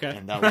 Oh, okay.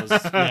 And that was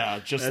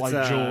just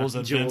like Jules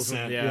and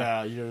Vincent.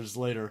 Years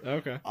later.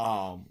 Okay.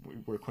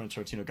 Where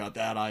Quentin Tarantino got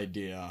that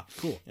idea.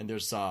 Cool. And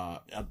there's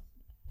the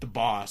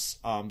boss.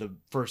 The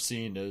first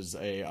scene is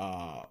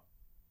a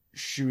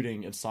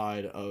shooting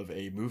inside of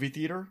a movie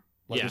theater.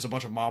 Like there's a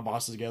bunch of mob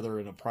bosses together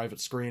in a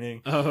private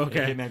screening. Oh,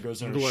 okay. And Hitman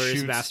goes in and Glorious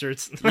shoots.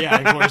 Bastards.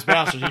 Glorious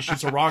Bastards. He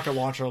shoots a rocket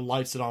launcher,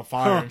 lights it on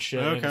fire and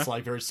shit. Okay. And it's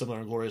like very similar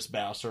to Glorious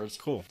Bastards.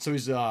 Cool. So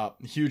he's a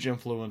huge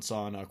influence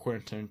on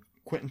Quentin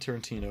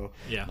Tarantino.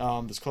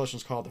 Yeah. This collection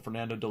is called the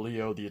Fernando de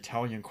Leo, the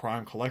Italian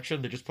Crime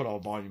Collection. They just put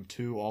out volume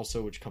 2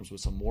 also, which comes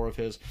with some more of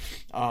his.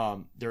 There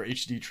are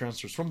HD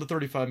transfers from the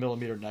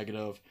 35mm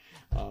negative.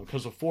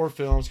 Comes with 4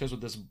 films. Comes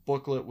with this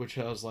booklet, which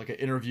has like an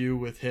interview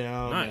with him.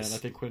 Nice. And I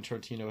think Quentin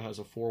Tarantino has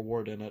a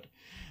foreword in it.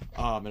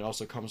 It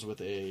also comes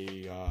with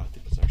I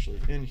think it's actually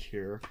in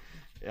here,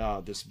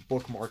 this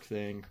bookmark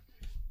thing.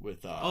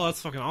 With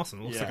that's fucking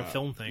awesome. It looks like a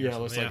film thing. Yeah, it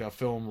looks like a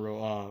film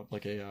reel,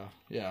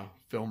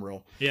 film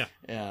reel. Yeah.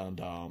 And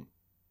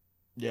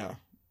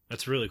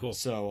that's really cool.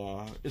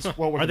 So it's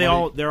well worth. Are they money.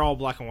 all? They're all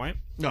black and white.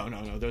 No,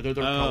 they're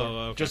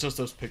color. Okay. Just as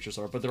those pictures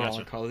are, but they're all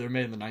in color. They're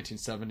made in the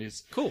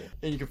 1970s. Cool.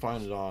 And you can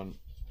find it on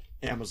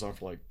Amazon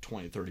for like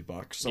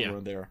 $20-$30 somewhere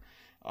in there.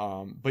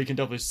 But you can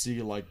definitely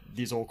see like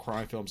these old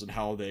crime films and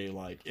how they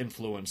like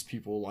influence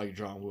people like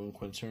John Woo and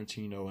Quentin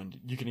Tarantino, and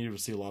you can even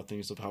see a lot of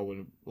things of how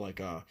when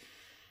like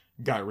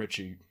Guy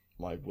Ritchie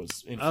like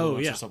was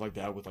influenced and stuff like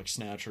that with like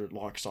Snatcher,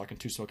 Lock, Stock, and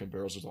Two Smoking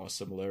Barrels. There's a lot of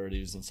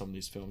similarities in some of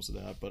these films of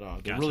that,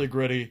 but they're really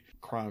gritty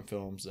crime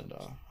films, and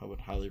I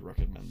would highly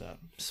recommend that.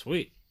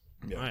 Sweet.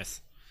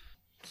 Nice.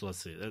 So let's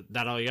see.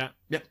 That all you got?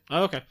 Yep.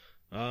 Oh, okay.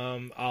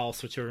 I'll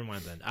switch over to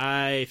mine then.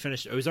 I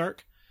finished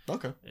Ozark.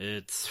 Okay.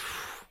 It's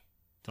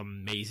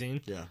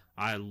amazing. Yeah.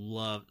 I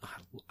love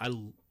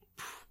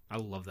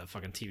that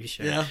fucking TV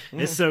show. Yeah.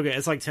 It's so good.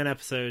 It's like 10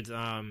 episodes.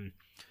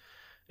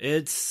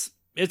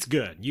 It's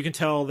good. You can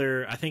tell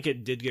I think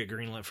it did get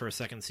greenlit for a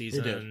second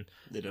season.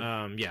 They did.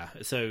 Yeah.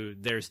 So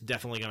there's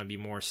definitely going to be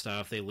more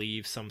stuff. They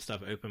leave some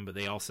stuff open, but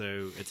they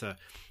also,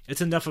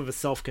 it's enough of a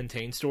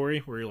self-contained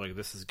story where you're like,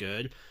 this is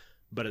good.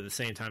 But at the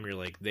same time, you're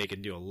like, they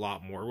could do a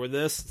lot more with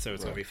this. So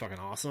it's going to be fucking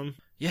awesome.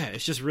 Yeah.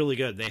 It's just really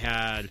good. They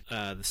had,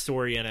 the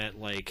story in it,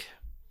 like,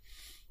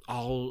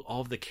 all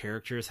of the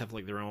characters have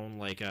like their own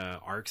like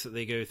arcs that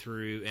they go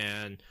through,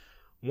 and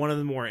one of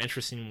the more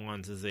interesting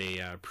ones is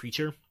a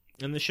preacher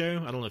in the show.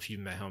 I don't know if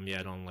you've met him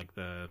yet on like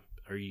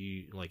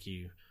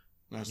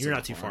you're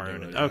not too far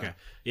in it. Okay.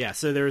 Yeah,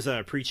 so there's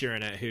a preacher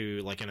in it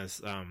who like in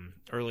his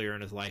earlier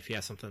in his life he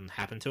has something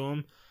happen to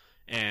him,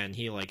 and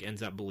he like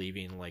ends up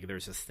believing like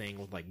there's this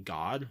thing with like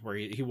God where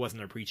he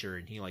wasn't a preacher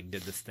and he like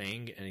did this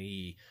thing and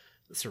he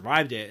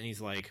survived it, and he's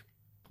like,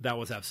 that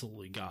was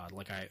absolutely God.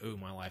 Like, I owe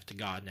my life to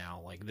God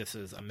now. Like, this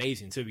is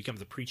amazing. So he becomes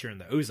a preacher in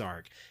the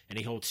Ozark, and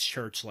he holds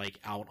church, like,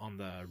 out on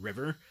the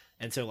river.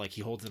 And so, like,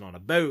 he holds it on a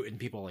boat, and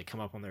people, like, come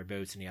up on their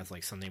boats, and he has,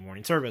 like, Sunday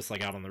morning service,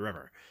 like, out on the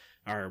river.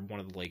 Or one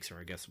of the lakes, or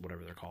I guess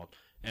whatever they're called.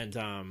 And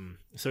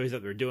so he's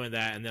up there doing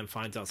that, and then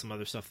finds out some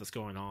other stuff that's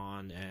going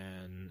on,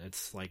 and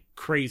it's, like,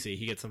 crazy.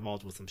 He gets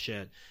involved with some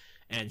shit.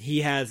 And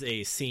he has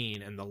a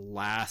scene in the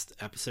last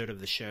episode of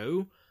the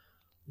show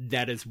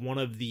that is one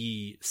of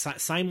the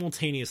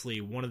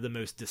simultaneously one of the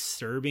most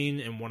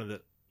disturbing and one of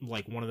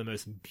the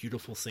most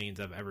beautiful scenes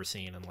I've ever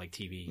seen in like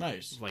TV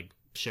like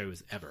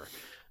shows ever.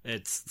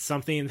 It's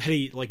something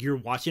that you're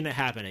watching it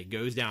happen, it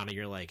goes down, and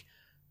you're like,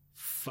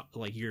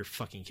 like, you're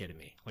fucking kidding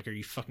me. Like, are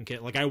you fucking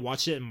kidding? Like, I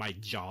watched it and my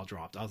jaw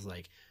dropped. I was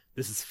like,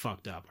 this is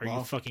fucked up. Are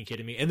you fucking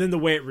kidding me? And then the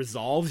way it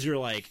resolves, you're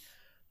like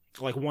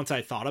once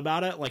I thought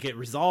about it, like, it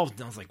resolved,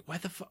 and I was like, why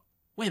the fuck?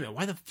 Wait a minute,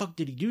 why the fuck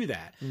did he do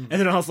that? And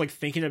then I was like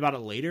thinking about it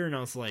later, and I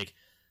was like,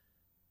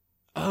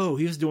 oh,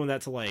 he was doing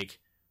that to like,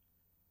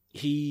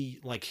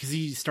 cause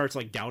he starts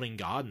like doubting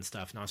God and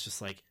stuff, and I was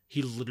just like,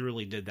 he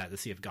literally did that to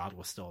see if God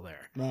was still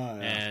there.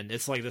 And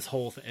it's like this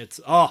whole thing,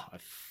 I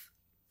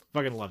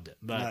fucking loved it.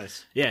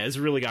 But yeah, it's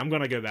really good. I'm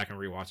gonna go back and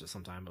rewatch it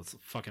sometime. It's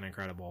fucking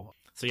incredible.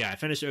 So yeah, I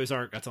finished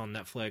Ozark. That's on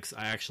Netflix.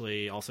 I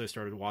actually also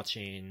started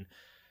watching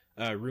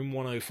Room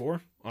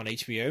 104 on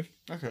HBO.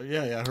 Okay,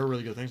 yeah, I heard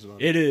really good things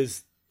about it. It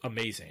is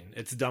amazing.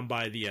 It's done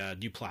by the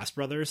Duplass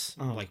brothers,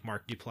 like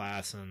Mark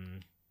Duplass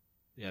and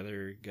the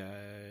other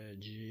guy,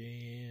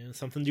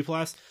 something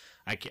Duplass.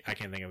 I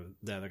can't think of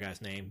the other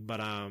guy's name, but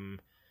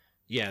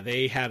yeah,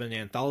 they have an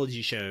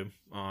anthology show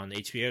on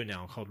HBO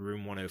now called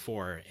Room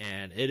 104,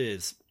 and it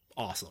is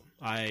awesome.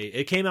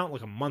 It came out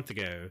like a month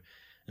ago,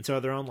 and so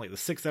they're on like the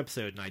 6th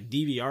episode, and I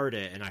DVR'd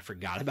it and I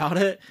forgot about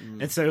it.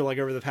 And so like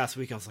over the past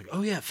week I was like,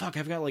 oh yeah, fuck,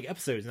 I've got like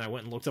episodes, and I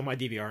went and looked on my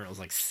DVR and it was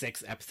like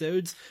 6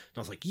 episodes, and I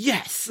was like,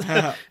 yes.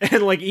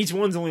 And like each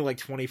one's only like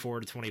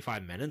 24 to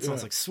 25 minutes. I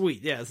was like,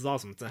 sweet, yeah, this is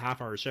awesome. It's a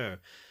half-hour show.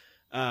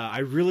 I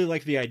really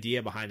like the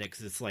idea behind it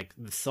because it's like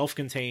the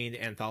self-contained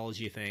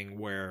anthology thing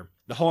where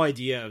the whole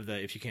idea of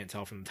if you can't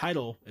tell from the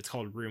title, it's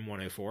called Room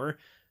 104.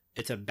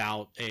 It's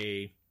about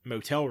a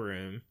motel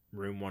room,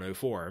 Room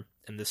 104,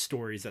 and the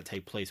stories that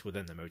take place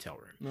within the motel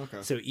room.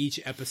 Okay. So each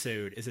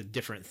episode is a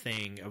different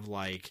thing of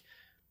like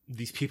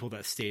these people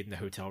that stayed in the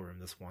hotel room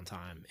this one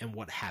time and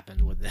what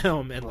happened with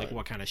them and like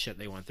what kind of shit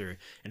they went through.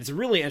 And it's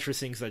really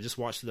interesting because I just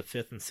watched the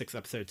 5th and 6th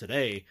episode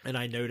today, and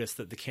I noticed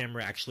that the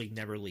camera actually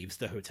never leaves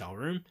the hotel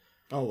room.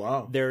 Oh,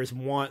 wow. There's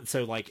one,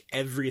 so like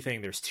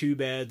everything, there's 2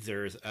 beds,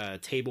 there's a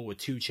table with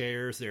 2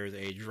 chairs, there's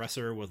a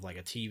dresser with like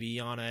a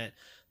TV on it,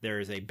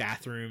 there's a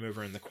bathroom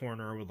over in the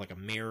corner with like a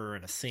mirror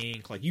and a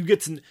sink. Like you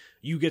get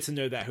to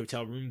know that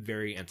hotel room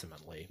very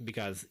intimately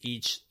because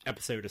each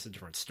episode is a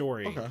different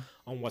story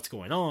on what's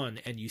going on,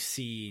 and you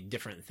see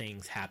different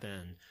things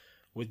happen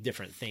with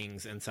different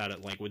things inside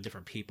it, like with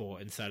different people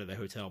inside of the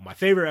hotel. My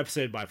favorite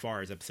episode by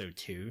far is episode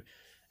 2,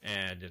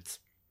 and it's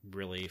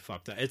really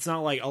fucked up. It's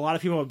not like a lot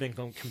of people have been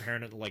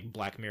comparing it to like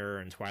Black Mirror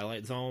and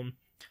Twilight Zone,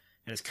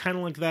 and it's kind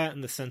of like that in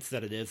the sense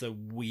that it is a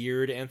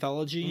weird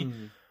anthology,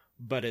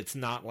 but it's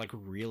not like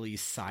really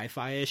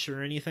sci-fi-ish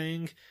or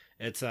anything.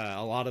 It's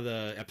a lot of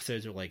the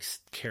episodes are like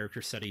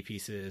character study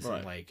pieces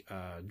and like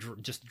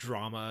just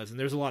dramas, and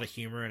there's a lot of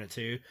humor in it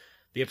too.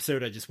 The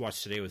episode I just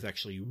watched today was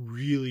actually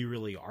really,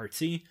 really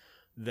artsy.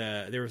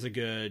 There was a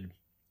good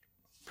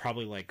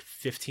probably like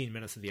 15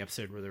 minutes of the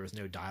episode where there was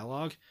no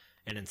dialogue,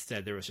 and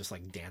instead there was just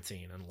like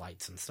dancing and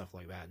lights and stuff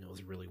like that, and it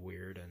was really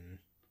weird and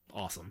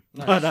awesome.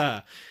 Nice.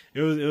 But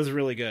it was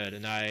really good,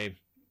 and I've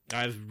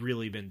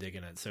really been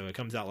digging it. So it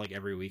comes out like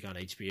every week on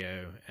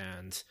HBO,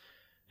 and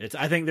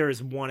I think there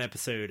is one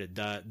episode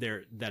that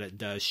it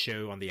does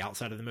show on the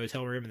outside of the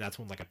motel room, and that's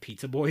when like a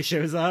pizza boy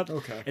shows up.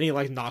 Okay. And he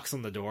like knocks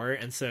on the door,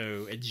 and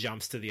so it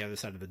jumps to the other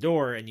side of the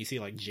door, and you see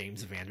like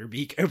James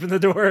Vanderbeek open the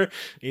door. And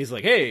he's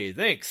like, "Hey,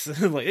 thanks."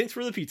 Like, "Thanks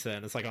for the pizza."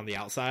 And it's like on the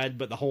outside,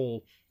 but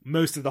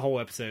most of the whole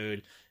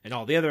episode and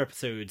all the other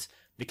episodes,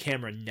 the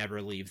camera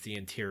never leaves the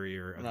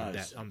interior of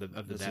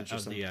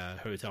the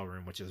hotel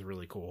room, which is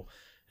really cool.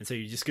 And so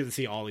you just get to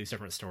see all these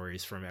different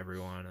stories from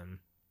everyone, and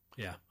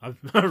yeah, I've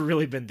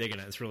really been digging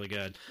it. It's really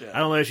good. Yeah. I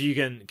don't know if you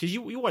can, because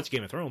you watch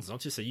Game of Thrones,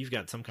 don't you? So you've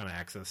got some kind of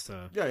access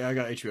to... Yeah, I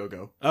got HBO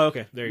Go. Oh,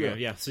 okay, there you go.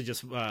 Yeah, so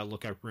just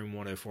look up Room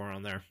 104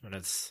 on there, and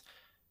it's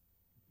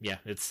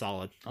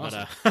solid.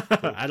 Awesome.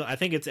 But cool. I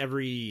think it's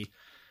every...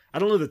 I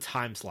don't know the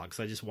time slot,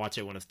 because I just watch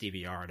it when it's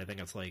DVR, and I think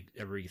it's like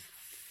every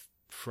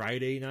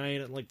Friday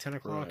night at like 10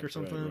 o'clock or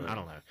something. Right. I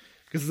don't know.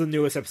 Because the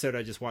newest episode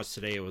I just watched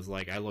today, it was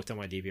like, I looked at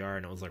my DVR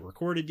and it was like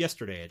recorded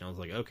yesterday, and I was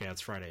like, okay, it's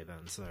Friday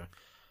then. So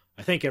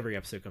I think every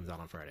episode comes out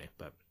on Friday.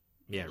 But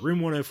yeah, Room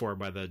 104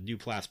 by the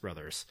Duplass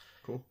brothers.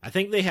 Cool. I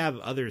think they have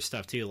other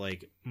stuff too.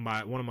 Like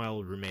one of my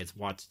old roommates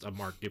watched a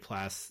Mark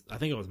Duplass. I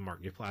think it was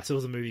Mark Duplass. It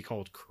was a movie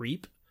called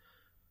Creep.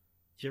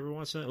 Did you ever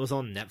watch that? It was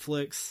on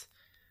Netflix.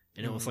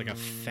 And it was like a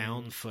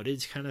found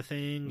footage kind of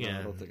thing. No, and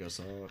I don't think I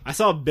saw it. I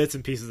saw bits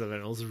and pieces of it,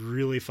 and it was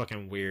really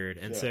fucking weird.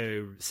 And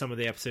so some of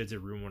the episodes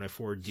of Room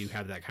 104 do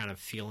have that kind of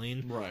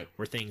feeling. Right.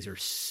 Where things are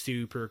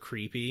super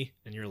creepy,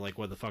 and you're like,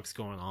 what the fuck's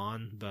going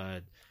on?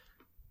 But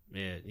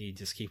you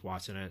just keep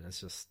watching it, and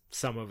it's just,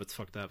 some of it's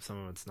fucked up,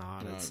 some of it's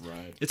not.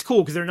 It's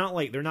cool, because they're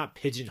not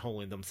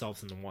pigeonholing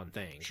themselves into one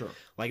thing. Sure.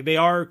 Like, they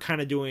are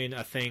kind of doing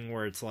a thing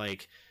where it's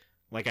like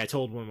I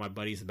told one of my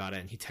buddies about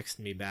it, and he texted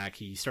me back.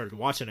 He started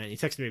watching it, and he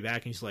texted me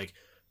back, and he's like,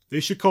 "They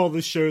should call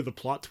this show the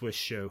Plot Twist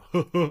Show."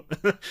 And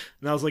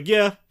I was like,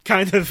 yeah,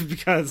 kind of,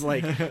 because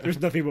like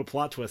there's nothing but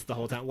plot twists the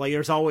whole time. Like,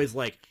 there's always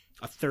like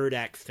a third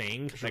act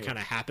thing that kind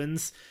of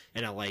happens,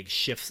 and it like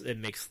shifts. It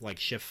makes like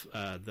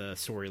the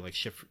story like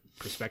shift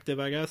perspective,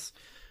 I guess.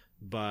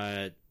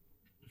 But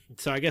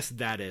so I guess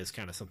that is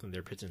kind of something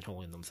they're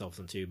pigeonholing themselves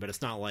into. But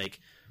it's not like.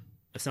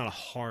 It's not a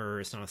horror,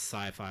 it's not a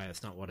sci-fi,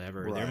 it's not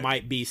whatever. Right. There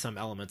might be some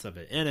elements of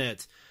it in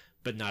it,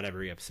 but not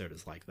every episode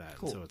is like that.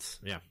 Cool. So it's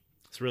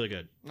really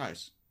good.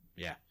 Nice.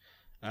 Yeah.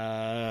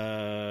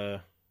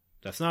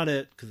 That's not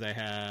it, because I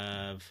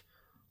have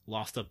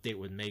Lost Update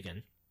with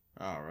Megan.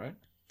 All right.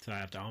 So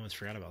I almost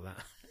forgot about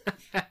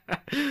that.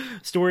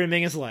 Story of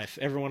Megan's life.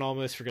 Everyone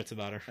almost forgets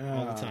about her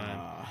all the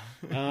time.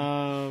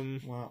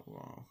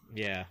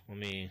 Yeah,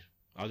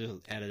 I'll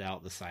just edit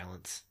out the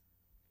silence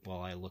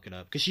while I look it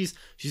up, because she's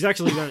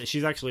actually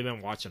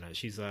been watching it.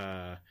 She's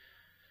pretty.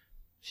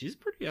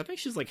 I think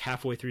she's like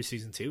halfway through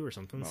season 2 or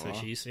something. So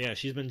she's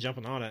been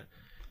jumping on it.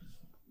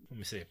 Let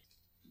me see.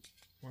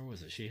 Where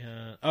was it? She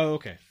had. Oh,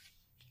 okay.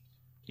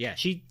 Yeah,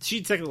 she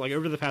texted like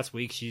over the past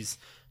week. She's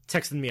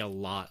texted me a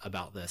lot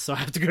about this, so I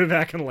have to go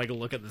back and like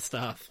look at the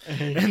stuff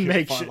and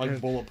make sure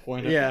like bullet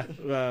point. Yeah,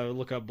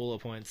 look up bullet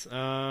points.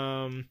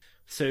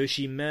 So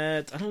she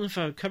met, I don't know if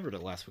I covered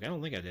it last week. I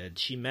don't think I did.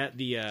 She met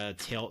the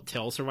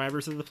tail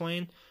survivors of the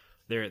plane.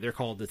 They're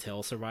called the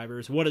tail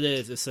survivors. What it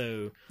is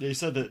so... Yeah, you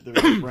said that they're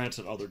a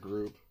rancid other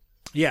group.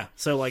 Yeah,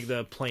 so like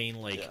the plane,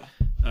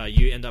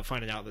 you end up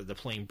finding out that the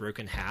plane broke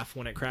in half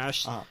when it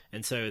crashed.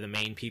 And so the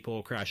main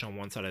people crash on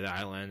one side of the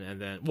island, and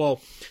then,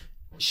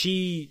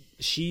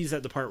 she's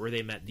at the part where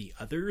they met the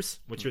others,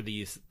 which are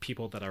these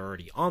people that are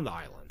already on the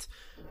island.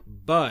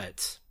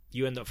 But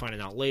you end up finding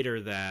out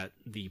later that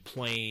the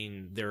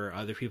plane, there are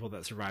other people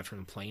that survived from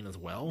the plane as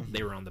well.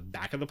 They were on the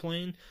back of the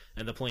plane,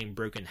 and the plane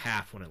broke in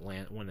half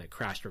when it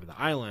crashed over the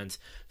island.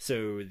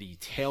 So the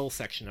tail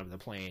section of the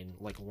plane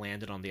like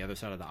landed on the other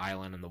side of the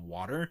island in the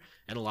water,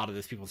 and a lot of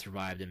those people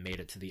survived and made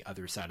it to the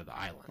other side of the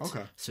island.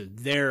 Okay. So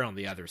they're on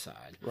the other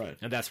side. Right.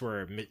 And that's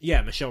where,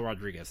 Michelle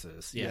Rodriguez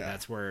is. Yeah,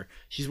 that's where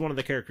she's one of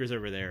the characters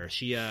over there.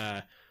 She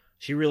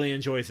really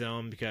enjoys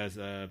them because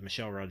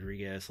Michelle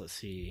Rodriguez, let's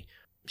see,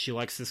 she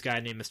likes this guy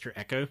named Mr.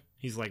 Echo.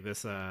 He's like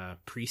this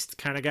priest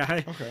kind of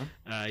guy. Okay.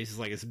 He's just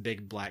like this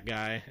big black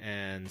guy,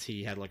 and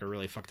he had like a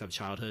really fucked up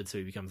childhood, so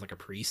he becomes like a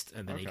priest,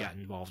 and then he got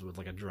involved with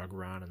like a drug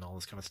run and all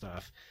this kind of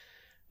stuff.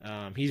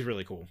 He's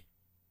really cool.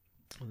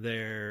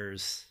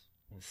 Let's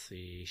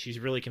see, she's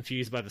really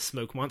confused by the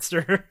smoke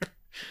monster.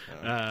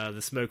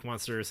 The smoke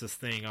monster is this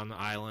thing on the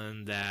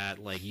island that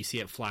like you see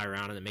it fly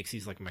around, and it makes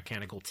these like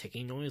mechanical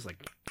ticking noise, like,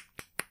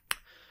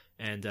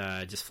 and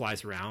it just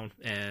flies around,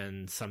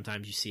 and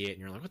sometimes you see it and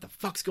you're like, what the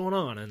fuck's going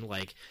on? And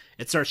like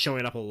it starts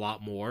showing up a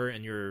lot more,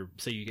 and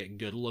so you get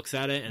good looks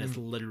at it, and it's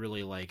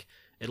literally like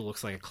it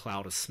looks like a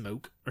cloud of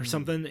smoke or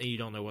something, and you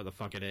don't know what the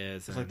fuck it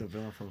is. It's like the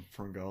villain from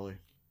Ferngully.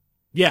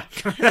 Yeah.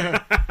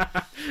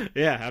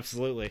 Yeah,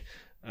 absolutely.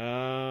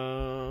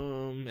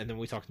 And then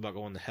we talked about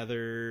going to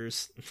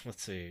Heather's.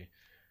 Let's see.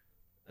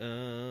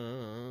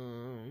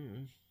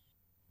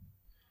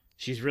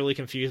 She's really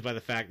confused by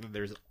the fact that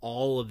there's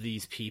all of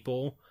these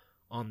people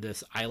on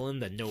this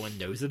island that no one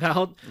knows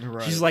about.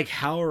 Right. She's like,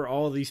 how are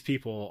all these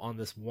people on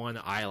this one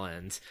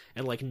island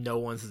and like no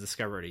one's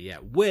discovered it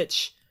yet?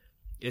 Which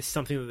is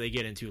something that they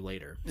get into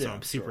later. So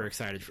I'm super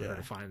excited for her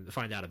to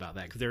find out about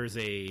that, because there's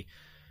a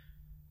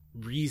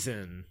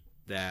reason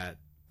that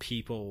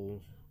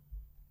people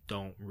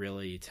don't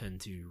really tend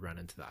to run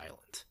into the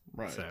island.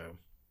 Right. So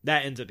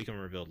that ends up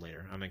becoming revealed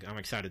later. I'm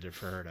excited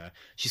for her to.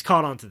 She's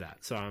caught on to that,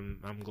 so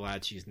I'm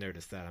glad she's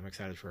noticed that. I'm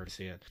excited for her to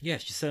see it. Yeah,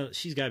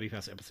 she's got to be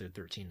past episode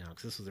 13 now,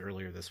 because this was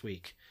earlier this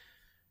week.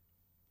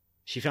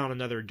 She found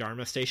another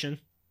Dharma station.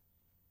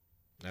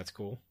 That's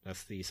cool.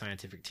 That's the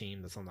scientific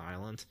team that's on the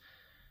island.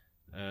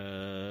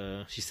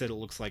 She said it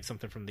looks like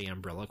something from the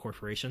Umbrella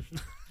Corporation.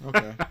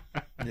 Okay.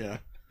 Yeah.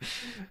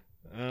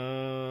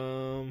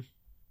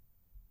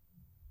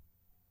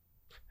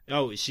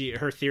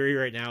 Her theory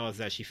right now is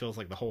that she feels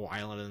like the whole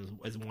island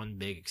is one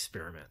big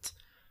experiment,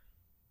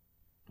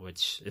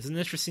 which is an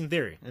interesting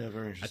theory. Yeah,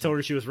 very interesting. I told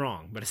her she was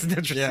wrong, but it's an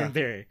interesting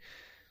theory.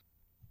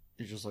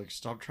 You're just like,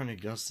 stop trying to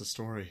guess the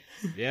story.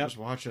 Yeah, just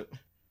watch it.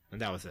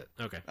 And that was it.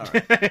 Okay. All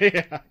right.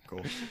 Yeah.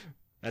 Cool.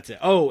 That's it.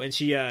 Oh, and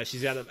she's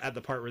at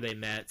the part where they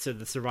met. So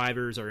the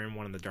survivors are in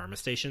one of the Dharma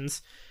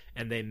stations,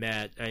 and they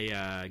met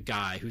a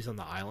guy who's on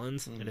the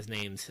island, and his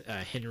name's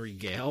Henry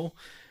Gale,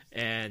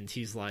 and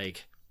he's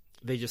like,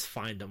 they just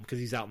find him because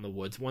he's out in the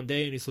woods one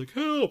day, and he's like,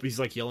 help! He's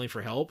like yelling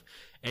for help,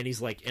 and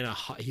he's like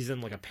he's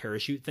in like a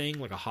parachute thing,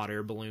 like a hot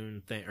air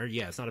balloon thing, or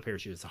it's not a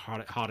parachute, it's a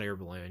hot air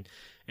balloon,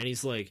 and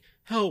he's like,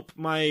 help!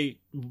 My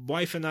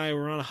wife and I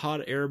were on a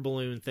hot air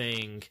balloon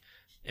thing,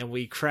 and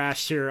we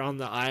crashed here on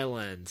the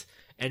island.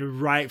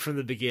 And right from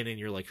the beginning,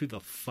 you're like, who the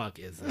fuck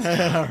is this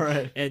guy?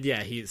 Right. And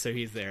yeah, he's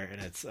there,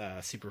 and it's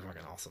super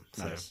fucking awesome.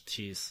 So nice.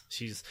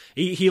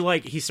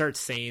 he starts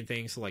saying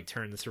things to like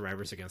turn the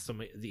survivors against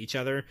each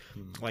other.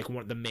 Like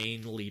one of the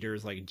main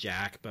leaders, like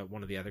Jack, but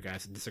one of the other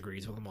guys that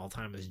disagrees with him all the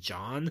time is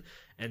John.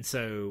 And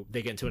so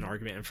they get into an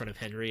argument in front of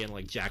Henry, and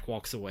like Jack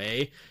walks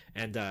away,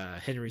 and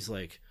Henry's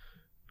like,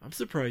 I'm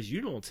surprised you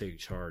don't take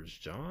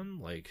charge, John.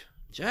 Like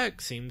Jack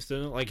seems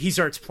to like, he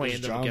starts playing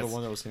them. John, the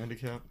one that was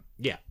handicapped.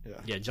 Yeah.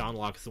 John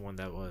Locke is the one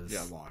that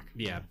was Locke.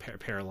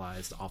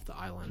 Paralyzed off the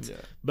island. Yeah.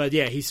 But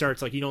yeah, he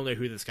starts like, you don't know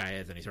who this guy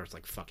is, and he starts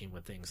like fucking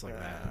with things like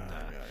that.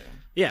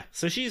 And,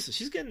 so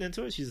she's getting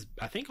into it. She's,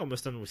 I think,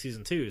 almost done with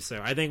season 2. So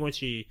I think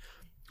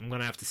I'm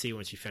gonna have to see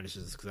when she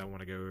finishes, because I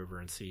want to go over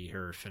and see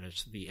her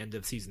finish the end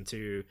of season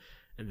 2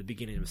 and the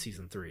beginning of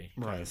season 3.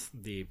 Right.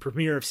 The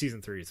premiere of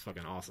season 3 is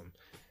fucking awesome.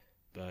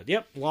 But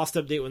yep, Lost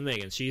update with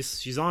Megan.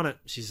 She's on it.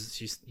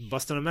 She's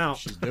busting them out.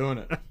 She's doing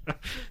it.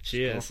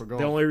 She is.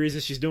 The only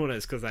reason she's doing it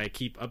is because I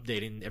keep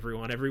updating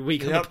everyone every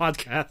week on the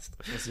podcast.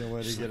 That's the only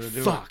way to get her to do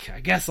it. Fuck, I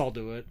guess I'll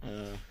do it.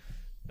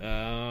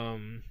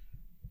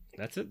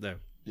 That's it though.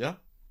 Yeah.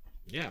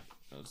 Yeah.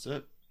 That's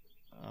it.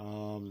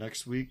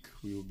 Next week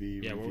we will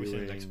be reviewing what are we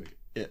saying next week?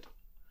 It.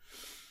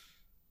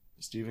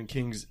 Stephen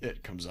King's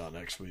It comes out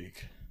next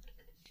week.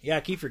 Yeah,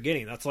 I keep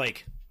forgetting. That's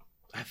like,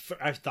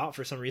 I thought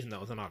for some reason that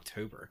was in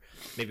October.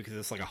 Maybe because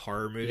it's like a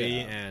horror movie,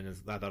 and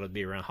I thought it'd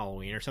be around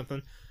Halloween or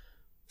something.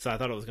 So I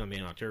thought it was going to be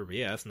in October. But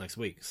yeah, it's next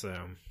week. So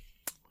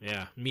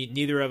yeah,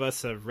 neither of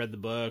us have read the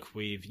book.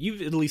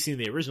 You've at least seen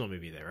the original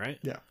movie there, right?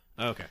 Yeah.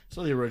 Okay.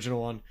 So the original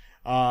one.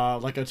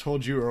 Like I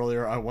told you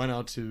earlier, I went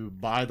out to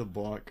buy the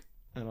book,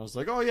 and I was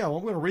like, oh yeah, well,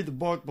 I'm going to read the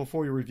book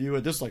before you review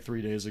it. This is like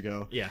 3 days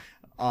ago. Yeah.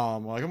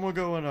 I'm going to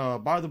go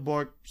and buy the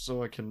book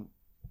so I can,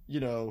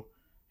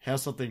 have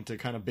something to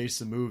kind of base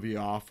the movie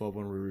off of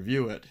when we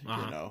review it,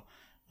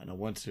 and I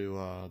went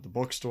to the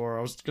bookstore.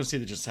 I was gonna see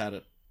they just had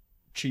it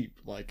cheap,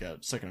 like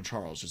at Second and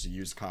Charles, just a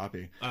used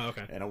copy. Oh,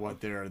 okay. And I went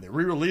there, and they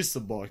re-released the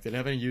book. They didn't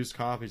have any used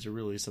copies to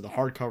release, so the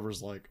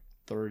hardcover's like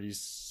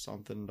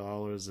 $30-something,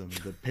 and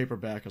the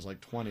paperback is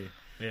like $20.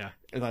 Yeah.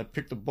 And I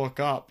picked the book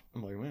up.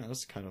 I'm like, man,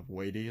 that's kind of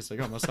weighty. It's like,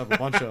 oh, must have a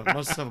bunch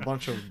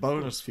of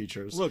bonus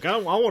features. Look, I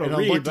want to and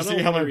read. I looked to but see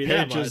I how don't many read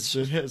that pages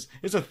much. it is.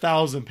 It's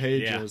 1,000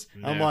 pages.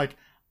 Yeah. I'm like,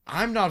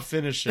 I'm not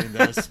finishing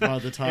this by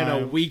the time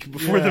In a week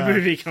before the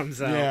movie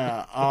comes out.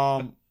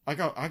 Yeah. I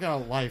got a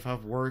life. I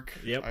have work.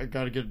 Yep. I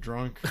got to get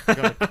drunk. I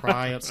got to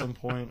cry at some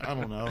point. I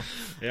don't know.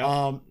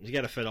 Yeah. You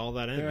got to fit all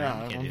that in. Yeah,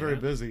 I'm very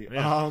busy.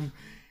 Yeah.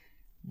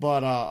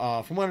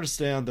 But from what I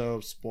understand, though,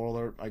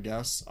 spoiler, I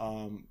guess,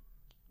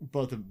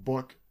 both the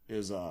book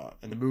is and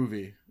the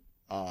movie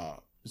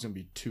is gonna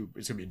be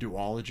it's gonna be a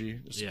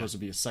duology. There's supposed to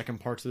be a second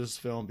part to this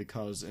film,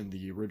 because in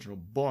the original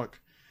book,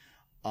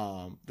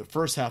 the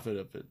first half of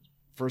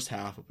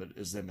it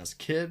is them as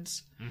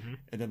kids,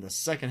 and then the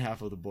second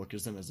half of the book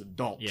is them as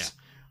adults. Yeah.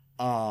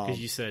 Because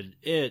you said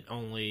it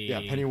only...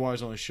 Yeah,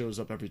 Pennywise only shows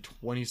up every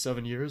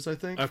 27 years, I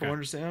think, from what I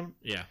understand.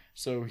 Yeah.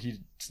 So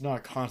it's not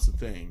a constant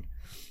thing.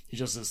 He's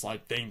just this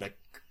like thing that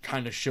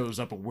kind of shows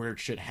up and weird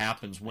shit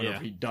happens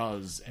whenever he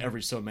does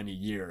every so many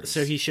years.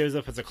 So he shows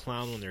up as a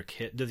clown when they're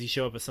kids. Does he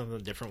show up as something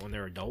different when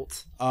they're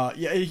adults?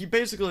 Yeah, he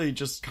basically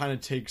just kind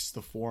of takes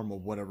the form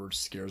of whatever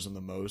scares him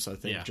the most. I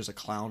think just a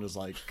clown is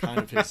like kind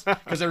of his,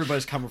 because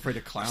everybody's kind of afraid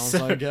of clowns,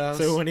 I guess.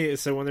 So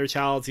when they're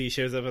childs, he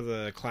shows up as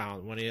a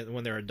clown.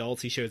 When they're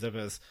adults, he shows up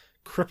as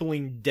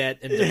crippling debt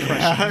and depression.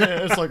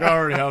 Yeah, it's like, I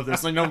already have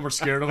this. Like, no more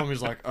scared of him.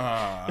 He's like,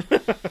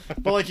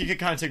 But like, you could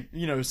kind of take,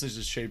 since he's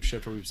a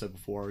shapeshifter, we've said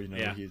before, he,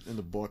 in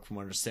the book, from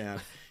what I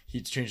understand, he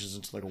changes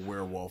into like a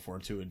werewolf or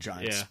into a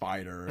giant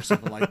spider or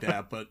something like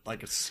that, but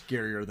like it's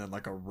scarier than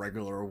like a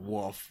regular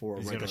wolf or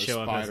a regular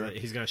spider.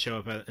 He's going to show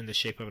up in the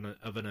shape of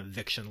an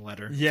eviction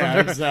letter. Yeah,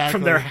 exactly.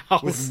 From their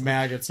house. With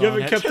maggots you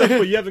on haven't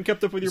it. You haven't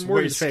kept up with your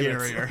mortgage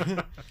payments.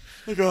 Scarier.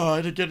 Like, I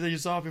had to get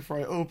these off before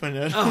I open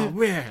it. Oh,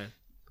 man.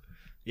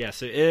 Yeah,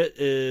 so it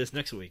is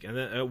next week. And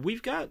then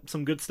we've got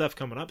some good stuff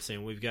coming up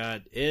soon. We've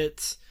got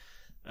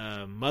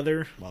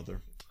Mother.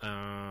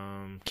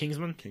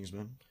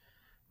 Kingsman.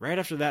 Right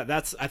after that,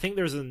 I think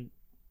there's a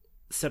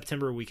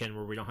September weekend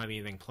where we don't have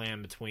anything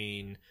planned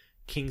between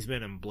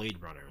Kingsman and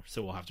Blade Runner.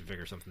 So we'll have to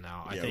figure something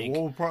out. I think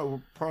we'll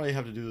probably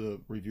have to do the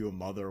review of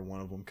Mother,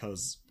 one of them,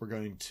 because we're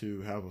going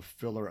to have a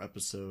filler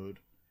episode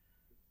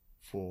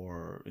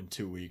in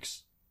 2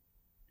 weeks,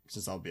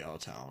 since I'll be out of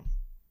town.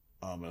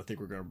 And I think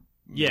we're going to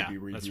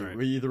review. That's right.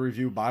 We either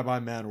review Bye Bye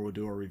Man, or we'll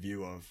do a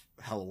review of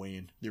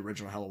Halloween, the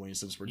original Halloween,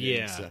 since we're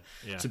getting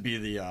to be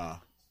the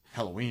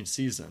Halloween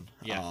season.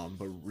 Yeah.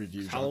 But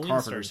review John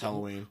Carpenter's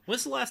Halloween.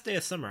 When's the last day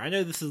of summer? I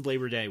know this is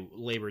Labor Day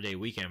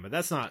weekend, but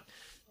that's not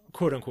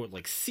quote unquote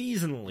like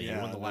seasonally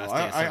when the last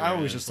day of summer I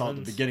always just thought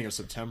the beginning of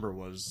September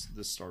was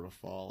the start of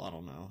fall. I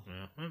don't know.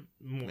 Yeah.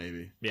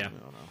 Maybe. Yeah. I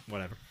don't know.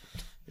 Whatever.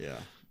 Yeah.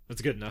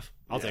 That's good enough.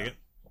 I'll take it.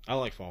 I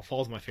like fall.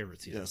 Fall's my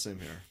favorite season. Yeah, same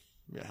here.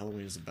 Yeah,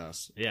 Halloween is the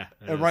best. Yeah.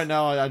 And right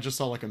now, I just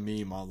saw like a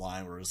meme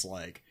online where it's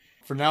like,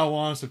 for now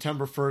on,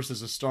 September 1st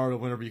is the start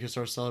of whenever you can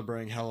start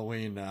celebrating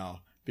Halloween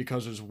now,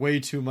 because there's way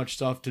too much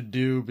stuff to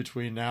do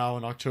between now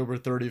and October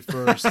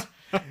 31st.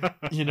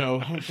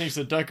 Things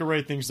to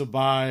decorate, things to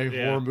buy,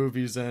 horror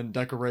movies and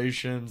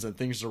decorations, and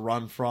things to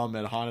run from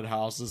at haunted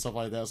houses and stuff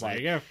like that. It's like,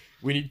 there you go.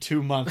 We need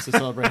 2 months to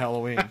celebrate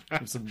Halloween.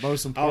 It's the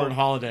most important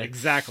holiday.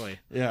 Exactly.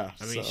 Yeah.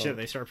 I mean, shit,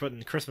 they start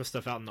putting Christmas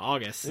stuff out in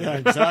August. Yeah,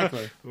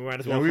 exactly. We might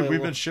as well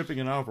we've been shipping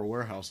it out of our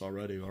warehouse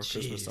already. Our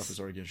Christmas stuff is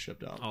already getting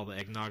shipped out. All the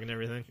eggnog and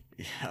everything?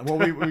 Yeah. Well,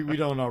 we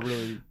don't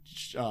really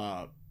ship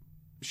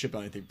out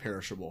anything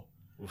perishable.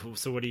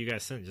 So what do you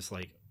guys send? Just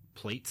like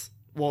plates?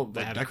 Well,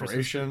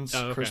 decorations,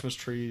 Christmas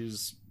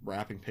trees,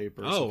 wrapping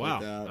paper, stuff wow.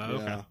 like that.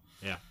 Okay.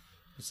 Yeah.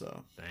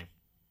 So. Dang.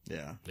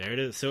 Yeah. There it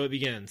is. So it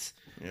begins.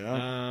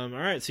 Yeah. All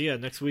right. So yeah,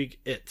 next week,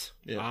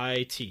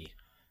 IT.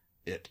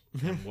 It.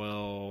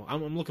 Well,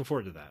 I'm looking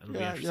forward to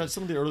that. Yeah.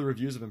 Some of the early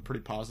reviews have been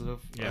pretty positive.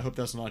 Yeah. I hope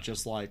that's not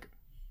just like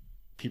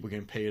people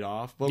getting paid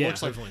off, but it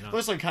looks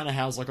like kind of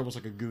has like almost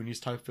like a Goonies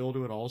type feel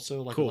to it.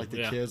 Also, like cool. Like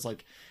the kids, like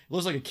it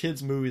looks like a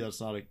kids movie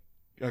that's not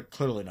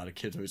clearly not a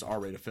kids movie. It's an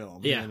R-rated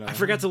film. Yeah, I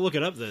forgot to look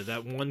it up though.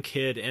 That one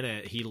kid in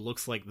it, he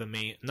looks like the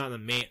main, not the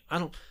main. I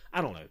don't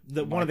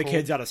know. One of the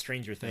kids out of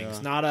Stranger Things.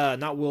 Yeah.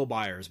 Not Will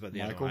Byers, but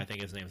the other one. I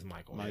think his name's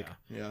Michael. Mike.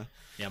 Yeah,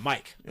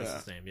 Mike. That's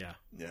his name. Yeah.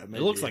 Yeah.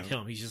 Maybe, it looks like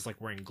him. He's just like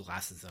wearing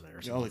glasses in it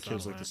or something. All the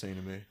kids look the same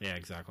to me. Yeah,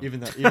 exactly.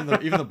 Even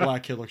the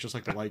black kid looks just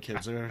like the white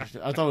kids. I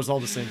thought it was all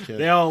the same kid.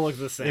 They all look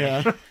the same.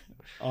 Yeah.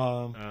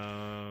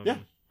 Yeah.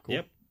 Cool.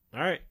 Yep. All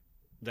right.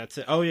 That's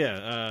it. Oh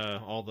yeah.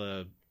 All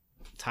the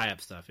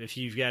tie-up stuff. If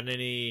you've got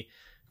any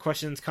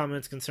questions,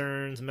 comments,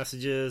 concerns,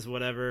 messages,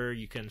 whatever,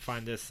 you can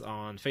find us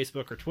on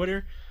Facebook or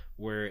Twitter,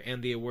 where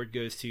And the Award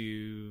Goes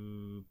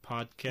To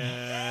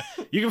podcast.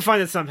 You can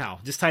find it somehow.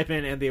 Just type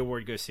in And the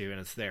Award Goes To, and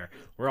it's there.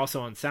 We're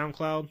also on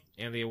SoundCloud,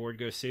 And the Award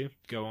Goes To.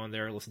 Go on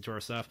there, listen to our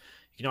stuff.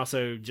 You can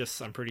also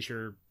just, I'm pretty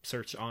sure,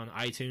 search on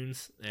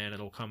iTunes, and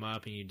it'll come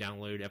up, and you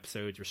download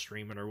episodes or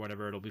stream it or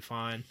whatever. It'll be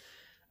fine.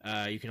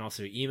 You can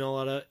also email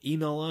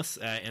us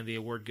at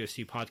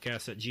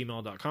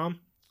andtheawardgoes2podcast@gmail.com.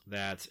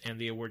 That's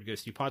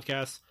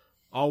andtheawardgoes2podcast,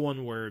 all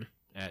one word,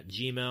 at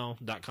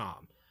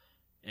gmail.com.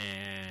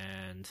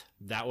 And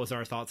that was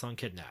our thoughts on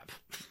Kidnap.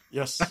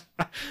 Yes.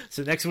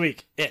 So next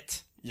week,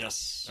 It.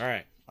 Yes. All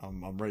right.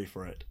 I'm ready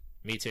for it.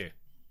 Me too.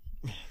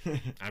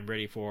 I'm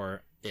ready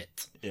for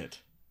It. It.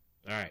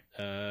 All right.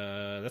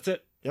 That's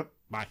it. Yep.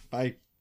 Bye. Bye.